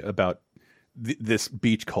tell you about this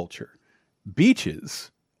beach culture.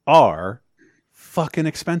 Beaches are fucking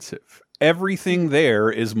expensive. Everything there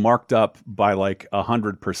is marked up by like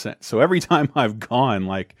 100%. So every time I've gone,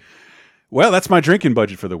 like, well, that's my drinking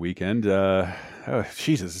budget for the weekend.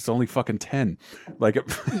 Jesus, it's only fucking 10. Like,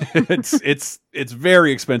 it's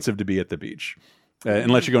very expensive to be at the beach,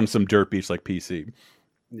 unless you're going to some dirt beach like PC.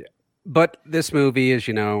 Yeah. But this movie is,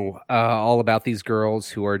 all about these girls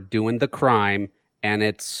who are doing the crime, and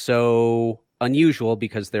it's so unusual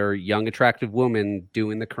because they're young, attractive women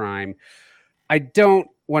doing the crime. I don't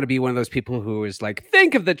want to be one of those people who is like,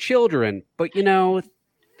 think of the children, but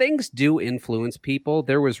things do influence people.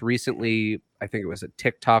 There was recently, I think it was a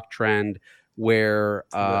TikTok trend where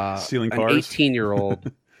an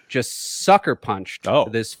 18-year-old just sucker punched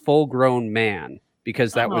this full-grown man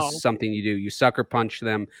because that was something you do. You sucker punch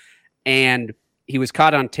them, and he was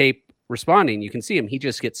caught on tape responding. You can see him. He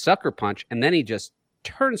just gets sucker punched, and then he just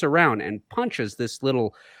turns around and punches this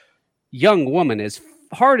little young woman as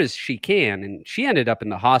hard as she can, and she ended up in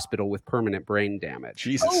the hospital with permanent brain damage.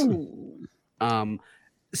 Jesus.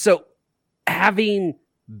 So having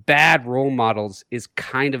bad role models is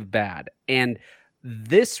kind of bad. And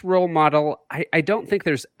this role model, I don't think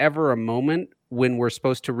there's ever a moment when we're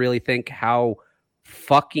supposed to really think how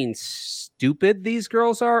fucking stupid these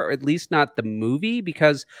girls are, or at least not the movie,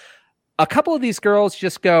 because a couple of these girls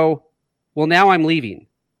just go, well, now I'm leaving.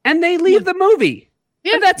 And they leave the movie.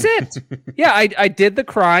 Yeah. And that's it. Yeah, I did the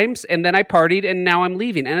crimes, and then I partied, and now I'm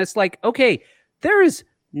leaving. And it's like, okay, there is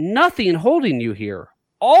nothing holding you here.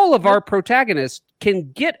 All of our protagonists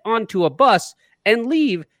can get onto a bus and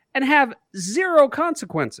leave and have zero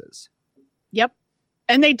consequences. Yep.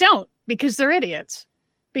 And they don't, because they're idiots.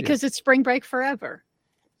 Because it's spring break forever.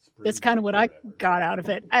 That's kind of what I got out of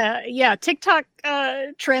it. TikTok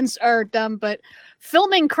trends are dumb, but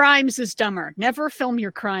filming crimes is dumber. Never film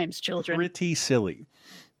your crimes, children. Pretty silly.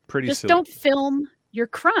 Just don't film your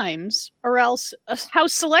crimes, or else a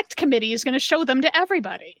House Select Committee is going to show them to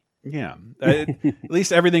everybody. Yeah. At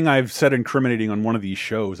least everything I've said incriminating on one of these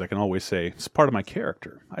shows, I can always say, it's part of my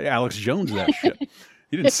character. I Alex Jones that shit.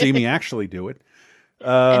 You didn't see me actually do it.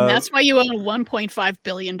 And that's why you own $1.5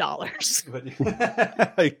 billion.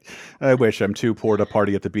 I wish. I'm too poor to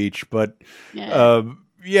party at the beach. But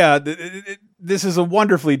this is a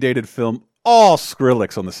wonderfully dated film. All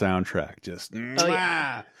Skrillex on the soundtrack. Just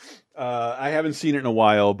I haven't seen it in a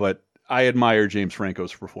while, but I admire James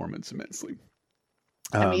Franco's performance immensely.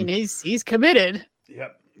 I mean, he's committed.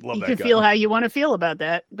 Yep. Love you that can guy. feel how you want to feel about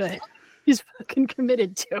that, but he's fucking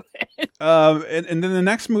committed to it. And then the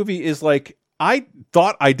next movie is like, I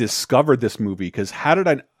thought I discovered this movie because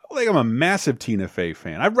I'm a massive Tina Fey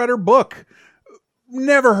fan. I've read her book.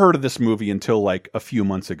 Never heard of this movie until like a few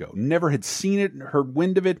months ago. Never had seen it, heard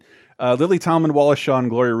wind of it. Lily Tomlin, Wallace Shawn,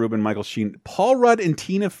 Gloria Rubin, Michael Sheen, Paul Rudd, and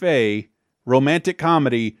Tina Fey, romantic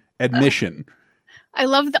comedy, Admission. I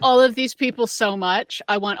love all of these people so much.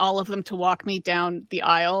 I want all of them to walk me down the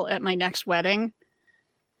aisle at my next wedding.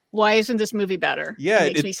 Why isn't this movie better? Yeah,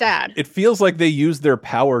 it makes me sad. It feels like they use their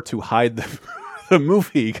power to hide the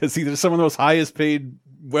movie because they're some of the most highest paid,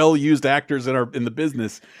 well used actors in the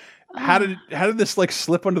business. How did this like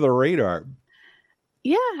slip under the radar?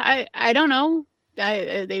 Yeah, I don't know.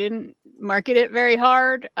 They didn't market it very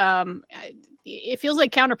hard. It feels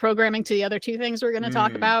like counter programming to the other two things we're going to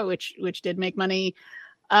talk about, which did make money.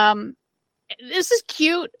 This is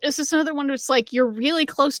cute. This is another one that's like you're really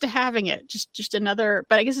close to having it. Just another,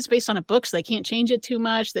 but I guess it's based on a book, so they can't change it too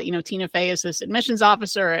much. That Tina Fey is this admissions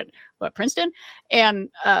officer at Princeton, and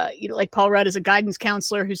like Paul Rudd is a guidance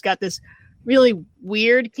counselor who's got this really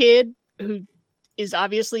weird kid who is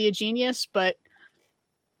obviously a genius, but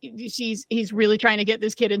he's really trying to get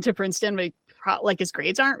this kid into Princeton, but like his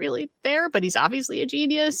grades aren't really there, but he's obviously a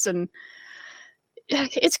genius, and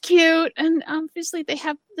it's cute, and obviously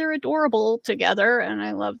they're adorable together, and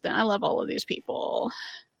I love them. I love all of these people.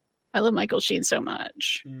 I love Michael Sheen so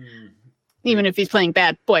much, even if he's playing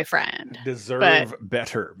bad boyfriend.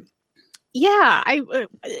 Better. Yeah,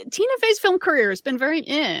 Tina Fey's film career has been very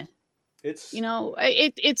It's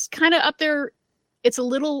it's kind of up there. It's a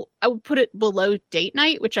little, I would put it below Date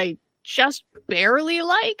Night, which I just barely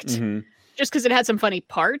liked, just because it had some funny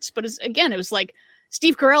parts. But it was like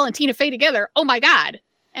Steve Carell and Tina Fey together. Oh my God.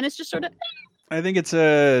 And it's just sort of. I think it's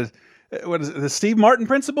what is it, the Steve Martin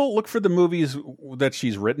principle? Look for the movies that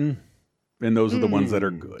she's written, and those are the ones that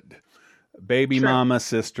are good. Baby Mama,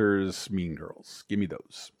 Sisters, Mean Girls. Give me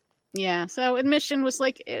those. Yeah. So Admission was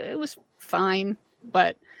like, it was fine,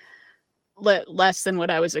 but less than what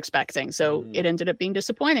I was expecting. So it ended up being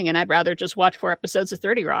disappointing, and I'd rather just watch 4 episodes of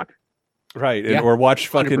 30 Rock. Right. Or watch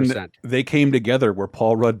fucking 100%. They Came Together, where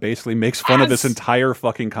Paul Rudd basically makes fun of this entire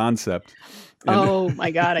fucking concept. Oh my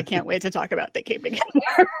God, I can't wait to talk about They Came Together.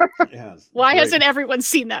 Why hasn't everyone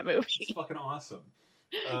seen that movie? It's fucking awesome.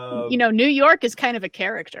 New York is kind of a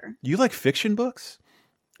character. You like fiction books?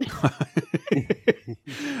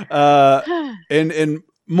 And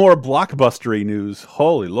more blockbustery news.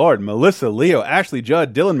 Holy Lord. Melissa Leo, Ashley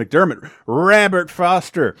Judd, Dylan McDermott, Robert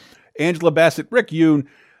Foster, Angela Bassett, Rick Yoon,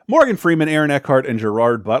 Morgan Freeman, Aaron Eckhart, and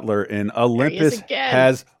Gerard Butler in Olympus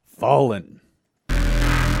Has Fallen.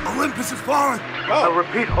 Olympus has fallen. I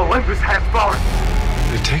repeat, Olympus has fallen.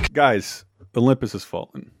 Guys, Olympus has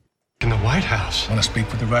fallen. In the White House. I want to speak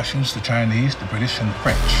for the Russians, the Chinese, the British, and the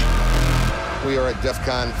French. We are at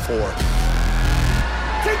DEFCON 4.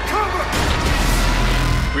 Take cover!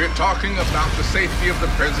 We're talking about the safety of the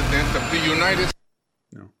President of the United States.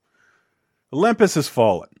 No. Olympus has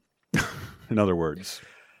fallen. In other words.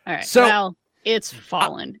 All right. So, it's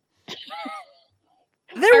fallen.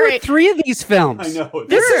 There were 3 of these films. I know.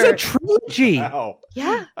 This is a trilogy. How?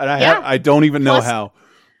 Yeah. And I don't even know how.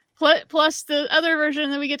 Plus the other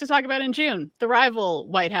version that we get to talk about in June, the rival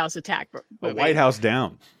White House attack. The White House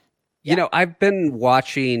Down. You know, I've been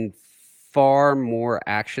watching far more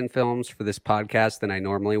action films for this podcast than I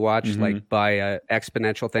normally watch, like by an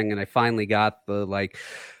exponential thing. And I finally got the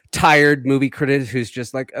tired movie critic who's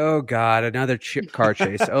just like, oh God, another car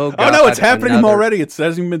chase. Oh God, no, it's happening already. It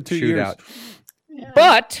hasn't been 2 years. Yeah.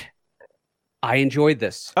 But I enjoyed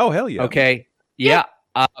this. Oh, hell yeah. Okay. Yeah.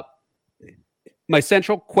 My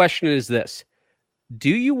central question is this. Do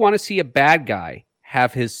you want to see a bad guy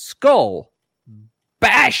have his skull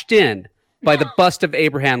bashed in by the bust of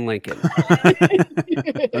Abraham Lincoln?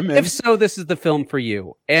 If so, this is the film for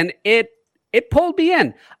you. And it pulled me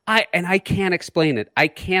in. I can't explain it. I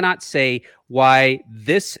cannot say why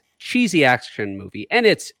this cheesy action movie, and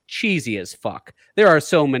it's cheesy as fuck. There are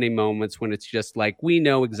so many moments when it's just like, we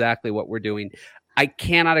know exactly what we're doing. I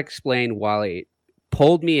cannot explain why it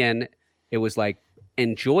pulled me in. It was like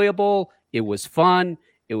enjoyable. It was fun.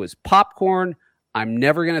 It was popcorn. I'm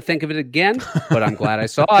never going to think of it again, but I'm glad I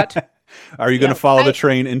saw it. Are you going to follow the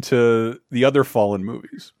train into the other Fallen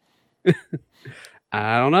movies?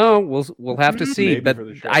 I don't know. We'll have to see. Maybe but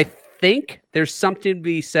I think there's something to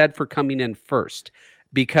be said for coming in first,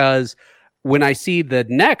 because when I see the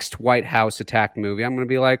next White House attack movie, I'm going to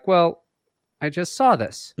be like, well, I just saw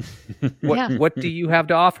this. What do you have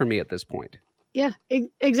to offer me at this point? Yeah,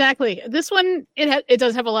 exactly. This one, it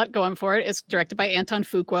does have a lot going for it. It's directed by Anton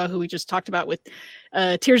Fuqua, who we just talked about with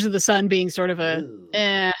Tears of the Sun being sort of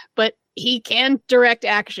but he can direct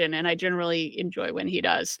action, and I generally enjoy when he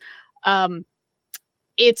does.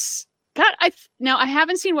 It's got, I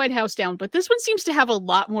haven't seen White House Down, but this one seems to have a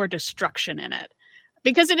lot more destruction in it,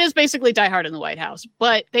 because it is basically Die Hard in the White House,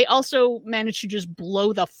 but they also managed to just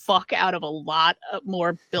blow the fuck out of a lot of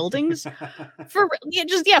more buildings. Fuck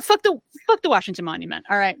the Washington Monument.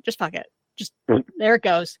 All right, just fuck it. Just there it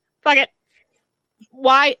goes. Fuck it.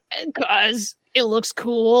 Why? Because it looks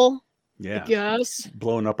cool. Yeah. I guess.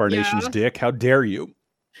 Blowing up our nation's dick. How dare you?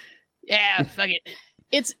 Yeah, fuck it.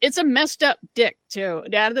 It's a messed up dick too.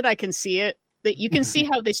 Now that I can see it, that you can see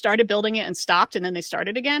how they started building it and stopped, and then they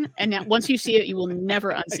started again. And now once you see it, you will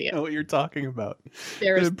never unsee it. I know what you're talking about.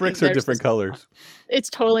 The bricks are different colors.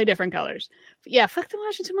 It's totally different colors. But yeah, fuck the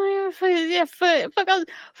Washington Monument.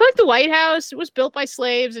 Fuck the White House. It was built by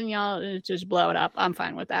slaves, and y'all just blow it up. I'm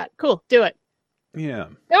fine with that. Cool, do it. Yeah.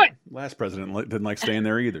 Do it. Last president didn't like staying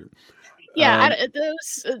there either. Yeah,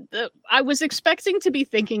 I was expecting to be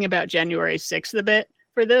thinking about January 6th a bit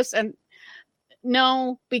for this, and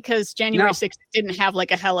no, because January 6th didn't have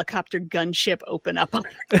like a helicopter gunship open up on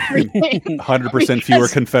everything. 100% fewer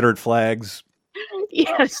Confederate flags.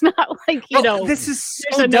 Yeah, it's not like, this is so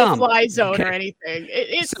there's a dumb. no-fly zone or anything.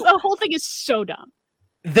 The whole thing is so dumb.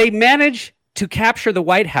 They managed to capture the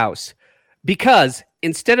White House because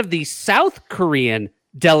instead of the South Korean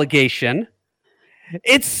delegation,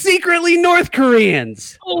 it's secretly North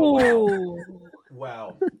Koreans. Oh,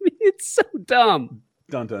 wow. It's so dumb.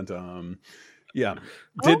 Dun dun dun. Yeah.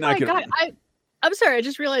 Oh my God. I'm sorry, I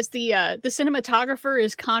just realized the cinematographer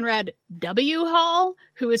is Conrad W. Hall,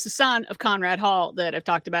 who is the son of Conrad Hall that I've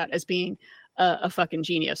talked about as being a fucking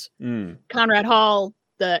genius. Conrad Hall,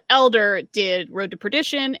 the elder, did Road to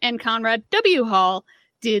Perdition, and Conrad W. Hall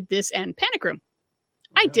did this and Panic Room.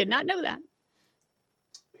 I did not know that.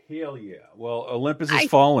 Hell yeah. Well, Olympus has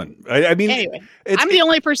fallen. I mean, anyway, I'm the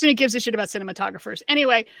only person who gives a shit about cinematographers.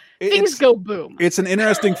 Anyway, things go boom. It's an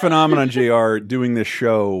interesting phenomenon, JR, doing this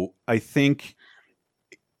show. I think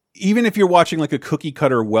even if you're watching like a cookie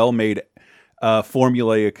cutter, well-made,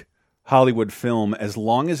 formulaic Hollywood film, as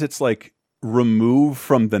long as it's like removed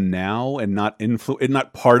from the now and not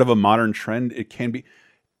part of a modern trend, it can be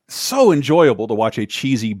so enjoyable to watch a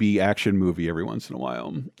cheesy B action movie every once in a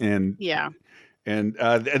while. And And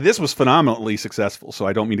this was phenomenally successful. So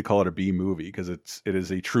I don't mean to call it a B movie because it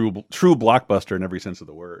is a true blockbuster in every sense of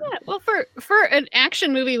the word. Yeah, well, for an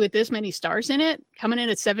action movie with this many stars in it, coming in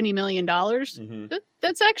at $70 million,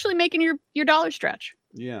 that's actually making your dollar stretch.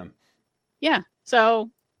 Yeah. Yeah. So,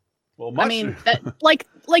 well, I mean, like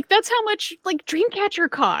that's how much like Dreamcatcher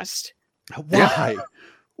cost. Why?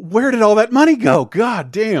 Where did all that money go? God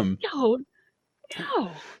damn. No.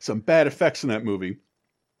 Some bad effects in that movie.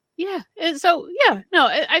 Yeah. And so, yeah, no,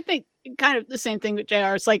 I think kind of the same thing with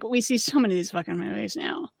JR. It's like we see so many of these fucking movies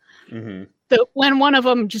now. That when one of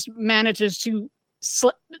them just manages to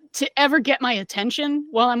ever get my attention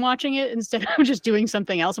while I'm watching it instead of just doing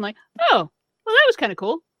something else, I'm like, oh, well, that was kind of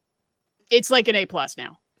cool. It's like an A+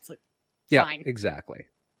 now. It's like, fine. Exactly.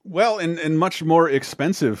 Well, and much more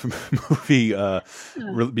expensive movie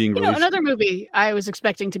being released. Another movie I was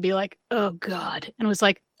expecting to be like, oh God, and was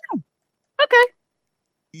like, oh, okay.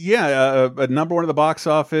 Yeah, number one at the box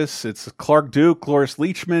office. It's Clark Duke, Cloris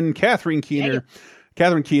Leachman, Catherine Keener,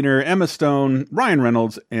 Emma Stone, Ryan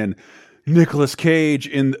Reynolds, and Nicolas Cage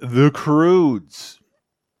in The Croods.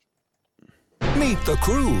 Meet the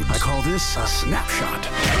Croods. I call this a snapshot.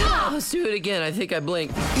 Let's do it again. I think I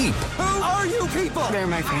blinked. Eep. Who are you people? They're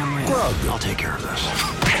my family. Grug. I'll take care of this.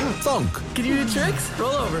 Thunk. Can you do tricks?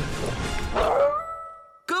 Roll over.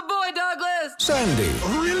 Good boy, Douglas. Sandy.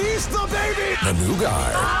 Release the baby. The new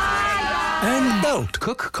guy. And Belt.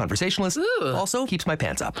 Cook, conversationalist. Ooh. Also keeps my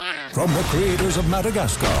pants up. From the creators of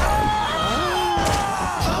Madagascar.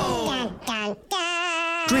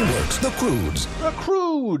 DreamWorks, The Croods. The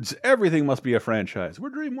Croods. Everything must be a franchise.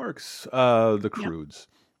 We're DreamWorks. The Croods.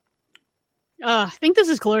 I think this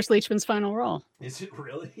is Cloris Leachman's final role. Is it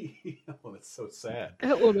really? Oh, that's so sad.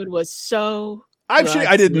 That woman was so...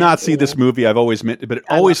 I did not see this movie. I've always meant, but it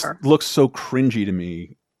always looks so cringy to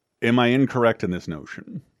me. Am I incorrect in this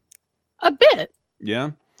notion? A bit.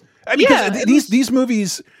 Yeah. I mean, because these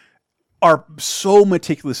movies are so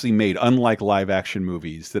meticulously made, unlike live action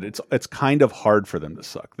movies, that it's kind of hard for them to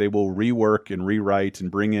suck. They will rework and rewrite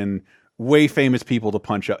and bring in way famous people to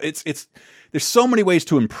punch up. There's so many ways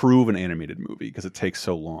to improve an animated movie because it takes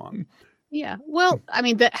so long. Yeah. Well, I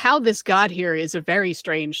mean, how this got here is a very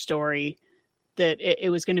strange story. That it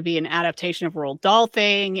was going to be an adaptation of Roald Dahl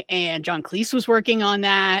thing, and John Cleese was working on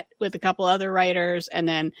that with a couple other writers, and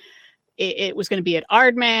then it was going to be at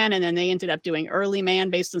Aardman, and then they ended up doing Early Man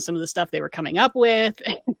based on some of the stuff they were coming up with,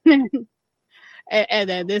 and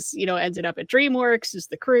then this ended up at DreamWorks. Is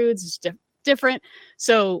The Croods is different,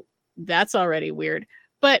 so that's already weird.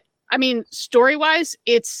 But I mean, story wise,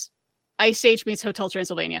 it's Ice Age meets Hotel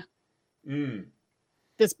Transylvania.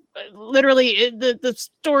 This literally the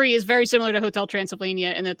story is very similar to Hotel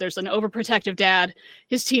Transylvania in that there's an overprotective dad,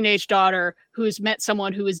 his teenage daughter who has met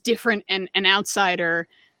someone who is different and an outsider,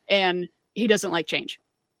 and he doesn't like change.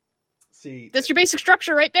 See, that's your basic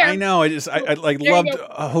structure right there. I know. I loved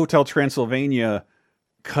Hotel Transylvania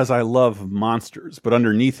because I love monsters, but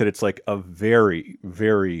underneath it, it's like a very,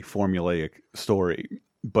 very formulaic story,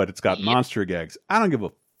 but it's got monster gags. I don't give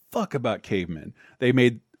a fuck about cavemen. They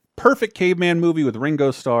made perfect caveman movie with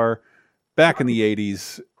Ringo Starr back in the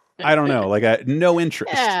 80s. I don't know. No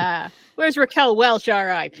interest. Yeah. Where's Raquel Welch,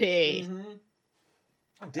 R.I.P.?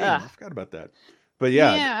 Oh, damn. I forgot about that. But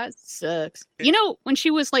yeah. Yeah, it sucks. When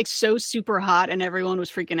she was like so super hot and everyone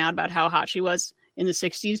was freaking out about how hot she was in the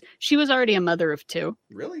 60s, she was already a mother of 2.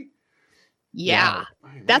 Really? Yeah. Wow.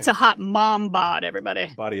 That's a hot mom bod,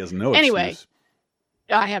 everybody. Body has no Anyway, excuse.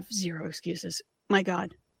 I have zero excuses. My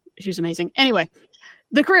God. She's amazing. Anyway.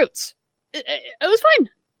 The Croods. It was fine.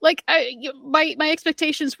 Like my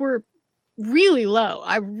expectations were really low.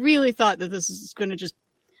 I really thought that this is going to just,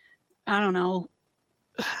 I don't know,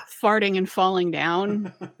 farting and falling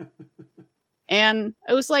down. And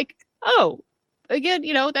I was like, oh, again,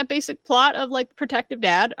 that basic plot of like protective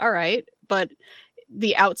dad. All right. But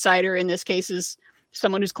the outsider in this case is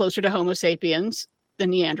someone who's closer to Homo sapiens than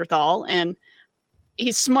Neanderthal. And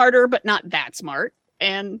he's smarter, but not that smart.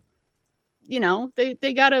 And, you know,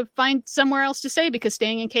 they got to find somewhere else to stay because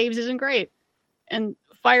staying in caves isn't great. And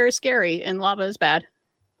fire is scary and lava is bad.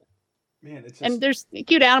 Man, it's just... And there's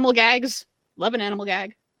cute animal gags. Love an animal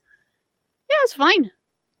gag. Yeah, it's fine.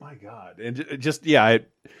 My God. And just, yeah,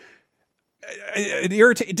 it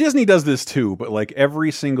irritates. Disney does this too, but like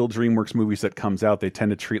every single DreamWorks movies that comes out, they tend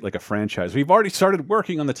to treat like a franchise. We've already started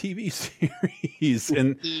working on the TV series,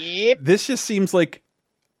 and this just seems like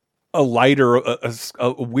a lighter,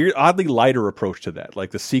 a weird, oddly lighter approach to that. Like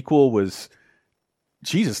the sequel was,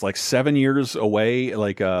 Jesus, like 7 years away.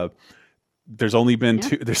 Like there's only been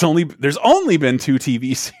two. There's only been 2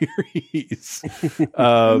 TV series.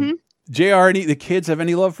 JR, the kids have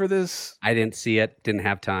any love for this? I didn't see it. Didn't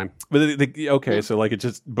have time. But okay, so like it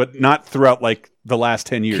just, but not throughout like the last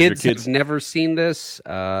 10 years. Kids have never seen this.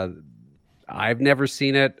 I've never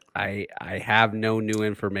seen it. I have no new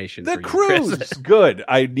information. The Croods. Good.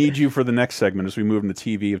 I need you for the next segment as we move into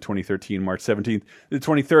TV of 2013, March 17th, the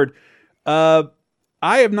 23rd.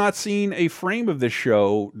 I have not seen a frame of this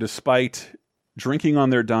show, despite drinking on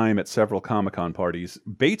their dime at several Comic-Con parties.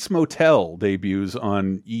 Bates Motel debuts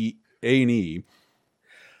on A&E.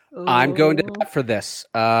 I'm going to bat for this.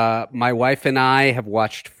 My wife and I have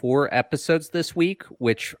watched 4 episodes this week,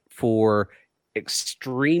 which for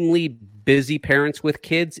extremely busy parents with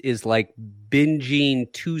kids is like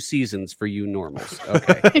binging 2 seasons for you normals.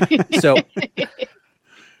 Okay. So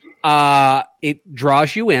it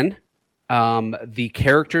draws you in. The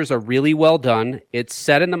characters are really well done. It's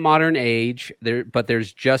set in the modern age, but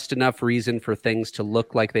there's just enough reason for things to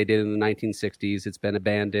look like they did in the 1960s. It's been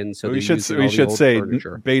abandoned, so we should say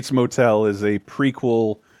furniture. Bates Motel is a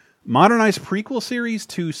modernized prequel series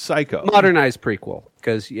to Psycho. Modernized prequel,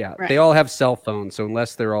 because they all have cell phones, so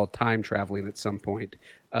unless they're all time traveling at some point.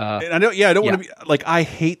 And I don't want to be like, I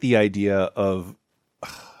hate the idea of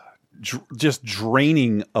just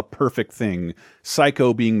draining a perfect thing,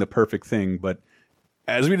 Psycho being the perfect thing, but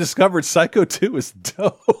as we discovered, Psycho 2 is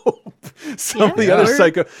dope. Some of the other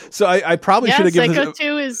Psycho. So I probably should have given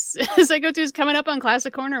Psycho 2 is coming up on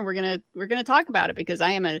Classic Corner. We're gonna talk about it because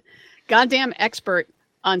I am a goddamn expert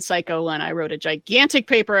on Psycho 1. I wrote a gigantic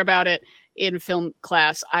paper about it in film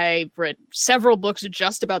class. I read several books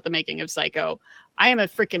just about the making of Psycho. I am a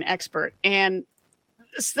freaking expert, and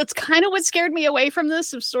that's kind of what scared me away from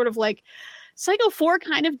this. Of sort of like Psycho 4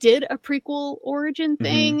 kind of did a prequel origin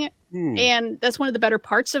thing, and that's one of the better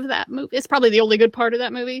parts of that movie. It's probably the only good part of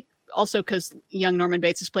that movie. Also, because young Norman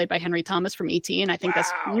Bates is played by Henry Thomas from E.T., and I think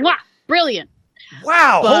that's brilliant.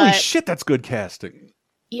 Wow, holy shit, that's good casting.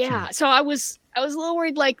 Yeah, so I was a little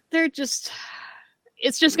worried. Like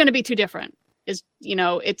it's just going to be too different. It's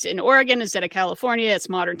in Oregon instead of California. It's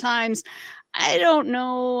modern times. I don't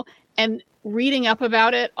know. And reading up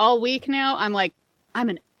about it all week now, I'm like, I'm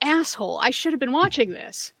an asshole. I should have been watching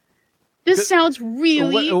this. This sounds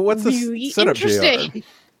really, what's the really setup, interesting. JR?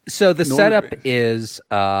 So the setup is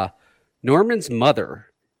Norman's mother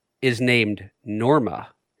is named Norma,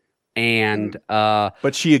 and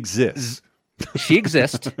but she exists. She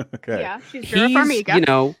exists. Okay. Yeah, she's Vera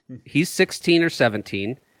Farmiga. He's 16 or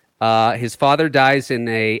 17. His father dies in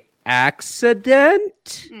a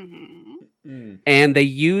accident. And they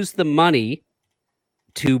use the money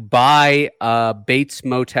to buy Bates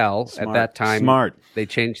Motel. At that time. Smart. They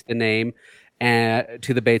changed the name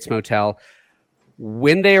to the Bates Motel.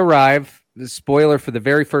 When they arrive, the spoiler for the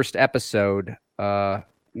very first episode,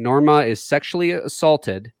 Norma is sexually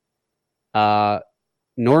assaulted.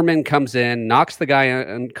 Norman comes in, knocks the guy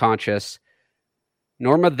unconscious.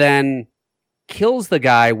 Norma then kills the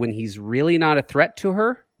guy when he's really not a threat to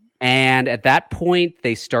her. And at that point,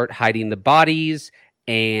 they start hiding the bodies,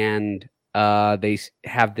 and they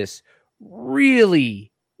have this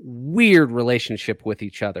really weird relationship with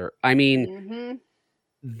each other. I mean,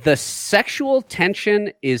 the sexual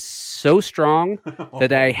tension is so strong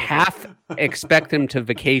that I half expect them to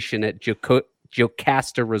vacation at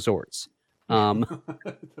Jocasta Resorts.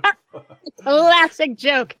 Classic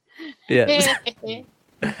joke. Yeah.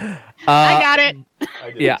 I got it.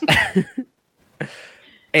 Yeah.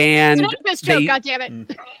 And it's joke, God damn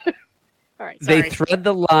it. All right, they thread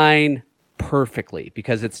the line perfectly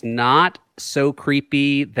because it's not so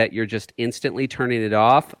creepy that you're just instantly turning it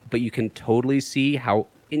off, but you can totally see how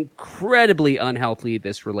incredibly unhealthy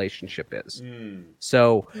this relationship is.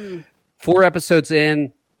 So 4 episodes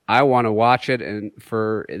in, I want to watch it, and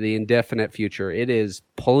for the indefinite future. It is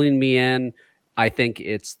pulling me in. I think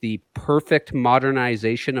it's the perfect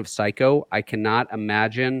modernization of Psycho. I cannot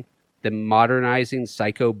imagine them modernizing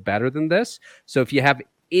Psycho better than this. So if you have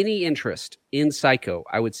any interest in Psycho,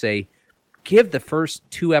 I would say give the first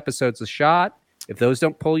 2 episodes a shot. If those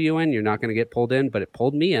don't pull you in, you're not going to get pulled in, but it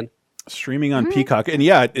pulled me in. Streaming on Peacock. And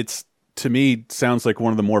yeah, it's, to me, sounds like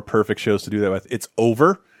one of the more perfect shows to do that with. It's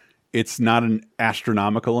over. It's not an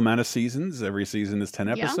astronomical amount of seasons. Every season is 10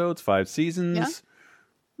 episodes, 5 seasons.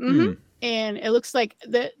 Yeah. And it looks like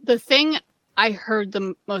the thing I heard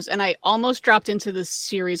the most, and I almost dropped into the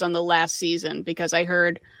series on the last season because I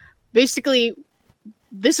heard basically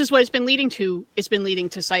this is what it's been leading to. It's been leading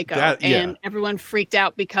to Psycho. And everyone freaked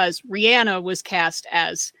out because Rihanna was cast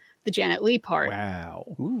as the Janet Leigh part. Wow.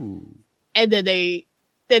 Ooh. And then they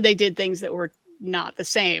did things that were not the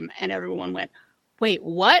same. And everyone went, wait,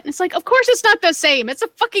 what? And it's like, of course it's not the same. It's a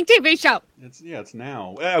fucking TV show. It's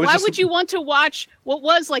now. Why would you want to watch what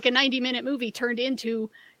was like a 90-minute movie turned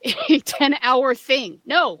into a 10-hour thing?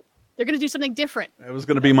 No, they're going to do something different. That was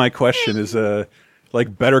going to be my question is,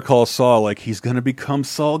 like Better Call Saul, like he's going to become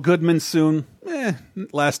Saul Goodman soon.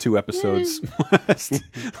 Last 2 episodes. I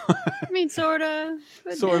mean, sort of.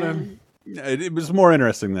 Sort of. It was more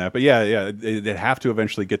interesting than that. But yeah, they'd have to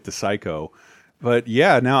eventually get to Psycho. But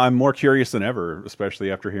yeah, now I'm more curious than ever, especially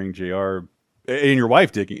after hearing JR and your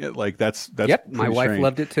wife digging it. Like that's yep, my wife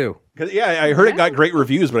loved it too. Yeah, I heard it got great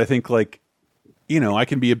reviews, but I think like, I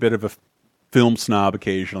can be a bit of a film snob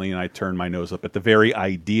occasionally, and I turn my nose up at the very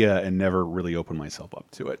idea and never really open myself up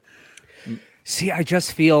to it. See, I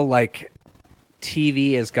just feel like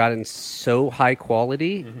TV has gotten so high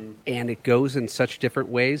quality and it goes in such different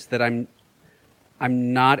ways that I'm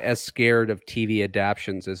not as scared of TV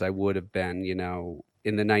adaptions as I would have been,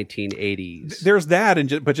 in the 1980s. There's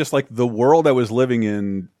that, but just like the world I was living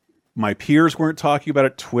in, my peers weren't talking about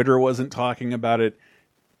it. Twitter wasn't talking about it.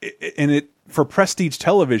 And for prestige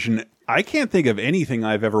television, I can't think of anything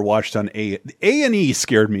I've ever watched on A&E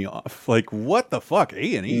scared me off. Like, what the fuck,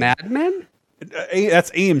 A&E? Mad Men?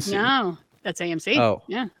 That's AMC. No, that's AMC. Oh.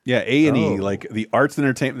 Yeah. Yeah, A&E, like the arts and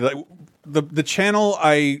entertainment. Like, the channel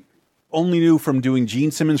I only knew from doing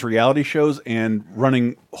Gene Simmons reality shows and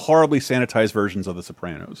running horribly sanitized versions of The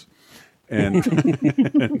Sopranos. And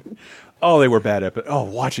they were bad.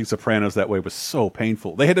 Watching Sopranos that way was so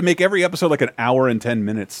painful. They had to make every episode like an hour and 10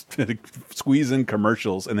 minutes to squeeze in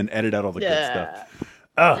commercials and then edit out all the good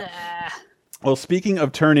stuff. Well, speaking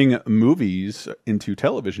of turning movies into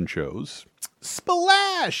television shows,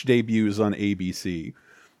 Splash debuts on ABC.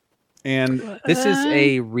 And this is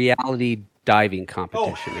a reality diving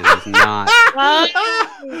competition. It is not.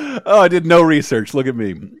 I did no research. Look at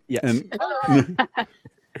me. Yes. And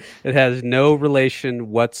it has no relation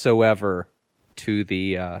whatsoever to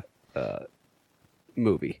the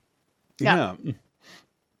movie. Yeah.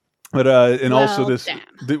 But also this.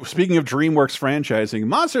 Speaking of DreamWorks franchising,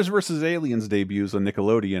 Monsters vs. Aliens debuts on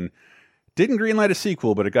Nickelodeon. Didn't greenlight a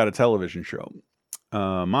sequel, but it got a television show.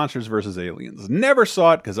 Monsters vs. Aliens. Never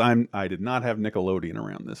saw it because I did not have Nickelodeon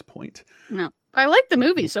around this point. No, I like the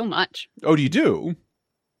movie so much. Oh, do you do?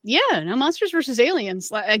 Yeah, no, Monsters vs. Aliens.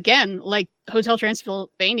 Again, like Hotel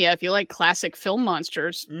Transylvania, if you like classic film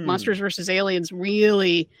monsters, Monsters vs. Aliens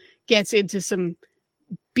really gets into some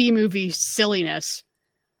B-movie silliness,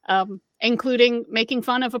 including making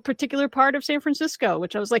fun of a particular part of San Francisco,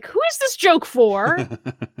 which I was like, who is this joke for?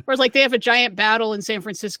 Whereas like they have a giant battle in San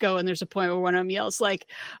Francisco and there's a point where one of them yells like,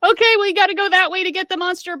 okay, well, you got to go that way to get the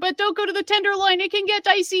monster, but don't go to the Tenderloin. It can get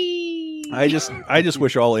dicey. I just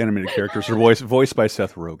wish all animated characters were voiced by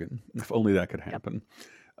Seth Rogen. If only that could happen.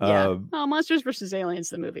 Yeah. Monsters vs. Aliens,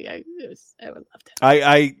 the movie. I would love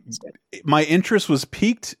to. My interest was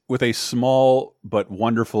piqued with a small but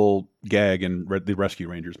wonderful gag in the Rescue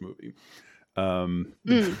Rangers movie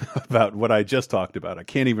about what I just talked about. I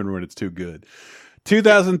can't even ruin it. It's too good.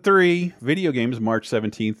 2003 video games, March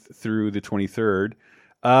 17th through the 23rd.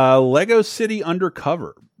 Lego City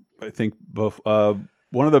Undercover. I think both one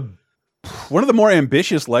of the more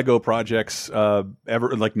ambitious Lego projects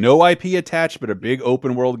ever. Like no IP attached, but a big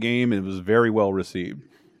open world game. It was very well received.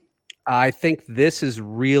 I think this is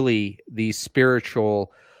really the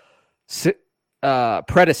spiritual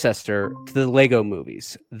predecessor to the Lego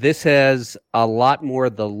movies. This has a lot more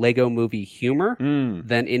of the Lego movie humor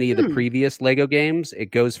than any of the previous Lego games.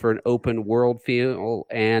 It goes for an open world feel.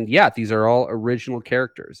 And yeah, these are all original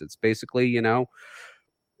characters. It's basically,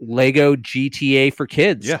 Lego GTA for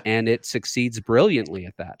kids. Yeah. And it succeeds brilliantly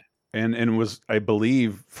at that. And was, I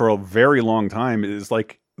believe, for a very long time, it is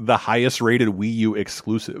like the highest rated Wii U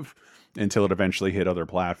exclusive until it eventually hit other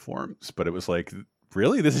platforms. But it was like,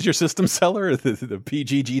 really? This is your system seller? The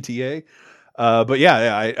PG GTA? But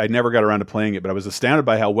yeah, I never got around to playing it, but I was astounded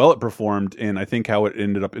by how well it performed, and I think how it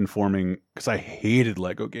ended up informing, because I hated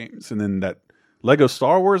Lego games. And then that Lego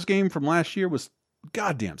Star Wars game from last year was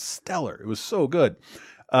goddamn stellar. It was so good.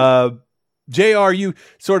 JR, you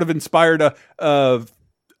sort of inspired a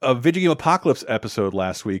Video Game Apocalypse episode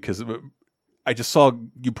last week because I just saw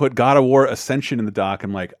you put God of War Ascension in the doc.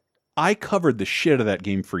 I'm like, I covered the shit of that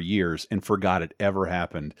game for years and forgot it ever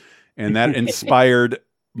happened. And that inspired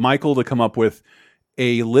Michael to come up with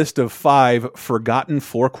a list of 5 forgotten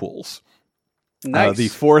forquels. Nice.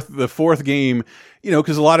 The fourth game,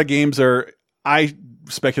 because a lot of games I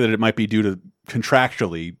speculated it might be due to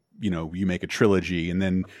contractually, you make a trilogy and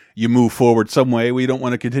then you move forward some way. We don't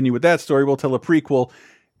want to continue with that story. We'll tell a prequel.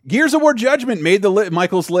 Gears of War Judgment made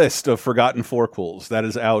Michael's list of forgotten forquels. That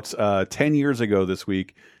is out 10 years ago this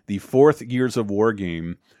week. The 4th Gears of War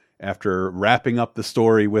game. After wrapping up the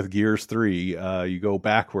story with Gears 3, you go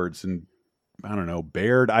backwards and, I don't know,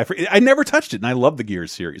 Baird. I never touched it, and I love the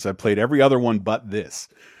Gears series. I played every other one but this.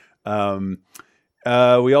 We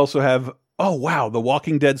also have, The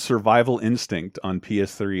Walking Dead Survival Instinct on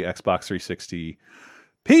PS3, Xbox 360,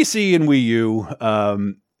 PC, and Wii U.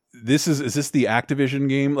 Is this the Activision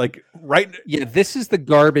game? Yeah, this is the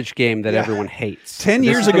garbage game that everyone hates. 10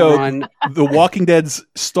 years ago, The Walking Dead's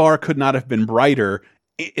star could not have been brighter,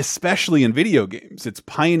 especially in video games. It's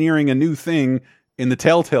pioneering a new thing in the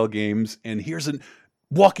Telltale games, and here's a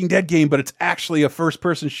Walking Dead game, but it's actually a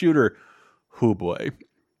first-person shooter. Oh boy.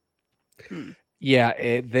 Yeah,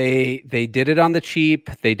 they did it on the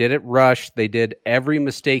cheap. They did it rushed. They did every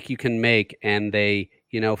mistake you can make, and they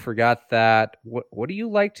forgot that. What do you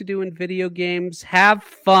like to do in video games? Have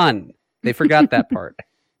fun. They forgot that part.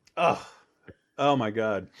 Oh my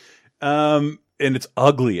God. And it's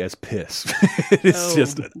ugly as piss. It's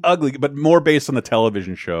just ugly, but more based on the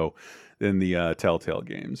television show than the Telltale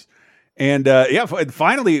games. And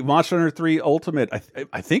finally, Monster Hunter 3 Ultimate.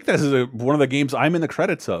 I think this is one of the games I'm in the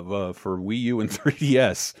credits of for Wii U and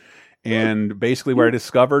 3DS. And basically where I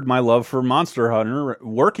discovered my love for Monster Hunter,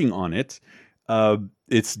 working on it.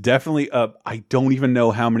 It's definitely I don't even know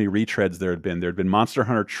how many retreads there had been. There had been Monster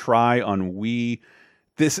Hunter Tri on Wii.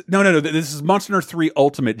 This is Monster Hunter 3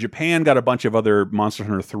 Ultimate. Japan got a bunch of other Monster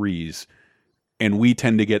Hunter 3s, and we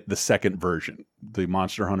tend to get the second version, the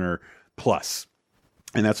Monster Hunter Plus.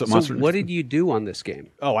 And that's what Monster Hunter. What did you do on this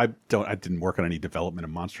game? Oh, I didn't work on any development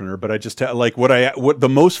of Monster Hunter, but I just what the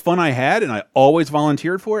most fun I had, and I always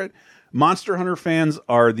volunteered for it. Monster Hunter fans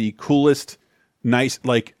are the coolest. Nice,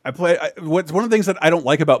 what's one of the things that I don't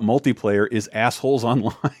like about multiplayer is assholes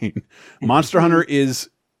online. Monster Hunter is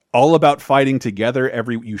all about fighting together.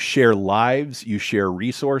 You share lives, you share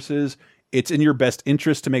resources. It's in your best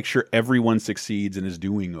interest to make sure everyone succeeds and is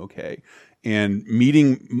doing okay. And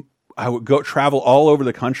I would travel all over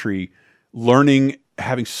the country, learning,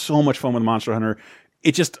 having so much fun with Monster Hunter.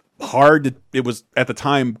 It's just hard. It was at the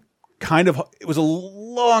time it was a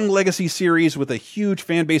long legacy series with a huge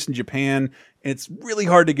fan base in Japan. And it's really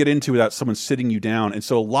hard to get into without someone sitting you down. And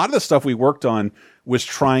so a lot of the stuff we worked on was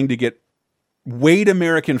trying to get Wade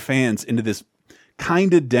American fans into this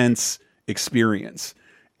kind of dense experience.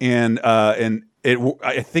 And I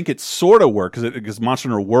think it sort of worked because Monster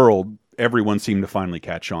Hunter World, everyone seemed to finally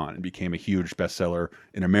catch on and became a huge bestseller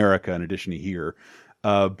in America in addition to here.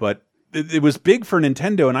 But it was big for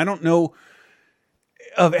Nintendo, and I don't know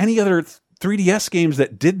of any other 3DS games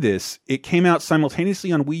that did this. It came out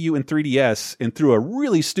simultaneously on Wii U and 3DS, and through a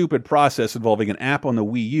really stupid process involving an app on the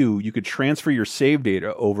Wii U, you could transfer your save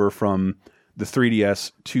data over from the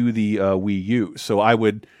 3DS to the Wii U. So I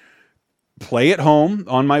would play at home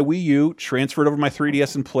on my Wii U, transfer it over my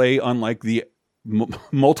 3DS, and play on the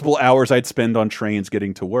multiple hours I'd spend on trains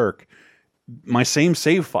getting to work. My same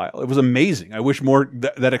save file. It was amazing. I wish more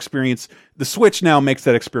that experience. The Switch now makes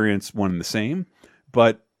that experience one and the same,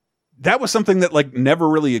 but that was something that never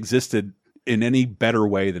really existed in any better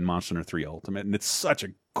way than Monster Hunter 3 Ultimate, and it's such a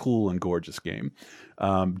cool and gorgeous game.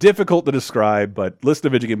 Difficult to describe, but listen to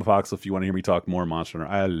Video Game Apocalypse if you want to hear me talk more Monster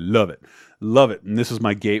Hunter. I love it, and this is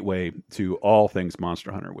my gateway to all things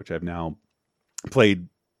Monster Hunter, which I've now played.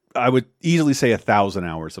 I would easily say 1,000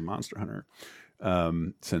 hours of Monster Hunter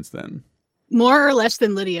since then. More or less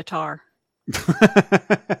than Lydia Tarr.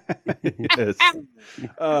 Yes.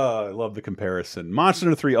 I love the comparison. Monster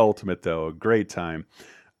Hunter 3 Ultimate, though, a great time.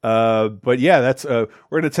 But yeah, that's we're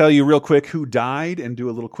going to tell you real quick who died and do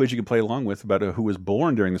a little quiz you can play along with about who was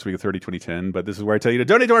born during this week of 2010. But this is where I tell you to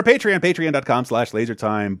donate to our Patreon,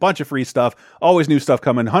 patreon.com/lasertime. Bunch of free stuff, always new stuff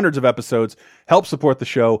coming, hundreds of episodes. Help support the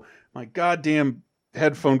show. My goddamn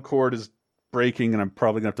headphone cord is breaking, and I'm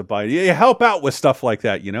probably gonna have to buy it. Yeah, help out with stuff like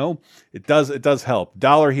that. It does help.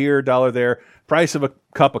 $1 here, $1 there. Price of a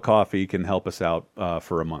cup of coffee can help us out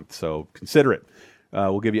for a month. So consider it.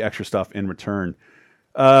 We'll give you extra stuff in return.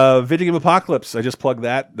 Video Game Apocalypse. I just plugged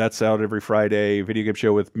that. That's out every Friday. Video game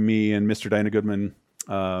show with me and Mr. Dinah Goodman.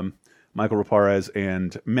 Michael Raparez,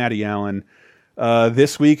 and Maddie Allen.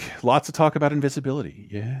 This week, lots to talk about invisibility.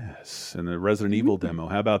 Yes, and the Resident Evil demo.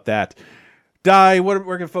 How about that? Di,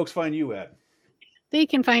 where can folks find you at? They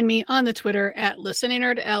can find me on the Twitter at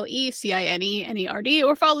ListeningNerd, LeCineNerd,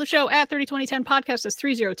 or follow the show at 302010 Podcast. That's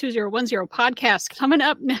 302010 Podcast. Coming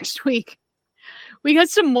up next week, we got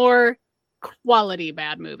some more quality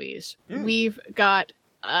bad movies. We've got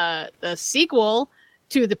the sequel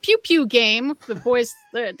to the Pew Pew game,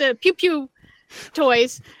 the Pew Pew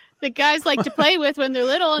toys that guys like to play with when they're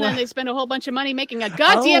little, and then they spend a whole bunch of money making a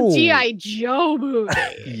goddamn G.I. Joe movie.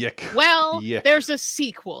 Yuck. Well, there's a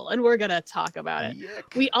sequel, and we're going to talk about it.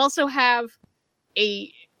 Yuck. We also have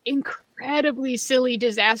a incredibly silly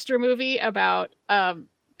disaster movie about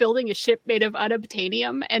building a ship made of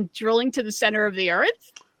unobtainium and drilling to the center of the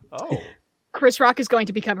earth. Oh. Chris Rock is going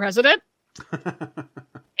to become president.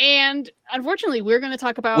 And unfortunately, we're going to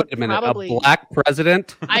talk about Wait a minute, a black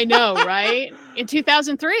president? I know, right? In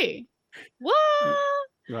 2003. What?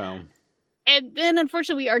 Wow. And then,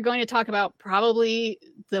 unfortunately, we are going to talk about probably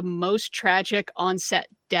the most tragic on-set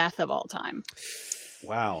death of all time.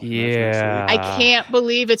 Wow. Yeah. I can't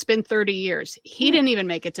believe it's been 30 years. He didn't even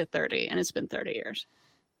make it to 30, and it's been 30 years.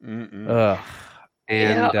 Ugh.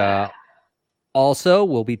 And also,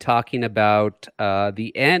 we'll be talking about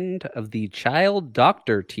the end of the Child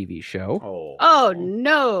Doctor TV show. Oh,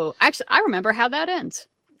 no. Actually, I remember how that ends.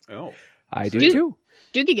 Oh. I do, too.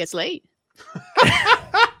 Doogie gets late.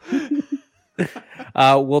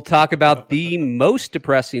 We'll talk about the most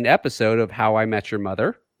depressing episode of How I Met Your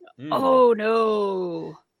Mother. Oh,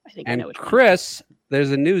 no. I think I know which Chris,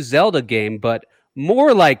 there's a new Zelda game, but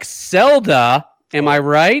more like Zelda. Am I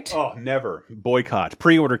right? Oh, never. Boycott.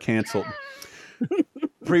 Pre-order canceled.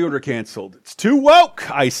 Pre-order canceled. It's too woke,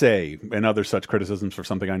 I say, and other such criticisms for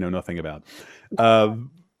something I know nothing about. Well,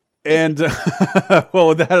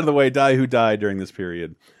 with that out of the way, who died during this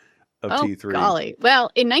period of T3? Golly. Well,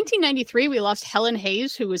 in 1993, we lost Helen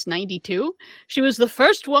Hayes, who was 92. She was the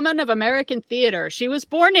first woman of American theater. She was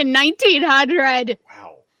born in 1900.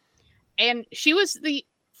 Wow. And she was the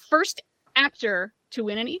first actor to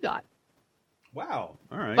win an EGOT. Wow.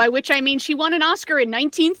 All right. By which I mean she won an Oscar in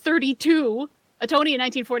 1932, a Tony in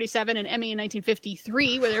 1947, an Emmy in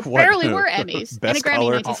 1953, where there barely were Emmys, and a Grammy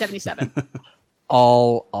in 1977.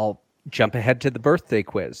 I'll jump ahead to the birthday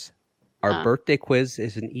quiz. Our birthday quiz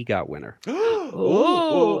is an EGOT winner.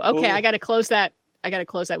 Oh, okay. I got to close that.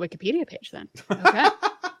 Wikipedia page then. Okay,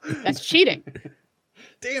 that's cheating.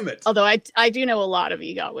 Damn it. Although I do know a lot of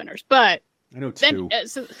EGOT winners, but I know two. Then,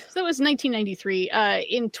 so that was 1993.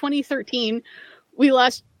 In 2013, we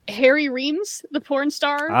lost Harry Reams, the porn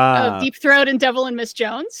star of Deep Throat and Devil and Miss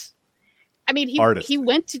Jones. I mean, he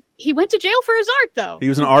went to jail for his art, though. He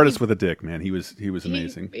was an artist with a dick, man. He was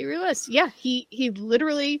amazing. He really was. Yeah, he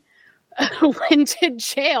literally went to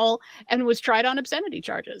jail and was tried on obscenity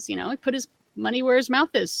charges. You know, he put his money where his mouth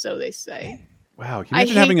is, so they say. Wow, can you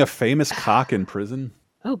imagine having a famous cock in prison?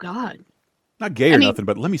 Oh God. Not gay or nothing,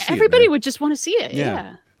 but let me see everybody it. would just want to see it.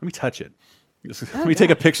 Yeah. Let me touch it. Let me take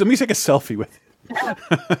a picture. Let me take a selfie with it.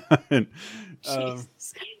 And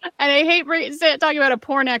I hate talking about a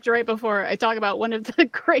porn actor right before I talk about one of the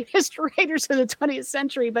greatest writers of the 20th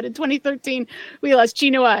century. But in 2013, we lost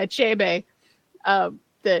Chinua Achebe,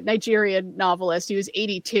 the Nigerian novelist. He was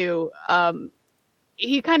 82.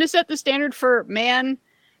 He kind of set the standard for, man,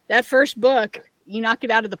 that first book, you knocked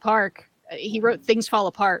it out of the park. He wrote Things Fall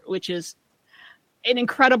Apart, which is an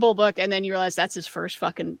incredible book, and then you realize that's his first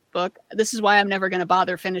fucking book. This is why I'm never going to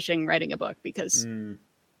bother finishing writing a book, because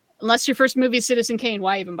unless your first movie is Citizen Kane,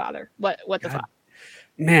 why even bother? What the fuck?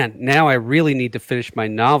 Man, now I really need to finish my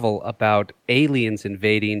novel about aliens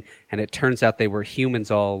invading, and it turns out they were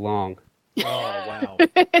humans all along. Oh,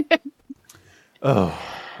 wow.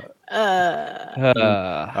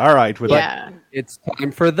 All right. It's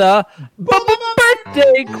time for the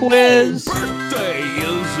birthday quiz. Birthday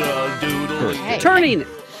is a doodle. Hey. Turning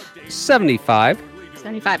 75.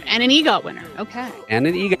 75. And an EGOT winner. Okay. And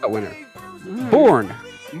an EGOT winner. Born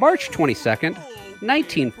March 22nd,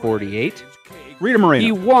 1948. Rita Moreno.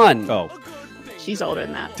 He won. Oh. She's older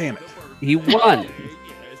than that. Damn it. He won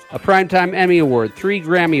a Primetime Emmy Award, 3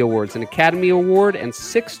 Grammy Awards, an Academy Award, and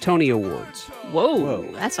 6 Tony Awards. Whoa.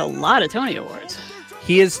 That's a lot of Tony Awards.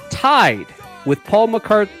 He is tied with Paul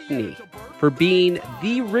McCartney for being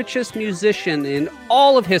the richest musician in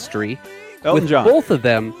all of history. Elton John. Both of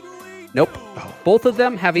them, both of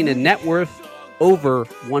them having a net worth over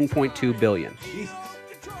 $1.2 billion. Jesus.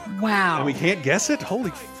 Wow. And we can't guess it? Holy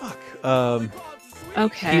fuck.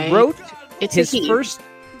 Okay. He wrote It's his a he. first...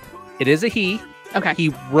 It is a he. Okay. He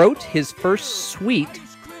wrote his first suite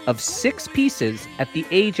of 6 pieces at the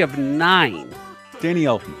age of 9? Danny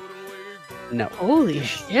Elfman. No. Holy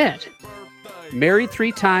shit. Married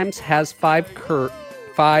 3 times, has 5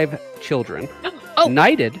 children. Oh.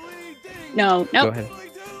 Knighted. No. Go ahead.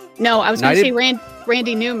 No, I was going to say Knighted?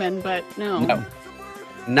 Randy Newman, but no. No.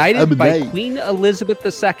 Knighted by Queen Elizabeth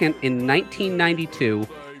II in 1992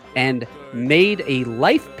 and made a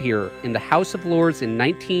life peer in the House of Lords in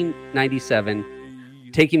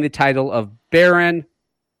 1997, taking the title of Baron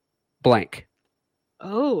blank.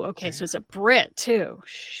 Oh, okay. So it's a Brit too.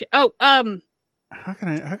 Oh, how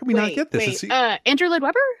can we not get this? Andrew Lloyd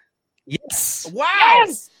Webber? Yes. Wow.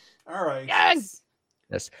 Yes. All right. Yes.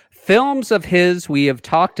 Yes. Films of his we have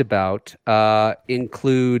talked about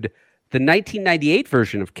include the 1998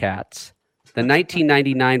 version of Cats, the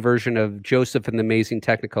 1999 version of Joseph and the Amazing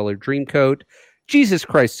Technicolor Dreamcoat, Jesus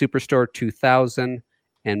Christ Superstar 2000,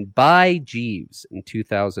 and By Jeeves in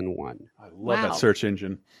 2001. I love that search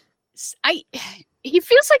engine. He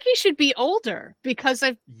feels like he should be older because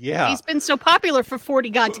Yeah. he's been so popular for 40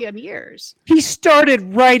 goddamn years. He started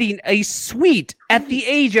writing a suite at the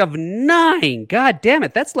age of 9. God damn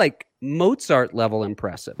it. That's like Mozart level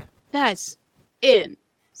impressive. That's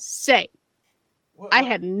insane. I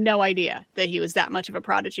had no idea that he was that much of a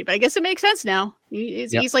prodigy, but I guess it makes sense now.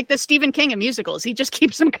 He's like the Stephen King of musicals. He just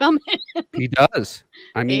keeps them coming. He does.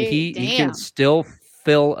 I mean, he can still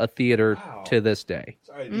fill a theater to this day.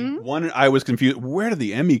 Sorry, one, I was confused. Where did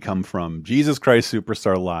the Emmy come from? Jesus Christ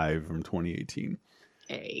Superstar Live from 2018.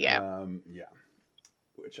 Yeah. Yeah.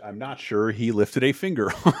 Which I'm not sure he lifted a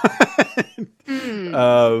finger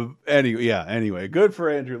on. Anyway, good for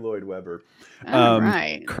Andrew Lloyd Webber.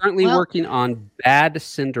 Right. Currently working on Bad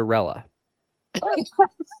Cinderella.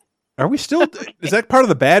 Are we still? Is that part of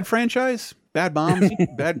the Bad franchise? Bad Moms,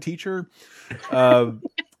 Bad Teacher.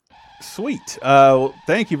 Sweet. Well,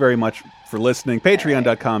 thank you very much for listening.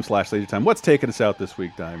 Patreon.com/LaserTime. What's taking us out this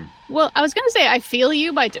week, Dime? Well, I was going to say I Feel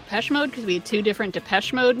You by Depeche Mode because we had 2 different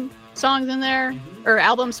Depeche Mode songs in there, or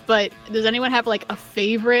albums, but does anyone have like a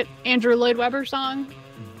favorite Andrew Lloyd Webber song?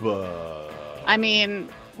 I mean,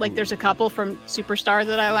 like there's a couple from Superstar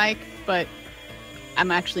that I like, but I'm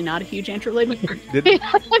actually not a huge Andrew Lloyd Webber.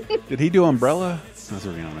 Did he do Umbrella? That's what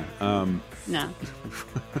we're No.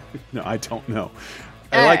 No, I don't know.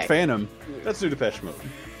 I like Phantom. Let's do Depeche Mode.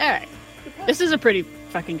 All right. This is a pretty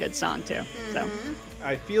fucking good song, too. So,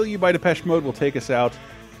 I Feel You by Depeche Mode will take us out.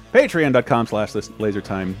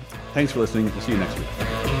 Patreon.com/LaserTime. Thanks for listening. We'll see you next week.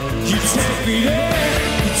 You take me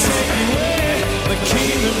there, you take me where the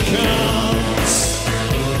kingdom comes.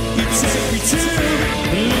 You take me to,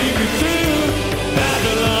 lead me through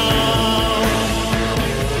Babylon.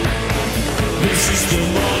 This is the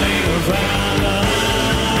morning of Allah.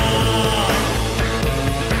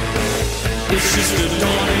 This is the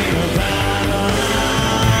dawning of